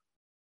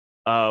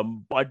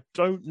 But I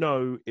don't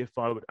know if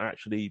I would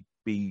actually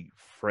be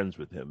friends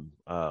with him.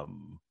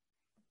 I'm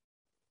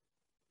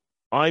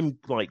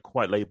like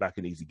quite laid back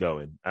and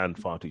easygoing and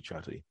far too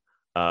chatty.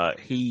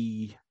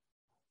 He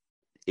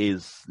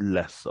is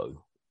less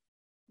so.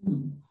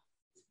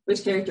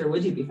 Which character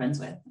would you be friends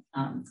with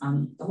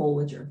on the whole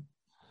Witcher?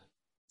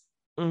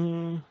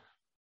 I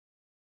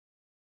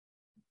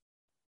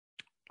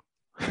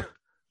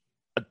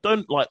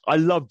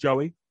love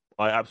Joey.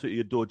 I absolutely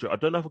adore Joey. I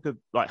don't know if I could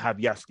like have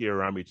Yaskia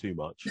around me too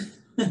much.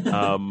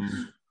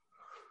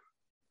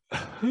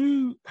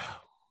 Who,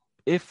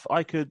 if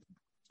I could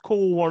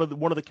call one of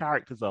the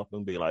characters up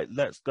and be like,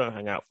 let's go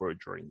hang out for a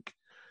drink.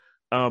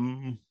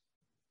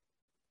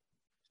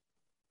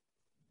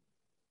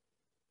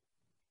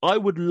 I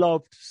would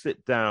love to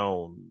sit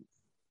down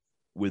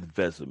with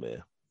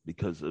Vesemir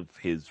because of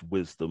his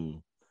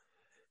wisdom.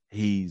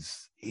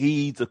 He's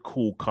a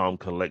cool, calm,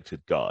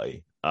 collected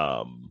guy.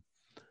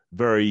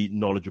 Very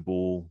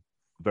knowledgeable,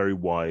 very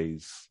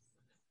wise,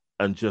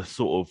 and just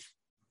sort of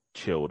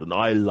chilled. And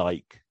I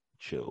like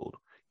chilled.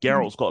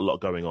 Geralt's got a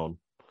lot going on.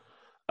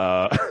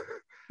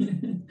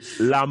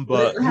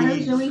 Lambert. How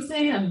does Joey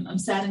say? I'm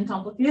sad and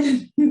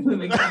complicated.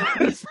 There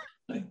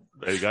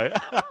you go.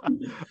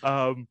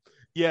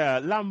 Yeah,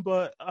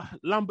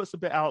 Lambert's a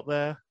bit out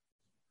there.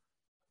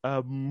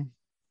 I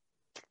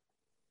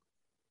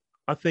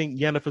think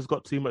Yennefer's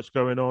got too much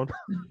going on.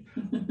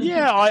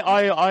 Yeah,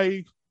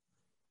 I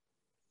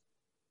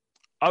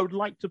would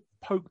like to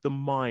poke the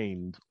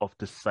mind of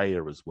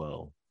Tissaia as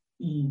well.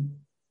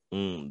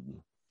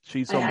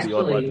 She's somebody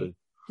I'd like to.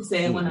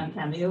 Tissaia went on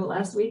Cameo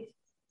last week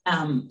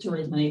to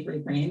raise money for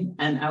Ukraine,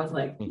 and I was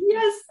like,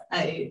 yes,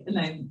 I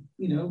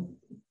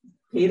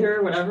paid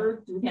her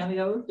whatever through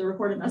Cameo to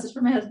record a message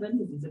for my husband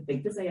because he's a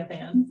big Tissaia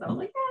fan. So I was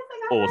like, yes, I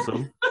got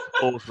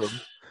awesome.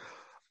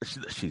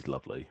 She's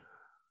lovely.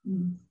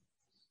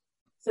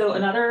 So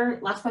another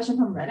last question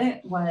from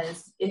Reddit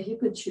was, if you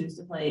could choose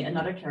to play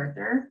another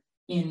character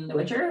in The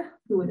Witcher,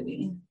 who would it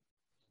be?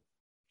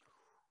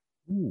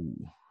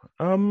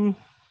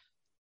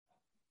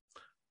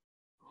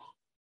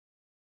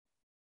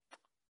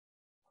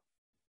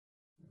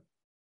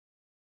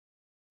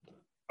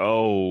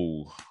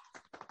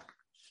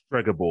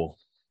 Stregobor.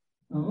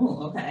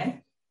 Oh,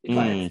 okay.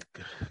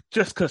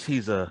 Just because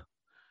he's a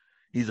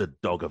He's a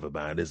dog of a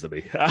man, isn't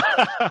he?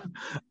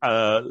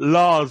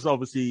 Lars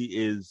obviously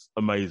is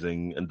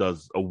amazing and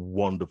does a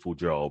wonderful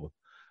job.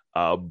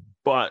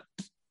 But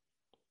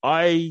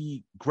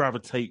I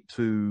gravitate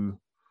to,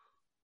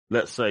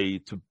 let's say,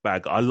 to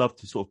bad. I love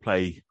to sort of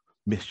play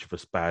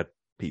mischievous bad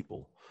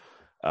people.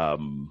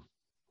 Um,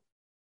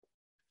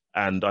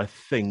 and I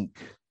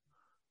think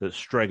that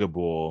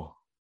Stregobor,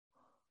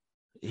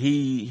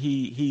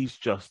 he's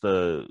just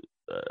a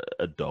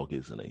dog,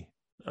 isn't he?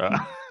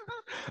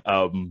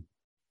 Um,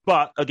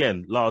 but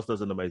again, Lars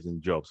does an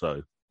amazing job.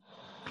 So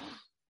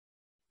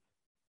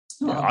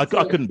yeah, Well, I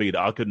so, couldn't beat it.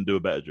 I couldn't do a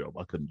better job.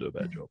 I couldn't do a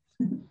better job.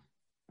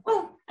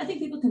 well, I think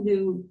people can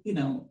do,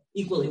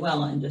 equally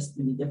well and just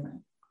maybe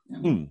different.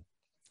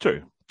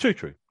 True.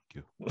 Thank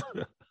you.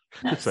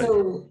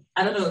 So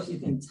I don't know if you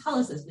can tell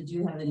us this. Did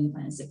you have any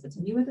plans to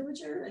continue with The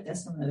Witcher? I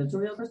guess from an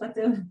editorial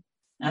perspective.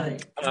 Now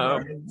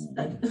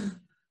that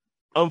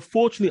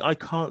Unfortunately, I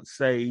can't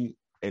say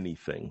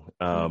anything.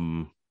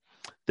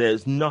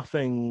 There's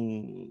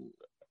nothing,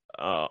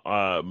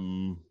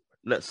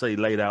 let's say,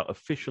 laid out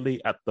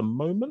officially at the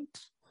moment.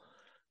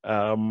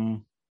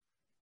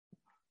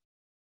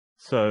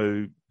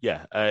 So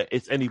yeah,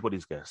 it's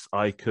anybody's guess.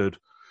 I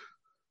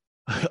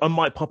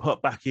might pop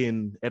up back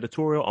in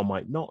editorial. I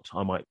might not.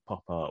 I might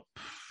pop up,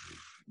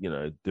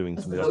 doing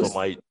something else.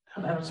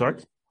 Sorry?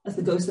 That's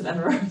the ghost of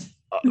Everard.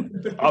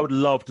 I would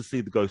love to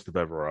see the ghost of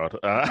Everard.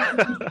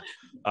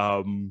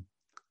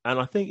 And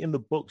I think in the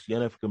books,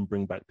 Yennefer can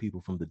bring back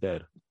people from the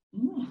dead.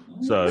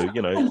 So,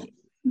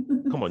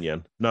 come on,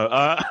 Yen. No,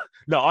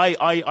 no,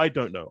 I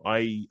don't know.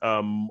 I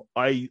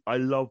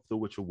love the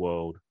Witcher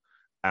world,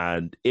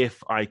 and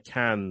if I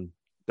can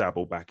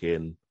dabble back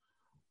in,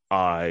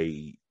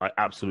 I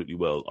absolutely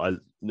will.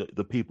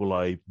 The people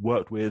I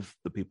worked with,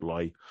 the people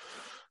I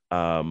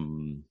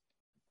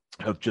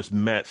have just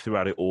met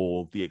throughout it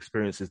all, the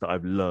experiences that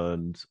I've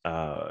learned.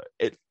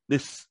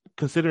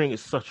 Considering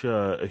it's such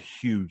a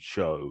huge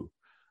show,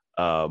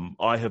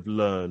 I have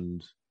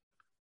learned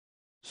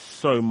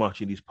so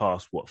much in these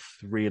past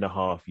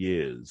 3.5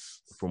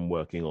 years from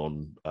working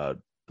on the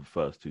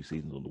first 2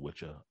 seasons on The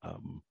Witcher,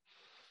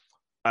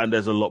 and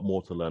there's a lot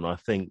more to learn. I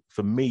think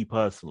for me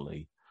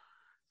personally,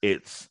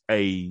 it's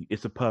a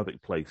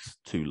perfect place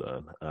to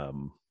learn,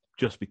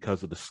 just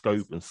because of the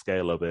scope and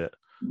scale of it,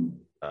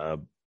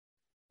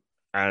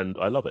 and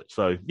I love it.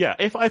 So yeah,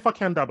 if I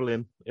can dabble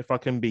in, if I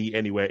can be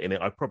anywhere in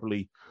it, I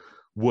probably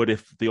would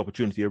if the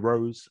opportunity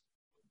arose.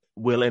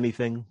 Will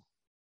anything?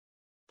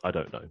 I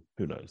don't know.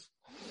 Who knows?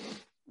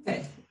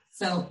 Okay,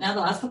 so now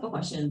the last couple of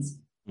questions,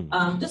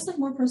 just like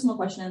more personal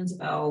questions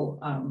about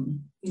how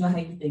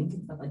you think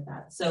and stuff like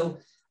that. So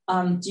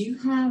do you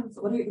have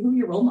who are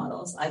your role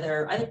models,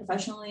 either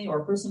professionally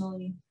or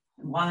personally,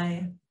 and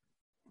why?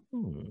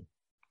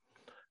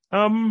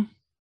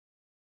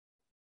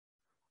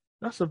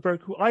 That's a very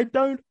cool. I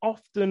don't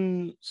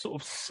often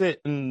sort of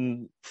sit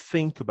and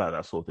think about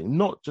that sort of thing.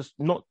 Not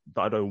that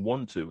I don't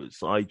want to.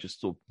 It's I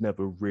just sort of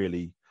never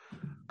really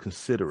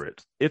consider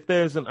it. If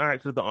there's an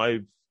actor that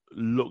I've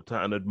looked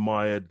at and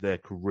admired their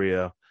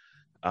career,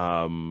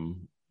 that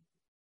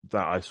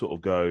I sort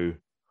of go,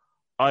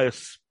 I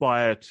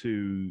aspire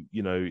to,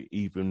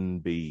 even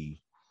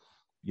be,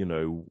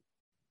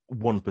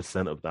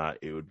 1% of that.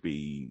 It would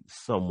be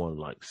someone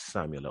like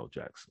Samuel L.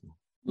 Jackson.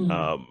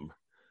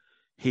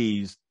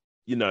 He's,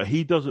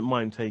 he doesn't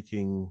mind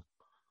taking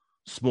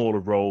smaller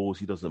roles.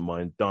 He doesn't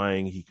mind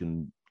dying. He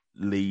can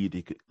lead.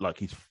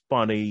 He's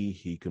funny.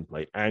 He can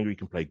play angry. He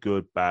can play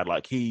good, bad.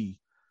 He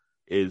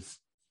is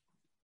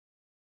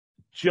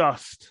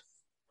just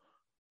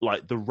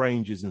the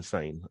range is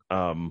insane.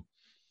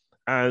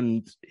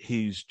 And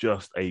he's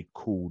just a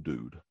cool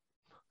dude.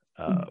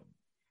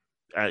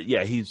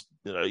 Yeah, he's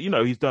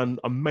he's done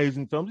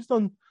amazing films. He's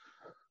done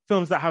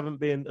films that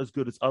haven't been as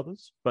good as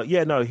others, but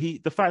yeah, no,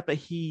 the fact that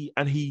he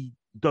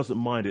doesn't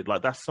mind it,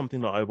 that's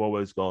something that I've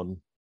always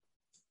gone.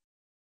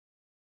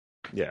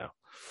 Yeah,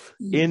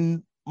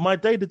 in my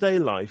day-to-day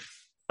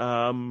life,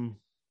 I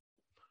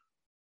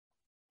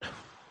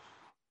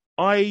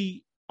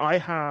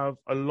have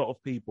a lot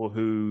of people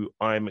who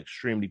I'm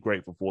extremely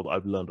grateful for that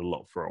I've learned a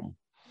lot from,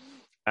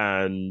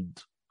 and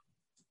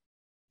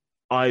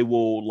I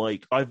will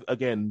I've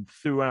again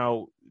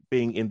throughout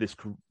being in this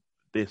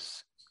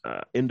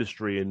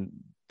industry and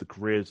the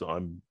careers that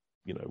I'm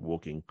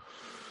walking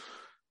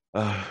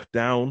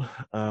down.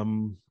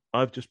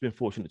 I've just been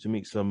fortunate to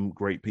meet some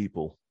great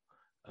people.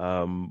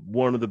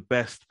 One of the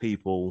best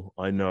people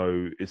I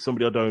know is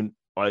somebody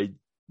I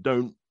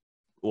don't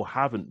or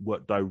haven't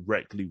worked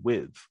directly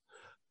with,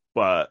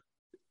 but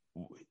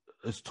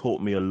has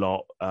taught me a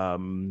lot.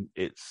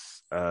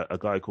 It's a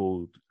guy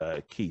called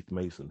Keith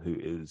Mason, who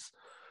is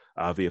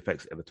our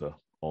VFX editor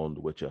on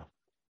The Witcher.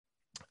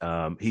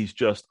 He's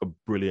just a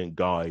brilliant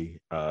guy.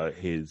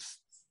 His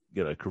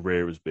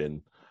career has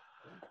been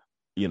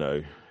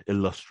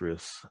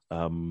illustrious.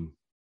 And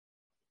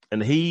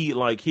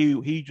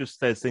he just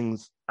says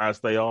things as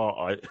they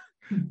are.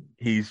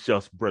 He's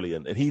just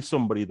brilliant, and he's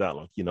somebody that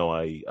I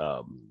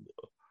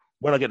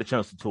when I get the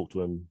chance to talk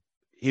to him,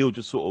 he'll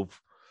just sort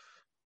of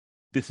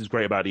this is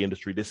great about the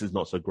industry. This is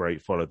not so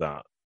great. Follow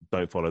that.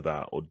 Don't follow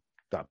that, or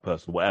that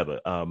person, whatever.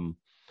 Uh,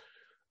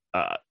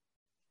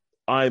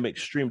 I'm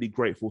extremely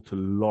grateful to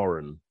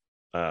Lauren,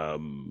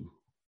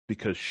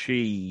 because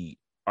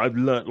I've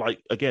learned,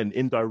 like, again,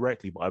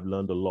 indirectly, but I've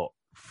learned a lot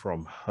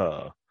from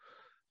her,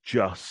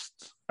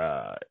 just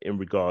in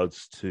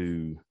regards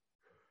to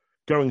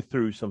going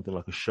through something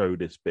like a show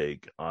this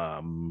big.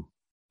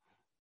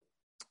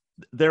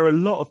 There are a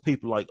lot of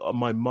people, like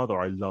my mother,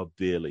 I love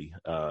dearly.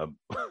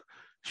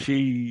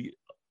 She,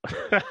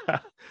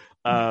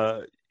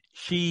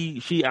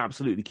 she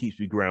absolutely keeps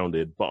me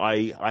grounded. But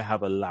I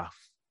have a laugh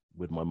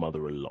with my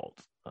mother a lot,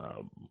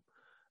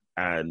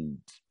 and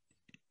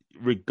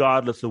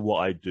regardless of what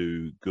I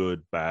do,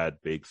 good, bad,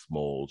 big,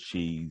 small,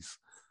 she's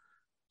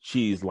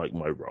like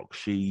my rock.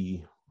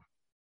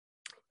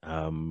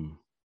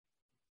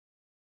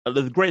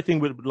 The great thing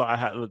with, like, I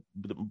had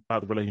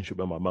about the relationship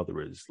with my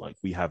mother is, like,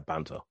 we have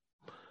banter,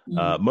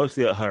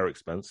 mostly at her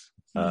expense.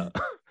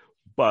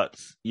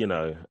 But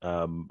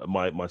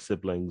my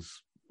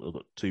siblings, I've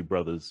got two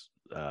brothers,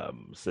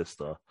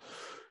 sister.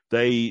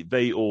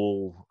 They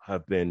all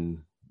have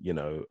been,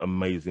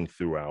 amazing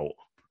throughout.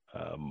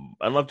 And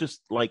I've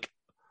just, like,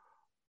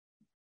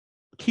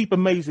 keep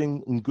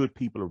amazing and good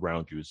people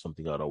around you is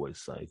something I'd always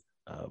say.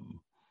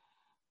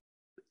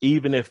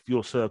 Even if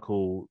your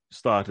circle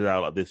started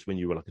out like this when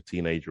you were like a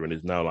teenager and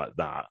is now like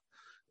that,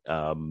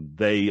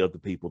 they are the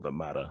people that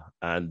matter.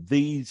 And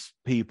these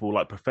people,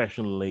 like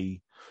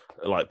professionally,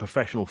 like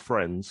professional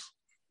friends,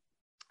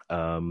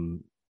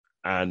 and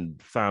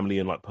family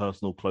and like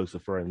personal closer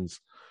friends,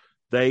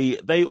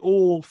 they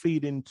all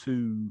feed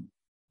into,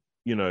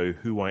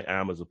 who I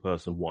am as a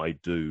person, what I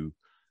do,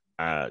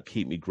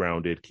 keep me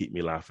grounded, keep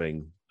me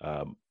laughing,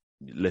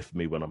 lift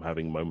me when I'm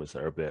having moments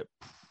that are a bit.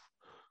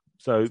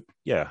 So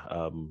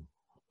yeah,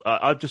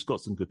 I've just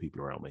got some good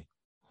people around me.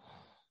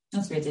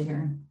 That's great to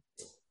hear.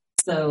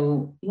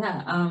 So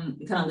yeah,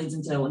 it kind of leads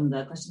into one of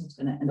the questions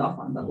I'm going to end off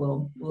on, but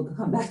we'll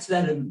come back to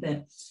that in a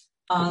bit.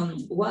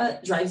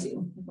 What drives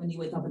you when you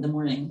wake up in the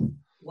morning?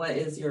 What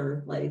is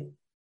your, like,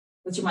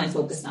 what's your mind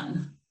focused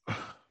on?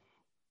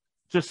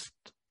 Just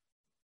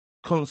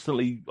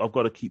constantly, I've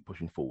got to keep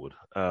pushing forward.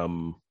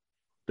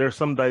 There are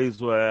some days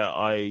where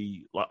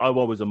I'm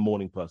always a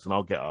morning person.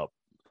 I'll get up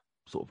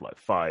sort of like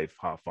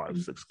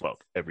 5:30, 6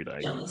 o'clock every day.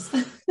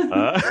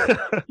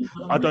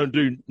 I don't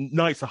do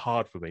nights are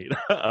hard for me.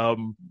 I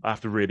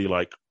have to really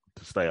like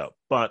to stay up,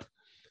 but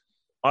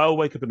I'll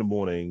wake up in the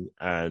morning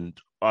and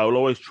I will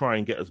always try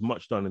and get as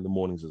much done in the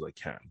mornings as I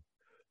can.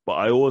 But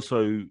I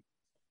also,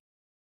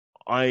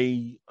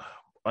 I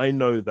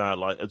know that,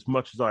 like, as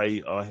much as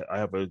I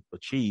have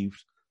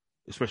achieved,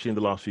 especially in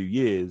the last few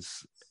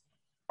years,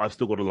 I've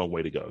still got a long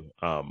way to go.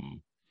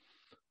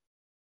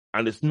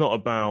 And it's not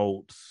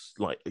about,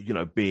 like,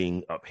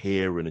 being up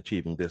here and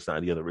achieving this, that,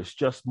 and the other. It's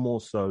just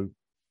more so.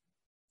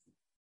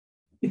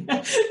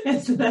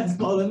 Yes, that's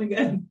Colin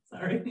again.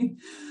 Sorry.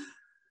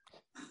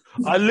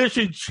 I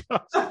literally just,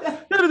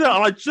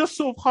 I just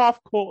sort of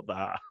half caught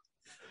that.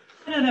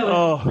 I don't know.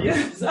 Oh.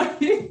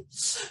 Sorry.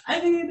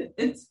 I mean,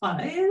 it's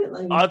fine.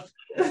 Like,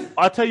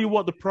 I'll tell you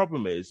what the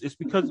problem is. It's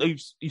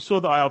because you saw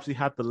that I obviously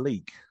had the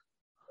leak.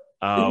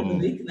 Oh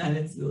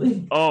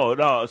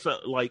no! So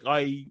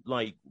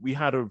we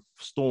had a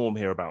storm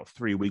here about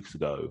 3 weeks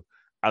ago.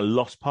 I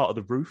lost part of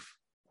the roof,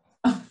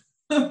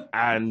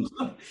 and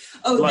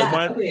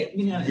okay.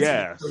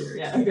 Yes,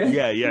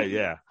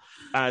 yeah,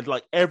 and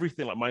like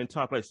everything, like my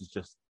entire place is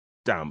just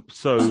damp.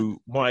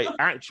 So my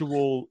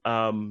actual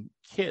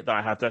kit that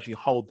I have to actually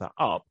hold that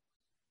up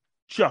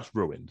just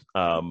ruined.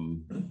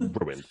 And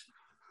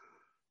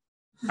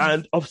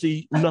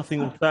obviously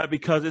nothing with that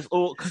because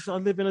I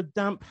live in a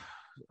damp.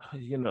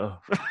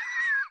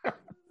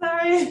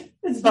 Sorry.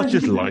 That's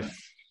just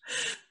life.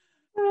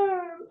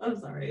 I'm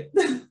sorry.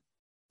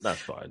 That's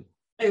fine.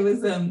 I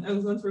was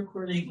once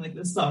recording like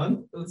this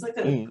song. It was like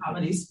a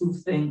comedy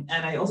spoof thing,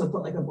 and I also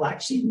put like a black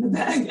sheet in the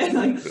bag, and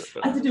like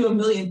I had to do a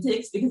million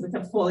takes because it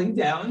kept falling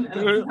down. And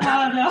I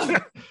was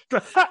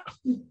like,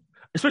 no.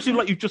 Especially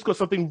like you've just got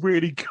something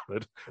really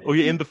good, or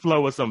you're in the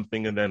flow or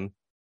something, and then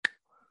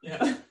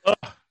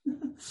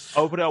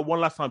I'll put it out one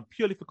last time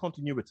purely for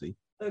continuity.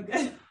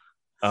 Okay.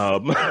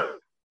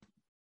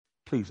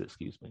 Please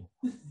excuse me.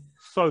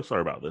 So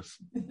sorry about this.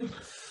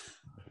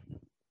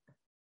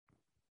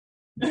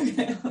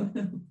 Okay.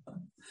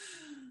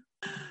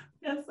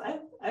 Yes,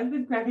 I've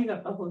been cracking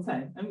up the whole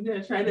time. I'm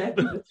going to try to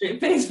keep a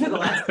straight face for the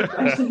last two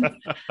questions.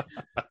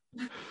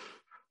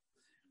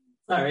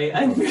 Sorry,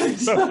 I'm really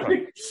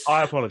sorry.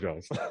 I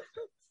apologize.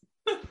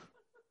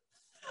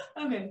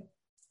 Okay,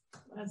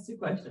 last two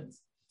questions.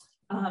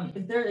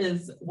 If there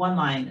is one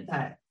line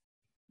that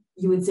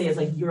you would say is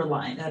like your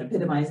line that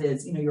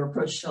epitomizes, your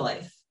approach to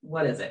life,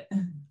 what is it?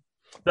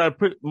 That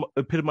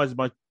epitomizes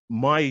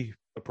my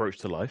approach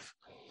to life.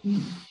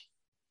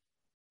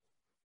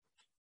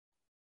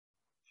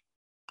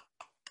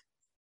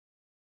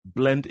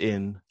 Blend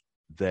in,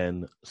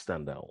 then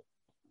stand out.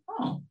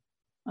 Oh,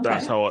 okay.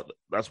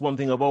 That's one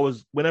thing I've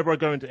always, whenever I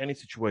go into any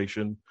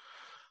situation,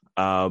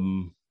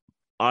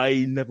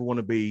 I never want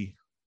to be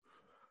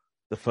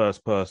the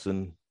first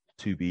person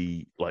to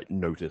be like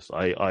noticed.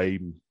 I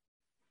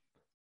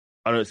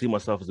don't see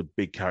myself as a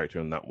big character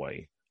in that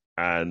way.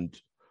 And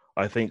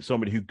I think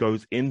somebody who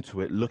goes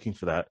into it looking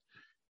for that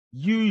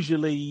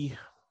usually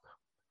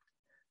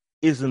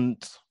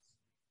isn't,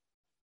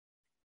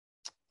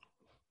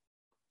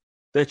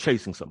 they're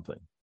chasing something.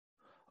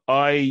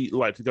 I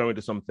like to go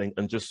into something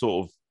and just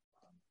sort of,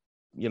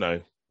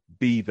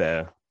 be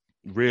there,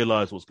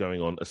 realize what's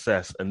going on,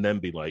 assess, and then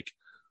be like,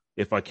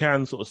 if I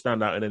can sort of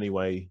stand out in any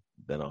way,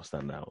 then I'll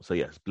stand out. So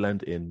yes,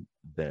 blend in,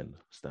 then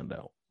stand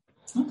out.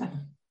 Okay.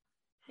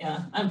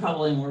 Yeah, I'm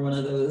probably more one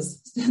of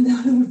those stand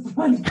out in the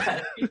front kind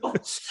of people.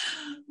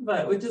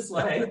 But which is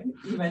why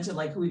you mentioned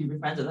like who you be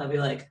friends with. I'll be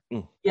like,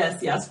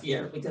 yes,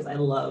 Pierre, because I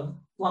love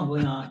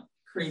flamboyant,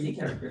 crazy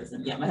characters.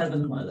 And yeah, my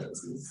husband's one of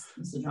those.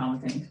 He's the drama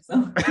king.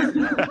 So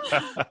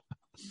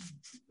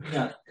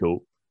yeah.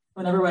 Cool.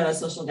 Whenever we're at a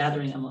social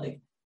gathering, I'm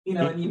like,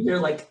 and you hear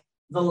like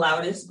the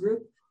loudest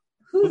group.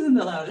 Who's in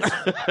the loudest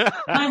group?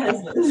 My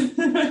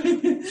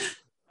husband.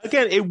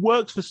 Again, it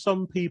works for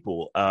some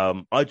people.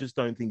 I just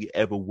don't think it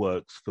ever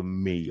works for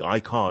me.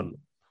 I can't,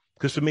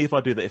 because for me, if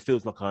I do that, it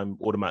feels like I'm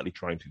automatically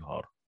trying too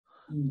hard.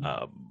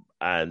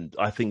 And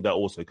I think that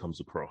also comes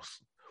across.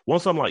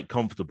 Once I'm like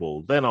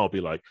comfortable, then I'll be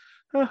like,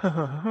 as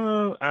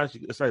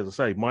I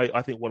say,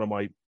 I think one of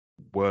my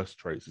worst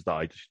traits is that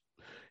I just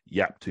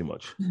yap too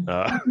much.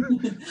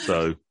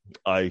 So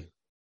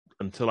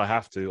until I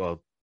have to,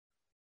 I'll.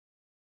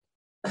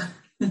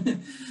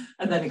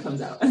 And then it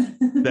comes out.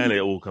 Then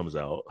it all comes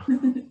out.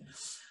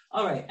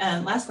 All right.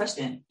 And last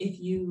question.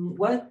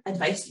 What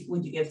advice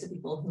would you give to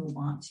people who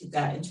want to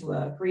get into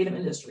a creative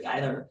industry,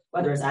 either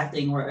whether it's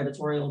acting or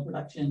editorial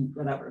production,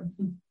 whatever?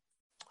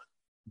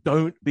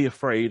 Don't be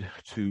afraid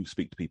to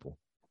speak to people.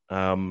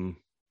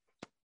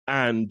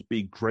 And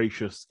be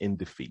gracious in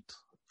defeat.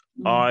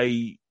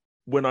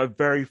 When I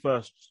very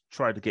first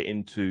tried to get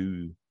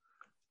into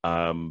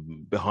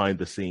behind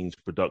the scenes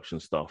production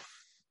stuff,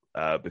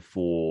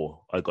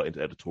 before I got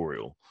into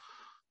editorial,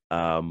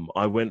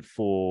 I went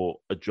for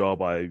a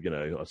job. I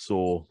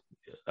saw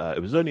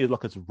it was only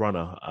like as a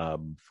runner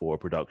for a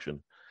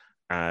production,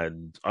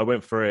 and I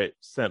went for it,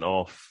 sent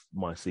off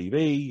my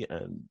CV,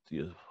 and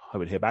I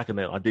would hear back, and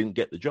then I didn't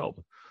get the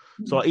job.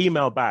 So I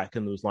emailed back,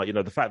 and it was like,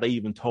 the fact they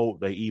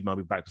emailed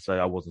me back to say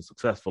I wasn't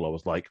successful, I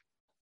was like,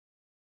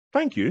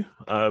 thank you.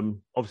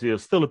 Obviously, it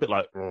was still a bit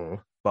like,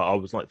 but I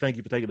was like, thank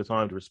you for taking the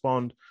time to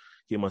respond,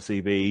 get my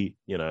CV,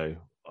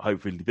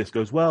 hopefully this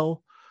goes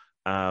well.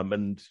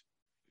 And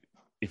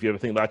if you ever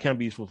think that I can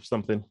be useful for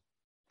something,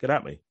 get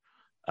at me.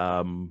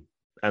 And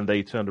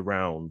they turned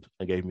around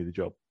and gave me the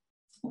job.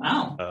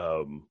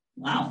 Wow.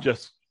 Wow.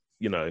 Just,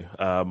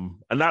 and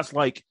that's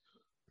like,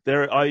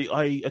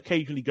 I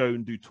occasionally go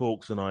and do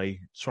talks, and I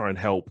try and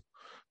help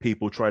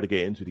people try to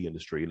get into the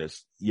industry. And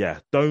it's,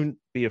 don't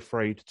be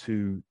afraid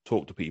to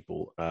talk to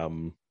people.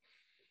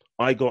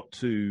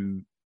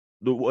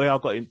 The way I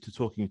got into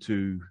talking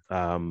to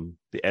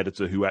the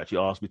editor who actually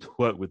asked me to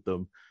work with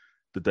them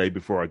the day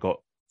before I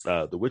got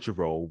the Witcher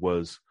role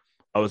was,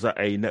 I was at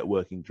a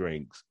networking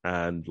drinks,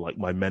 and like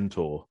my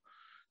mentor,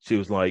 she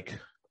was like,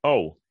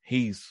 oh,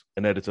 he's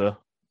an editor,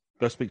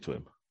 go speak to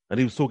him. And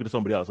he was talking to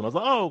somebody else, and I was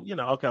like, oh,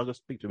 okay, I'll go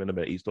speak to him in a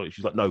minute.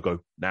 She's like, no, go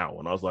now.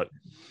 And I was like,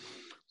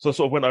 so I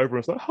sort of went over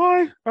and said,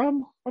 hi,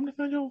 I'm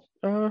Nathaniel,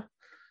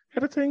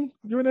 editing,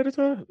 you're an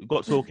editor? We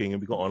got talking,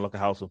 and we got on like a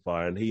house on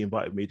fire, and he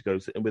invited me to go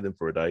sit in with him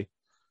for a day.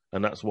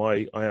 And that's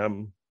why I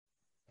am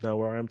now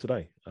where I am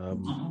today.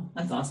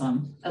 That's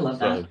awesome. I love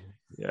that.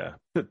 Yeah.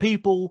 But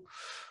a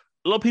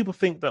lot of people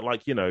think that,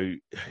 like,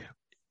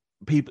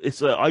 people,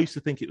 I used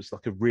to think it was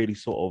like a really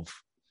sort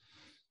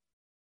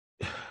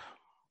of,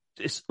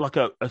 it's like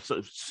a sort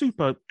of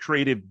super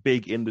creative,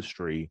 big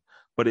industry,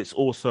 but it's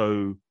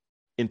also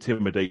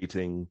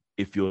intimidating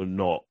if you're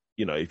not,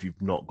 if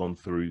you've not gone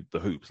through the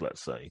hoops,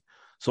 let's say.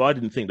 So I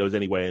didn't think there was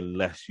any way,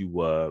 unless you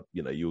were,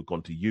 you had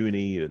gone to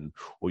uni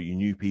or you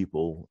knew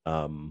people.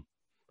 And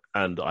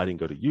I didn't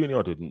go to uni.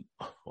 I didn't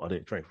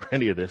train for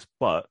any of this,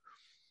 but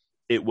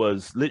it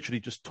was literally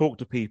just talk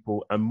to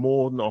people, and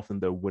more than often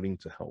they're willing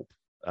to help.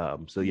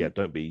 So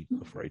don't be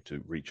afraid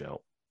to reach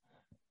out.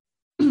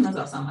 That's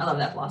awesome. I love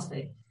that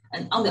philosophy.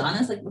 And I'll be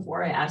honest, like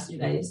before I asked you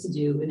guys to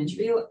do an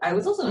interview, I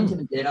was also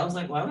intimidated. I was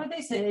like, why would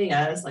they say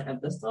yes? Like,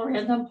 I'm just a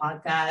random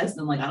podcast,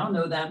 and like, I don't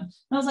know them. And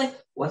I was like,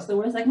 what's the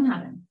worst that can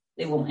happen?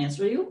 They won't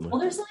answer you.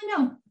 Well, they're saying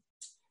no.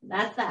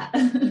 That's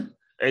that.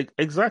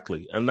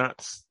 Exactly. And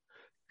that's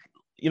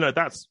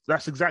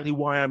exactly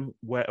why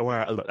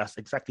that's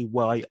exactly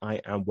why I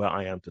am where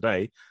I am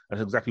today.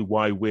 That's exactly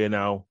why we're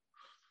now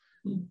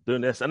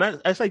doing this. And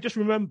I say, just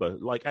remember,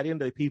 like, at the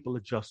end of the day, people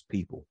are just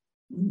people.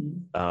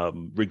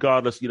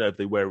 Regardless, if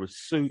they wear a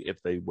suit,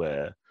 if they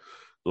wear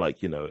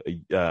like,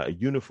 a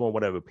uniform,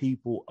 whatever,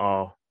 people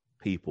are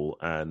people.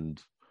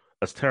 And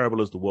as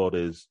terrible as the world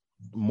is,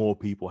 more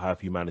people have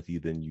humanity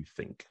than you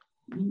think.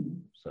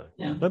 So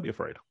don't be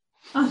afraid.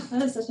 Oh,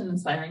 that is such an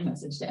inspiring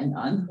message to end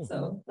on.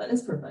 So that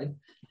is perfect.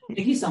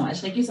 Thank you so much.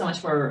 Thank you so much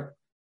for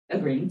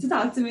agreeing to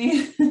talk to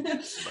me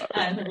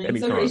and for being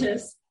so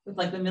gracious with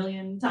like the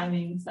million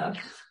timing stuff.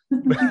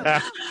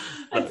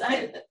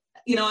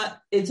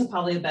 It's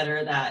probably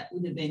better that we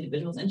did the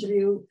individuals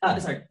interview.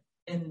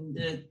 In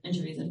the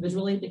interviews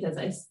individually, because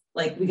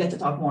we get to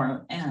talk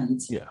more,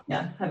 and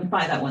having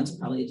 5 at once would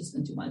probably just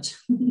been too much.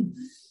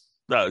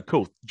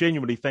 Cool.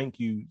 Genuinely, thank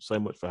you so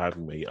much for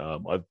having me.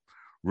 I've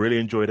really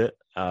enjoyed it.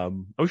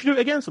 We should do it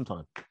again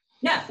sometime.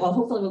 Yeah, well,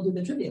 hopefully we'll do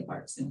the trivia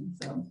part soon.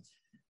 So,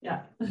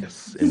 yeah.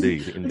 Yes,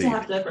 indeed. Which I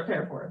have to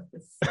prepare for.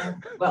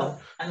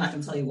 Well, I'm not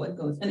going to tell you what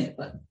goes in it,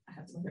 but I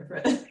have to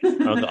prepare for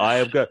it. I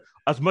have got,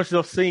 as much as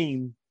I've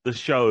seen the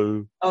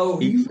show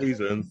each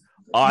season,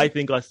 I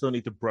think I still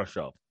need to brush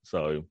up.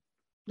 So,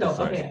 no,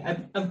 okay.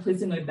 I'm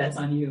placing my bets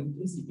on you.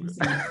 You've seen it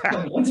so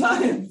many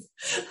times.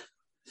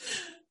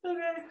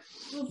 Okay.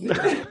 We'll see.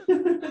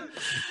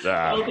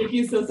 Well, thank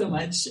you so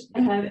much.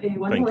 Have a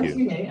wonderful rest of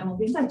your day, and we'll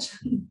be in touch.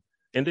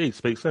 Indeed.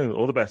 Speak soon.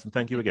 All the best, and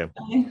thank you again.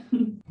 Bye.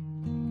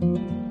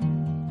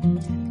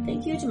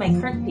 Thank you to my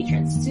current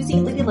patrons: Susie,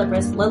 Lady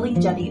Libris, Lily,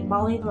 Jenny,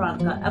 Molly,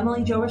 Veronica,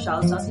 Emily, Joe,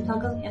 Rochelle, Dustin,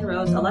 Douglas, and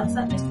Rose,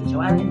 Alexa, Misty,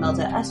 Joanne,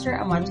 Melda, Esther,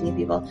 I'm watching you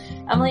people,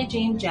 Emily,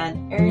 Jane,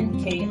 Jen,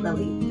 Erin, Kay,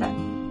 Lily,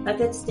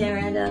 Beckett,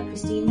 Staranda,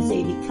 Christine,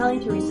 Sadie, Kelly,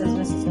 Teresa,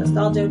 Mrs.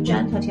 Nostalgia,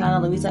 Jen, Tatiana,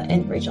 Louisa,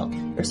 and Rachel.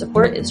 Your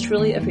support is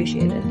truly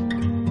appreciated.